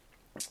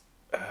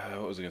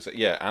was I going to say?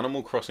 Yeah,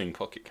 Animal Crossing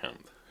Pocket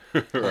Camp.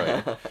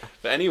 Right.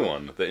 For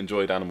anyone that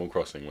enjoyed Animal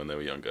Crossing when they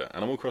were younger,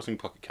 Animal Crossing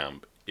Pocket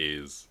Camp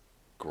is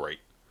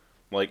great.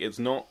 Like, it's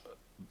not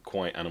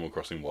quite Animal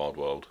Crossing Wild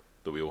World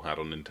that we all had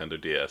on Nintendo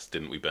DS,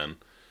 didn't we, Ben?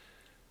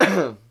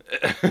 But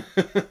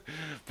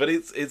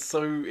it's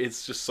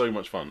just so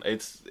much fun.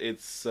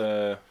 There's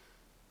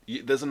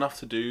enough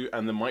to do,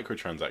 and the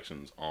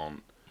microtransactions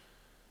aren't...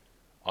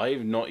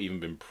 I've not even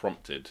been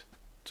prompted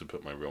to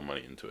put my real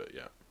money into it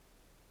yet.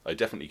 I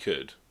definitely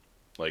could.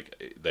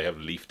 Like, they have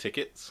leaf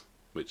tickets,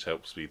 which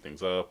helps speed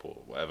things up or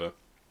whatever.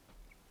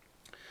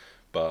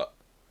 But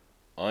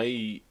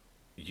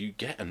you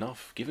get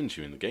enough given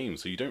to you in the game,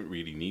 so you don't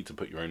really need to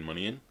put your own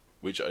money in,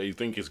 which I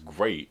think is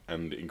great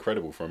and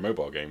incredible for a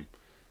mobile game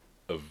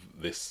of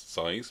this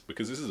size,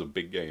 because this is a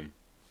big game.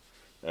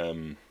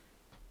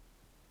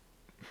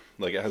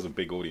 Like, it has a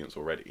big audience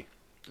already.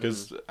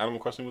 Because Animal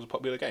Crossing was a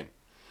popular game.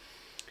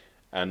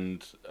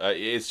 And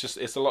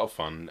it's a lot of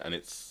fun, and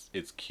it's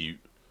cute.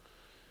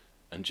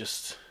 And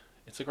just,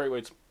 it's a great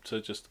way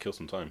to just kill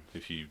some time,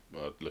 if you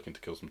are looking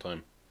to kill some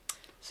time.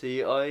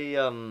 See,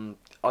 I'm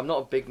not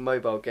a big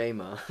mobile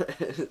gamer.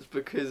 It's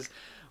because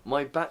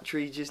my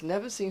battery just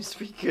never seems to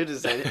be good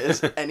as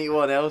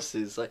anyone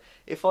else's. Like,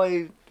 if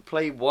I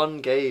play one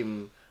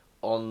game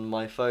on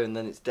my phone,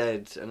 then it's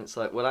dead, and it's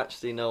like, well,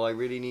 actually, no, I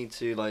really need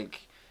to,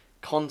 like,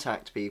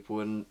 contact people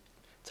and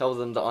tell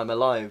them that I'm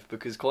alive,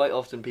 because quite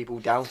often people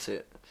doubt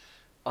it.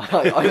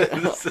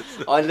 I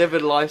live a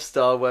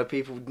lifestyle where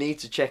people need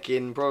to check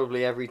in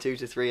probably every 2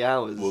 to 3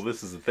 hours. Well,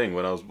 this is the thing.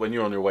 When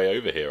you're on your way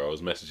over here, I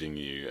was messaging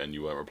you and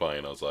you weren't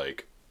replying. I was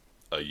like,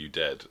 "Are you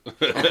dead?"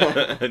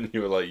 And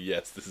you were like,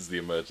 "Yes, this is the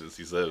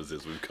emergency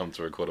services. We've come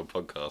to record a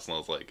podcast." And I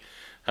was like,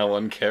 "How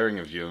uncaring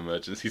of you,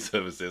 emergency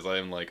services." I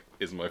am like,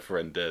 "Is my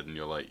friend dead?" And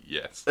you're like,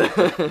 "Yes."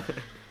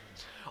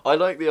 I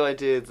like the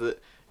idea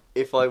that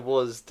if I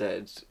was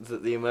dead,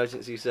 that the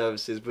emergency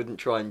services wouldn't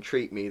try and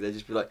treat me. They'd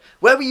just be like,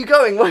 "Where were you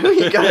going? Where were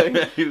you going?"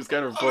 He was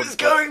going to I was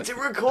going to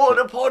record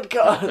a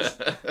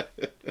podcast.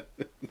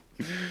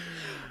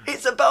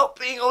 It's about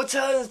being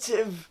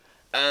alternative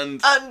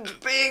and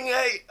being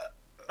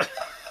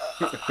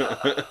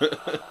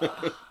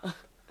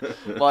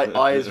My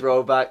eyes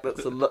roll back.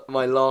 That's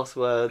my last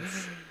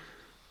words.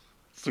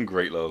 Some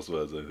great last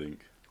words, I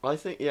think. I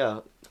think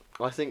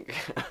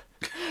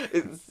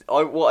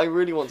what I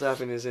really want to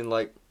happen is in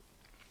like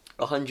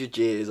 100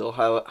 years or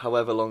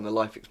however long the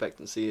life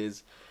expectancy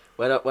is,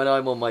 when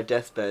I'm on my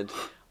deathbed,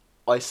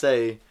 I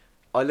say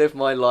I live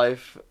my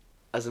life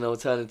as an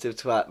alternative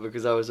twat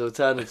because I was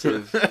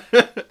alternative,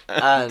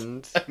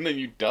 and then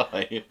you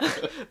die.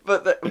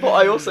 but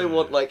I also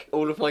want like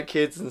all of my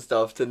kids and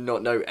stuff to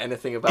not know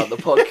anything about the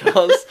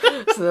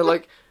podcast, so they're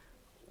like,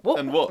 "What?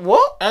 And what?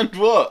 What? And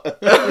what?"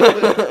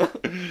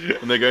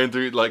 And they're going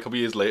through, like, a couple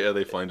of years later,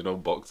 they find an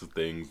old box of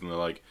things, and they're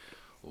like,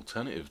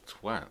 "Alternative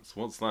twats,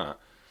 what's that?"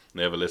 And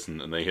they ever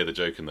listen, and they hear the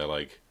joke, and they're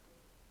like,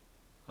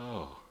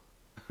 "Oh,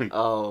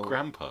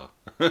 Grandpa."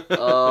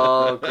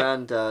 Oh,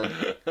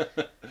 Granddad.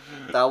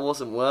 That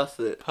wasn't worth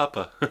it.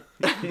 Papa.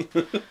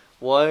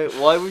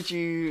 Why would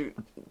you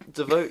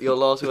devote your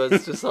last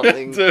words to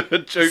something to a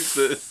joke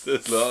that's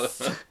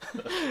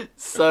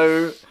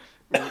so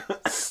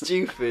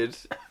stupid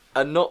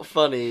and not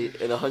funny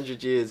in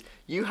 100 years?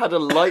 You had a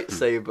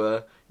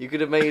lightsaber. You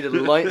could have made a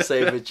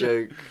lightsaber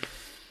joke.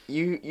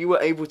 You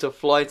were able to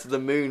fly to the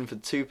moon for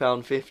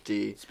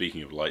 £2.50.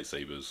 Speaking of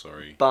lightsabers,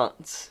 sorry.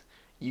 But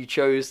you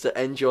chose to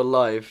end your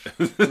life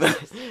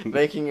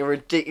making a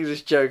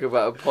ridiculous joke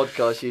about a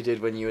podcast you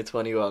did when you were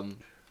 21.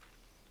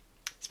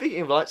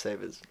 Speaking of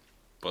lightsabers.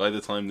 By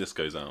the time this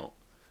goes out,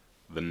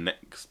 by the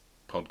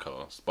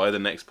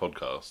next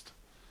podcast,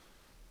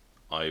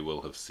 I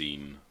will have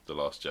seen The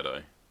Last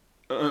Jedi.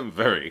 I'm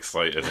very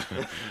excited.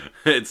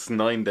 It's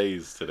 9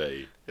 days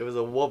today. There was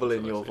a wobble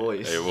in your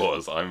voice. It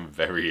was. I'm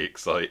very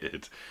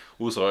excited.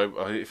 Also,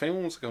 if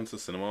anyone wants to come to the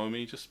cinema with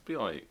me, just be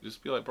like,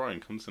 "Brian,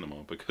 come to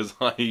cinema," because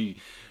I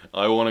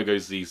want to go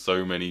see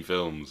so many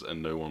films,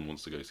 and no one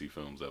wants to go see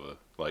films ever.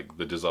 Like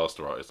The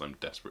Disaster Artist, I'm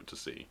desperate to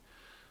see.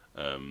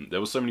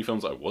 There were so many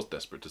films I was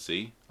desperate to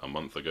see a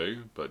month ago,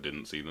 but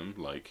didn't see them.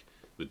 Like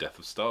The Death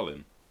of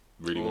Stalin.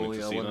 Really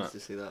wanted to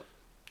see that.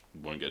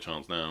 Won't get a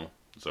chance now.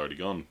 It's already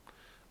gone.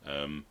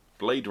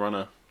 Blade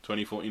Runner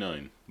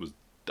 2049, was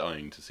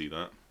dying to see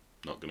that.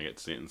 Not going to get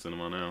to see it in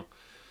cinema now.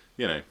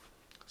 You know,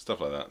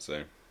 stuff like that.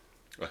 So,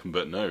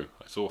 but no,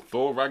 I saw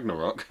Thor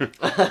Ragnarok.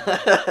 That's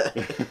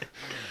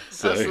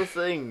the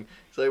thing.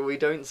 So we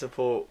don't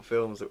support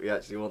films that we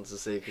actually want to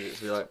see because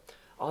it's like,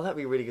 oh, that'd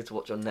be really good to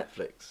watch on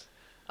Netflix.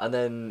 And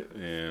then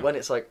when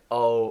it's like,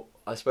 oh,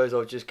 I suppose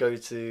I'll just go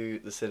to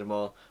the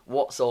cinema.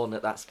 What's on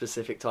at that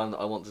specific time that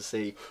I want to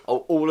see?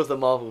 Oh, all of the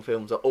Marvel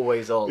films are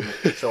always on,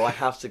 so I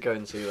have to go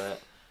and see that.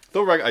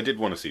 I did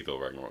want to see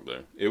Thor Ragnarok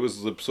though. It was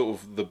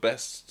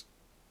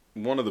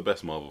one of the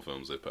best Marvel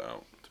films they put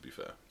out. To be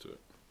fair to it,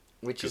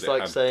 which is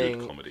like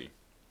saying, comedy.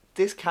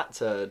 This cat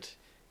turd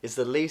is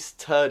the least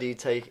turdy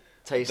tasting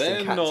cat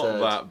turd. They're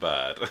not that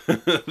bad.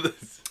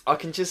 I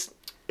can just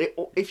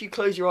if you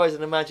close your eyes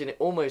and imagine, it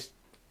almost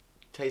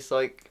tastes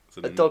like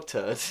a dog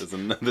turd.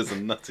 There's a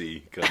nutty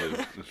kind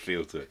of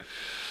feel to it.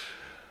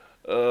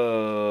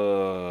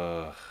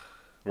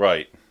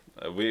 Right.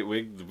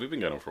 We've been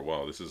going on for a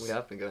while. We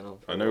have been going on.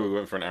 I know we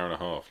went for an hour and a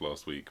half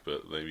last week,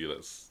 but maybe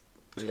let's.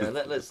 Yeah,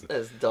 let's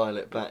dial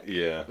it back.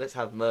 Yeah. Let's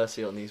have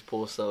mercy on these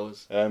poor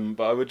souls.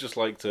 But I would just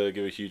like to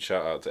give a huge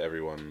shout out to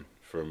everyone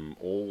from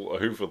all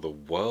over the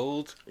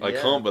world. Yeah. I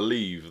can't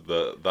believe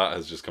that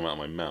has just come out of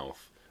my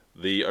mouth.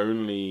 The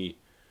only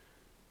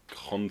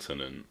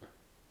continent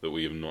that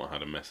we have not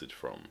had a message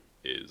from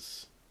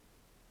is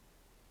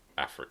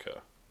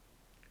Africa.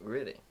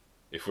 Really?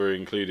 If we're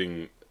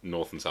including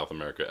North and South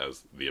America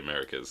as the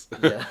Americas,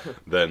 yeah.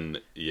 Then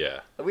yeah.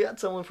 Have we had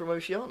someone from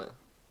Oceania?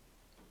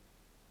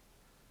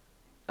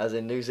 As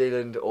in New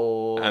Zealand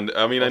or... And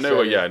I mean,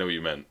 Australia? I know what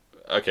you meant.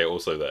 Okay,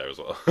 also there as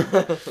well.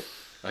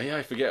 Oh yeah,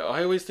 I forget.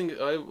 I always think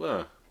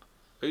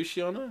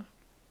Oceania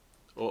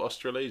or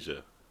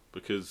Australasia,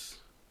 because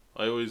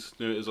I always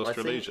knew it as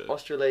Australasia. I think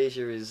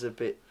Australasia is a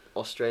bit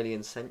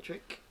Australian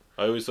centric.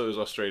 I always thought it was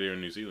Australia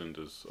and New Zealand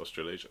as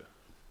Australasia.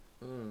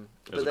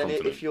 But then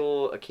if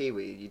you're a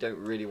Kiwi, you don't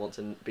really want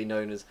to be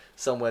known as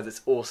somewhere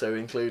that's also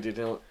included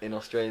in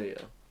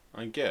Australia.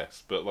 I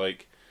guess, but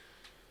like,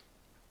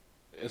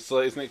 it's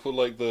like, isn't it called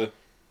like the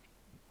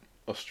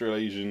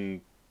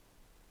Australasian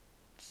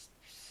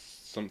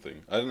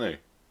something? I don't know.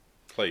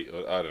 Plate,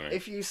 I don't know.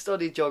 If you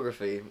study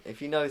geography,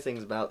 if you know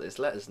things about this,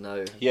 let us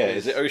know. Yeah,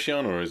 is it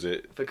Oceania or is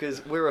it...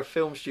 Because we're a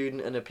film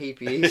student and a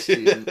PPE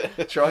student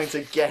trying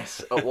to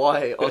guess at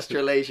why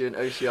Australasia and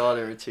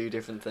Oceania are two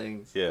different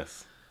things.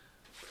 Yes.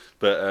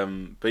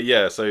 But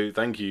yeah, so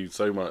thank you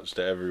so much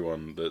to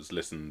everyone that's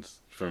listened,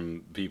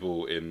 from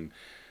people in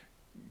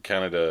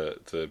Canada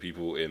to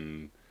people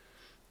in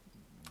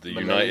the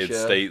Malaysia. United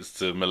States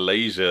to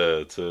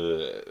Malaysia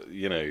to,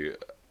 you know...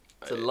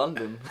 To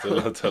London.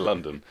 to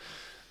London.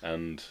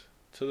 And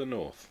to the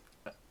north.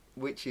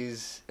 Which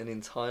is an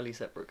entirely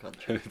separate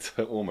country.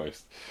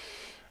 Almost.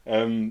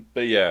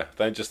 But yeah,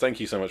 thank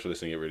you so much for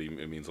listening.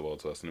 It means the world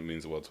to us, and it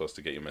means the world to us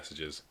to get your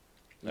messages.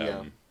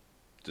 Yeah.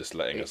 Just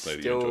letting us know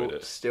that you enjoyed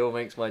it. Still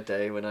makes my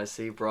day when I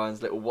see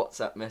Brian's little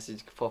WhatsApp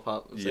message pop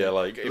up. Yeah,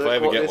 like if I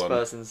ever what get this one,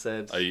 person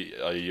said.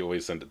 I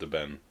always send it to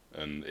Ben,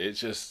 and it's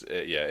just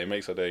it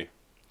makes our day.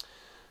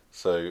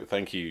 So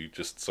thank you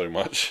just so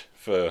much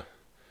for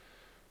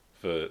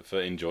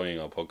enjoying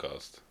our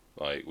podcast.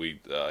 Like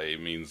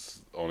it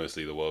means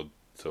honestly the world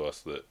to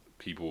us that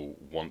people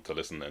want to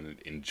listen and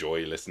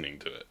enjoy listening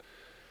to it.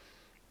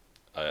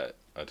 I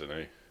don't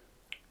know.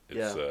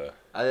 It's,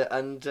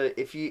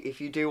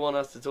 if you do want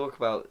us to talk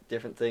about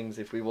different things,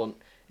 if you want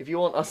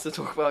us to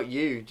talk about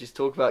you, just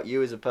talk about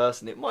you as a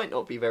person. It might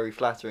not be very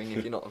flattering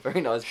if you're not a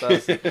very nice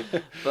person,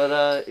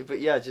 but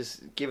yeah,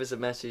 just give us a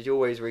message.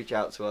 Always reach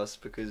out to us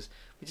because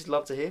we just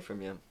love to hear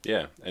from you.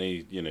 Yeah,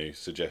 any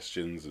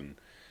suggestions and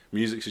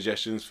music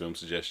suggestions, film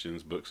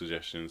suggestions, book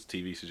suggestions,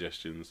 TV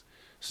suggestions,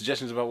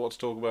 suggestions about what to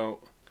talk about,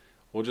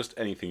 or just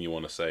anything you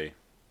want to say,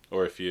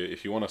 or if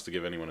you want us to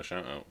give anyone a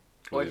shout out.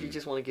 Or if you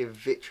just want to give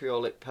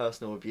vitriolic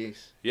personal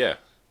abuse. Yeah.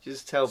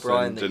 Just tell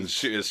Brian that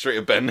shoot it straight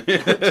at Ben.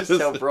 Just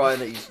tell Brian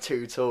that he's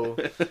too tall.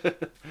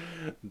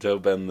 Tell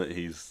Ben that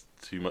he's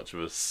too much of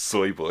a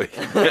soy boy.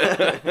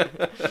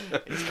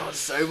 He's got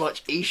so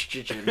much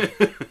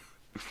estrogen.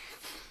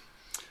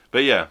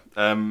 But yeah,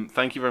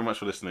 thank you very much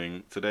for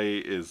listening. Today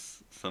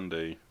is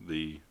Sunday,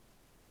 the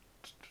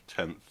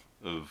 10th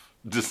of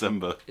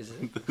December. Is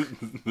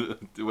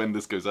it? When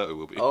this goes out, it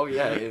will be. Oh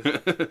yeah, it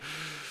is.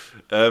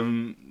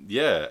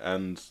 Yeah,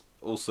 and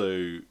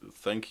also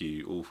thank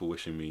you all for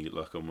wishing me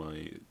luck on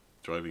my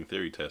driving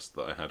theory test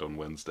that I had on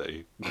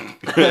Wednesday,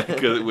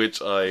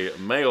 which I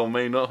may or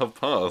may not have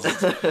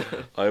passed.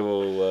 I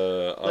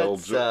will.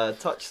 Let's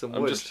touch some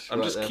wood.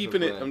 I'm just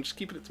keeping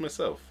it to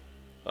myself.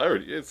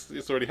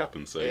 It's already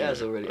happened. So it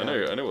has already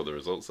happened. I know what the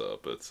results are,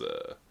 but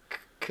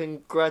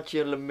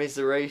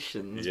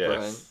congratulations,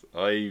 yes,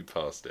 Brian. I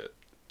passed it.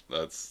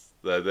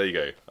 There you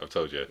go. I've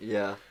told you.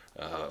 Yeah.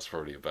 That's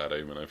probably a bad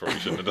omen. I probably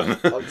shouldn't have done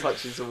that. I'm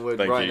touching some wood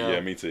Thank right you. now. Yeah,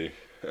 me too.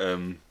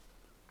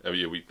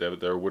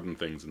 There are wooden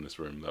things in this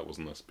room. That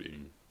wasn't us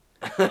being.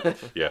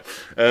 Yeah.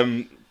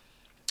 But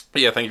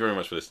yeah, thank you very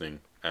much for listening,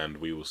 and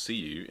we will see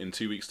you in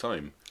 2 weeks'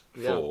 time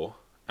for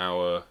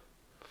our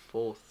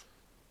 4th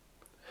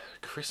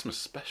Christmas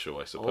special,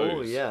 I suppose.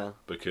 Oh yeah.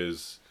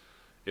 Because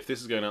if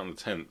this is going out on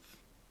the 10th,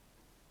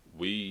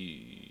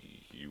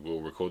 we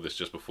will record this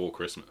just before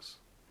Christmas.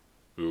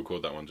 We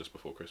record that one just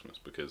before Christmas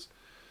because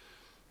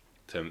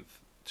 10th,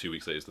 2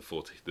 weeks later is the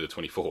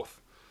 24th.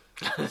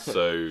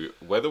 So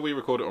whether we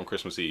record it on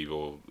Christmas Eve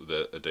or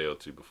a day or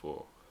two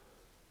before.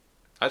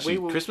 Actually,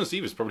 Christmas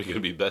Eve is probably going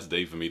to be the best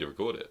day for me to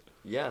record it.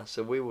 Yeah,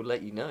 so we will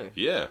let you know.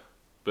 Yeah.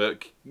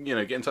 But,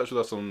 get in touch with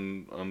us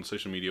on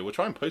social media. We'll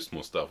try and post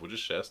more stuff. We'll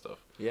just share stuff.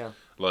 Yeah.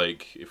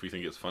 Like, if we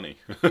think it's funny.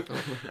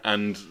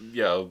 And,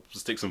 yeah, I'll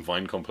stick some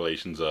Vine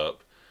compilations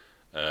up.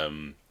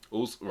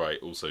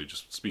 Also,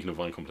 just speaking of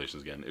Vine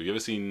compilations again, have you ever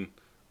seen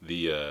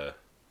the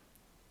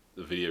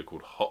video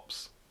called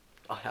Hops?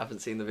 I haven't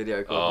seen the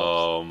video called Hops.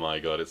 Oh my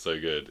god, it's so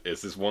good.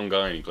 It's this one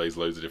guy and he plays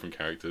loads of different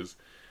characters.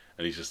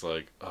 And he's just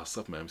like, "Oh, what's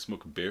up, man? We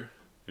smoking beer?" And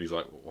he's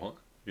like, "What?"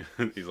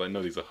 He's like,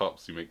 "No, these are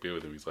hops. You make beer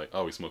with them." He's like,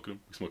 "Oh, we smoking them?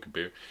 We smoking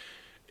beer?"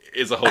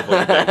 It's a whole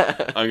fucking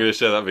thing. I'm going to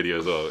share that video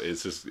as well.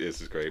 It's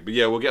just great. But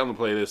yeah, we'll get on the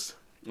playlist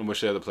and we'll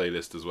share the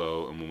playlist as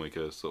well and we'll make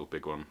a sort of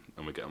big one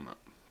and we'll get on that.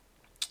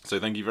 So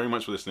thank you very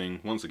much for listening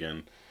once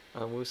again.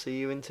 And we'll see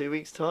you in 2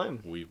 weeks'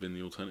 time. We've been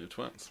the Alternative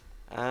Twats.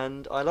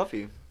 And I love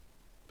you.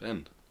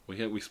 Ben,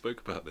 we spoke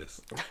about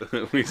this.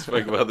 We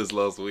spoke about this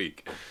last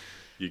week.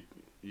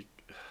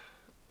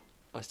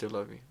 I still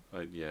love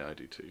you. Yeah, I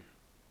do too.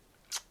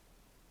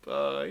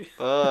 Bye.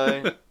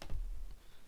 Bye.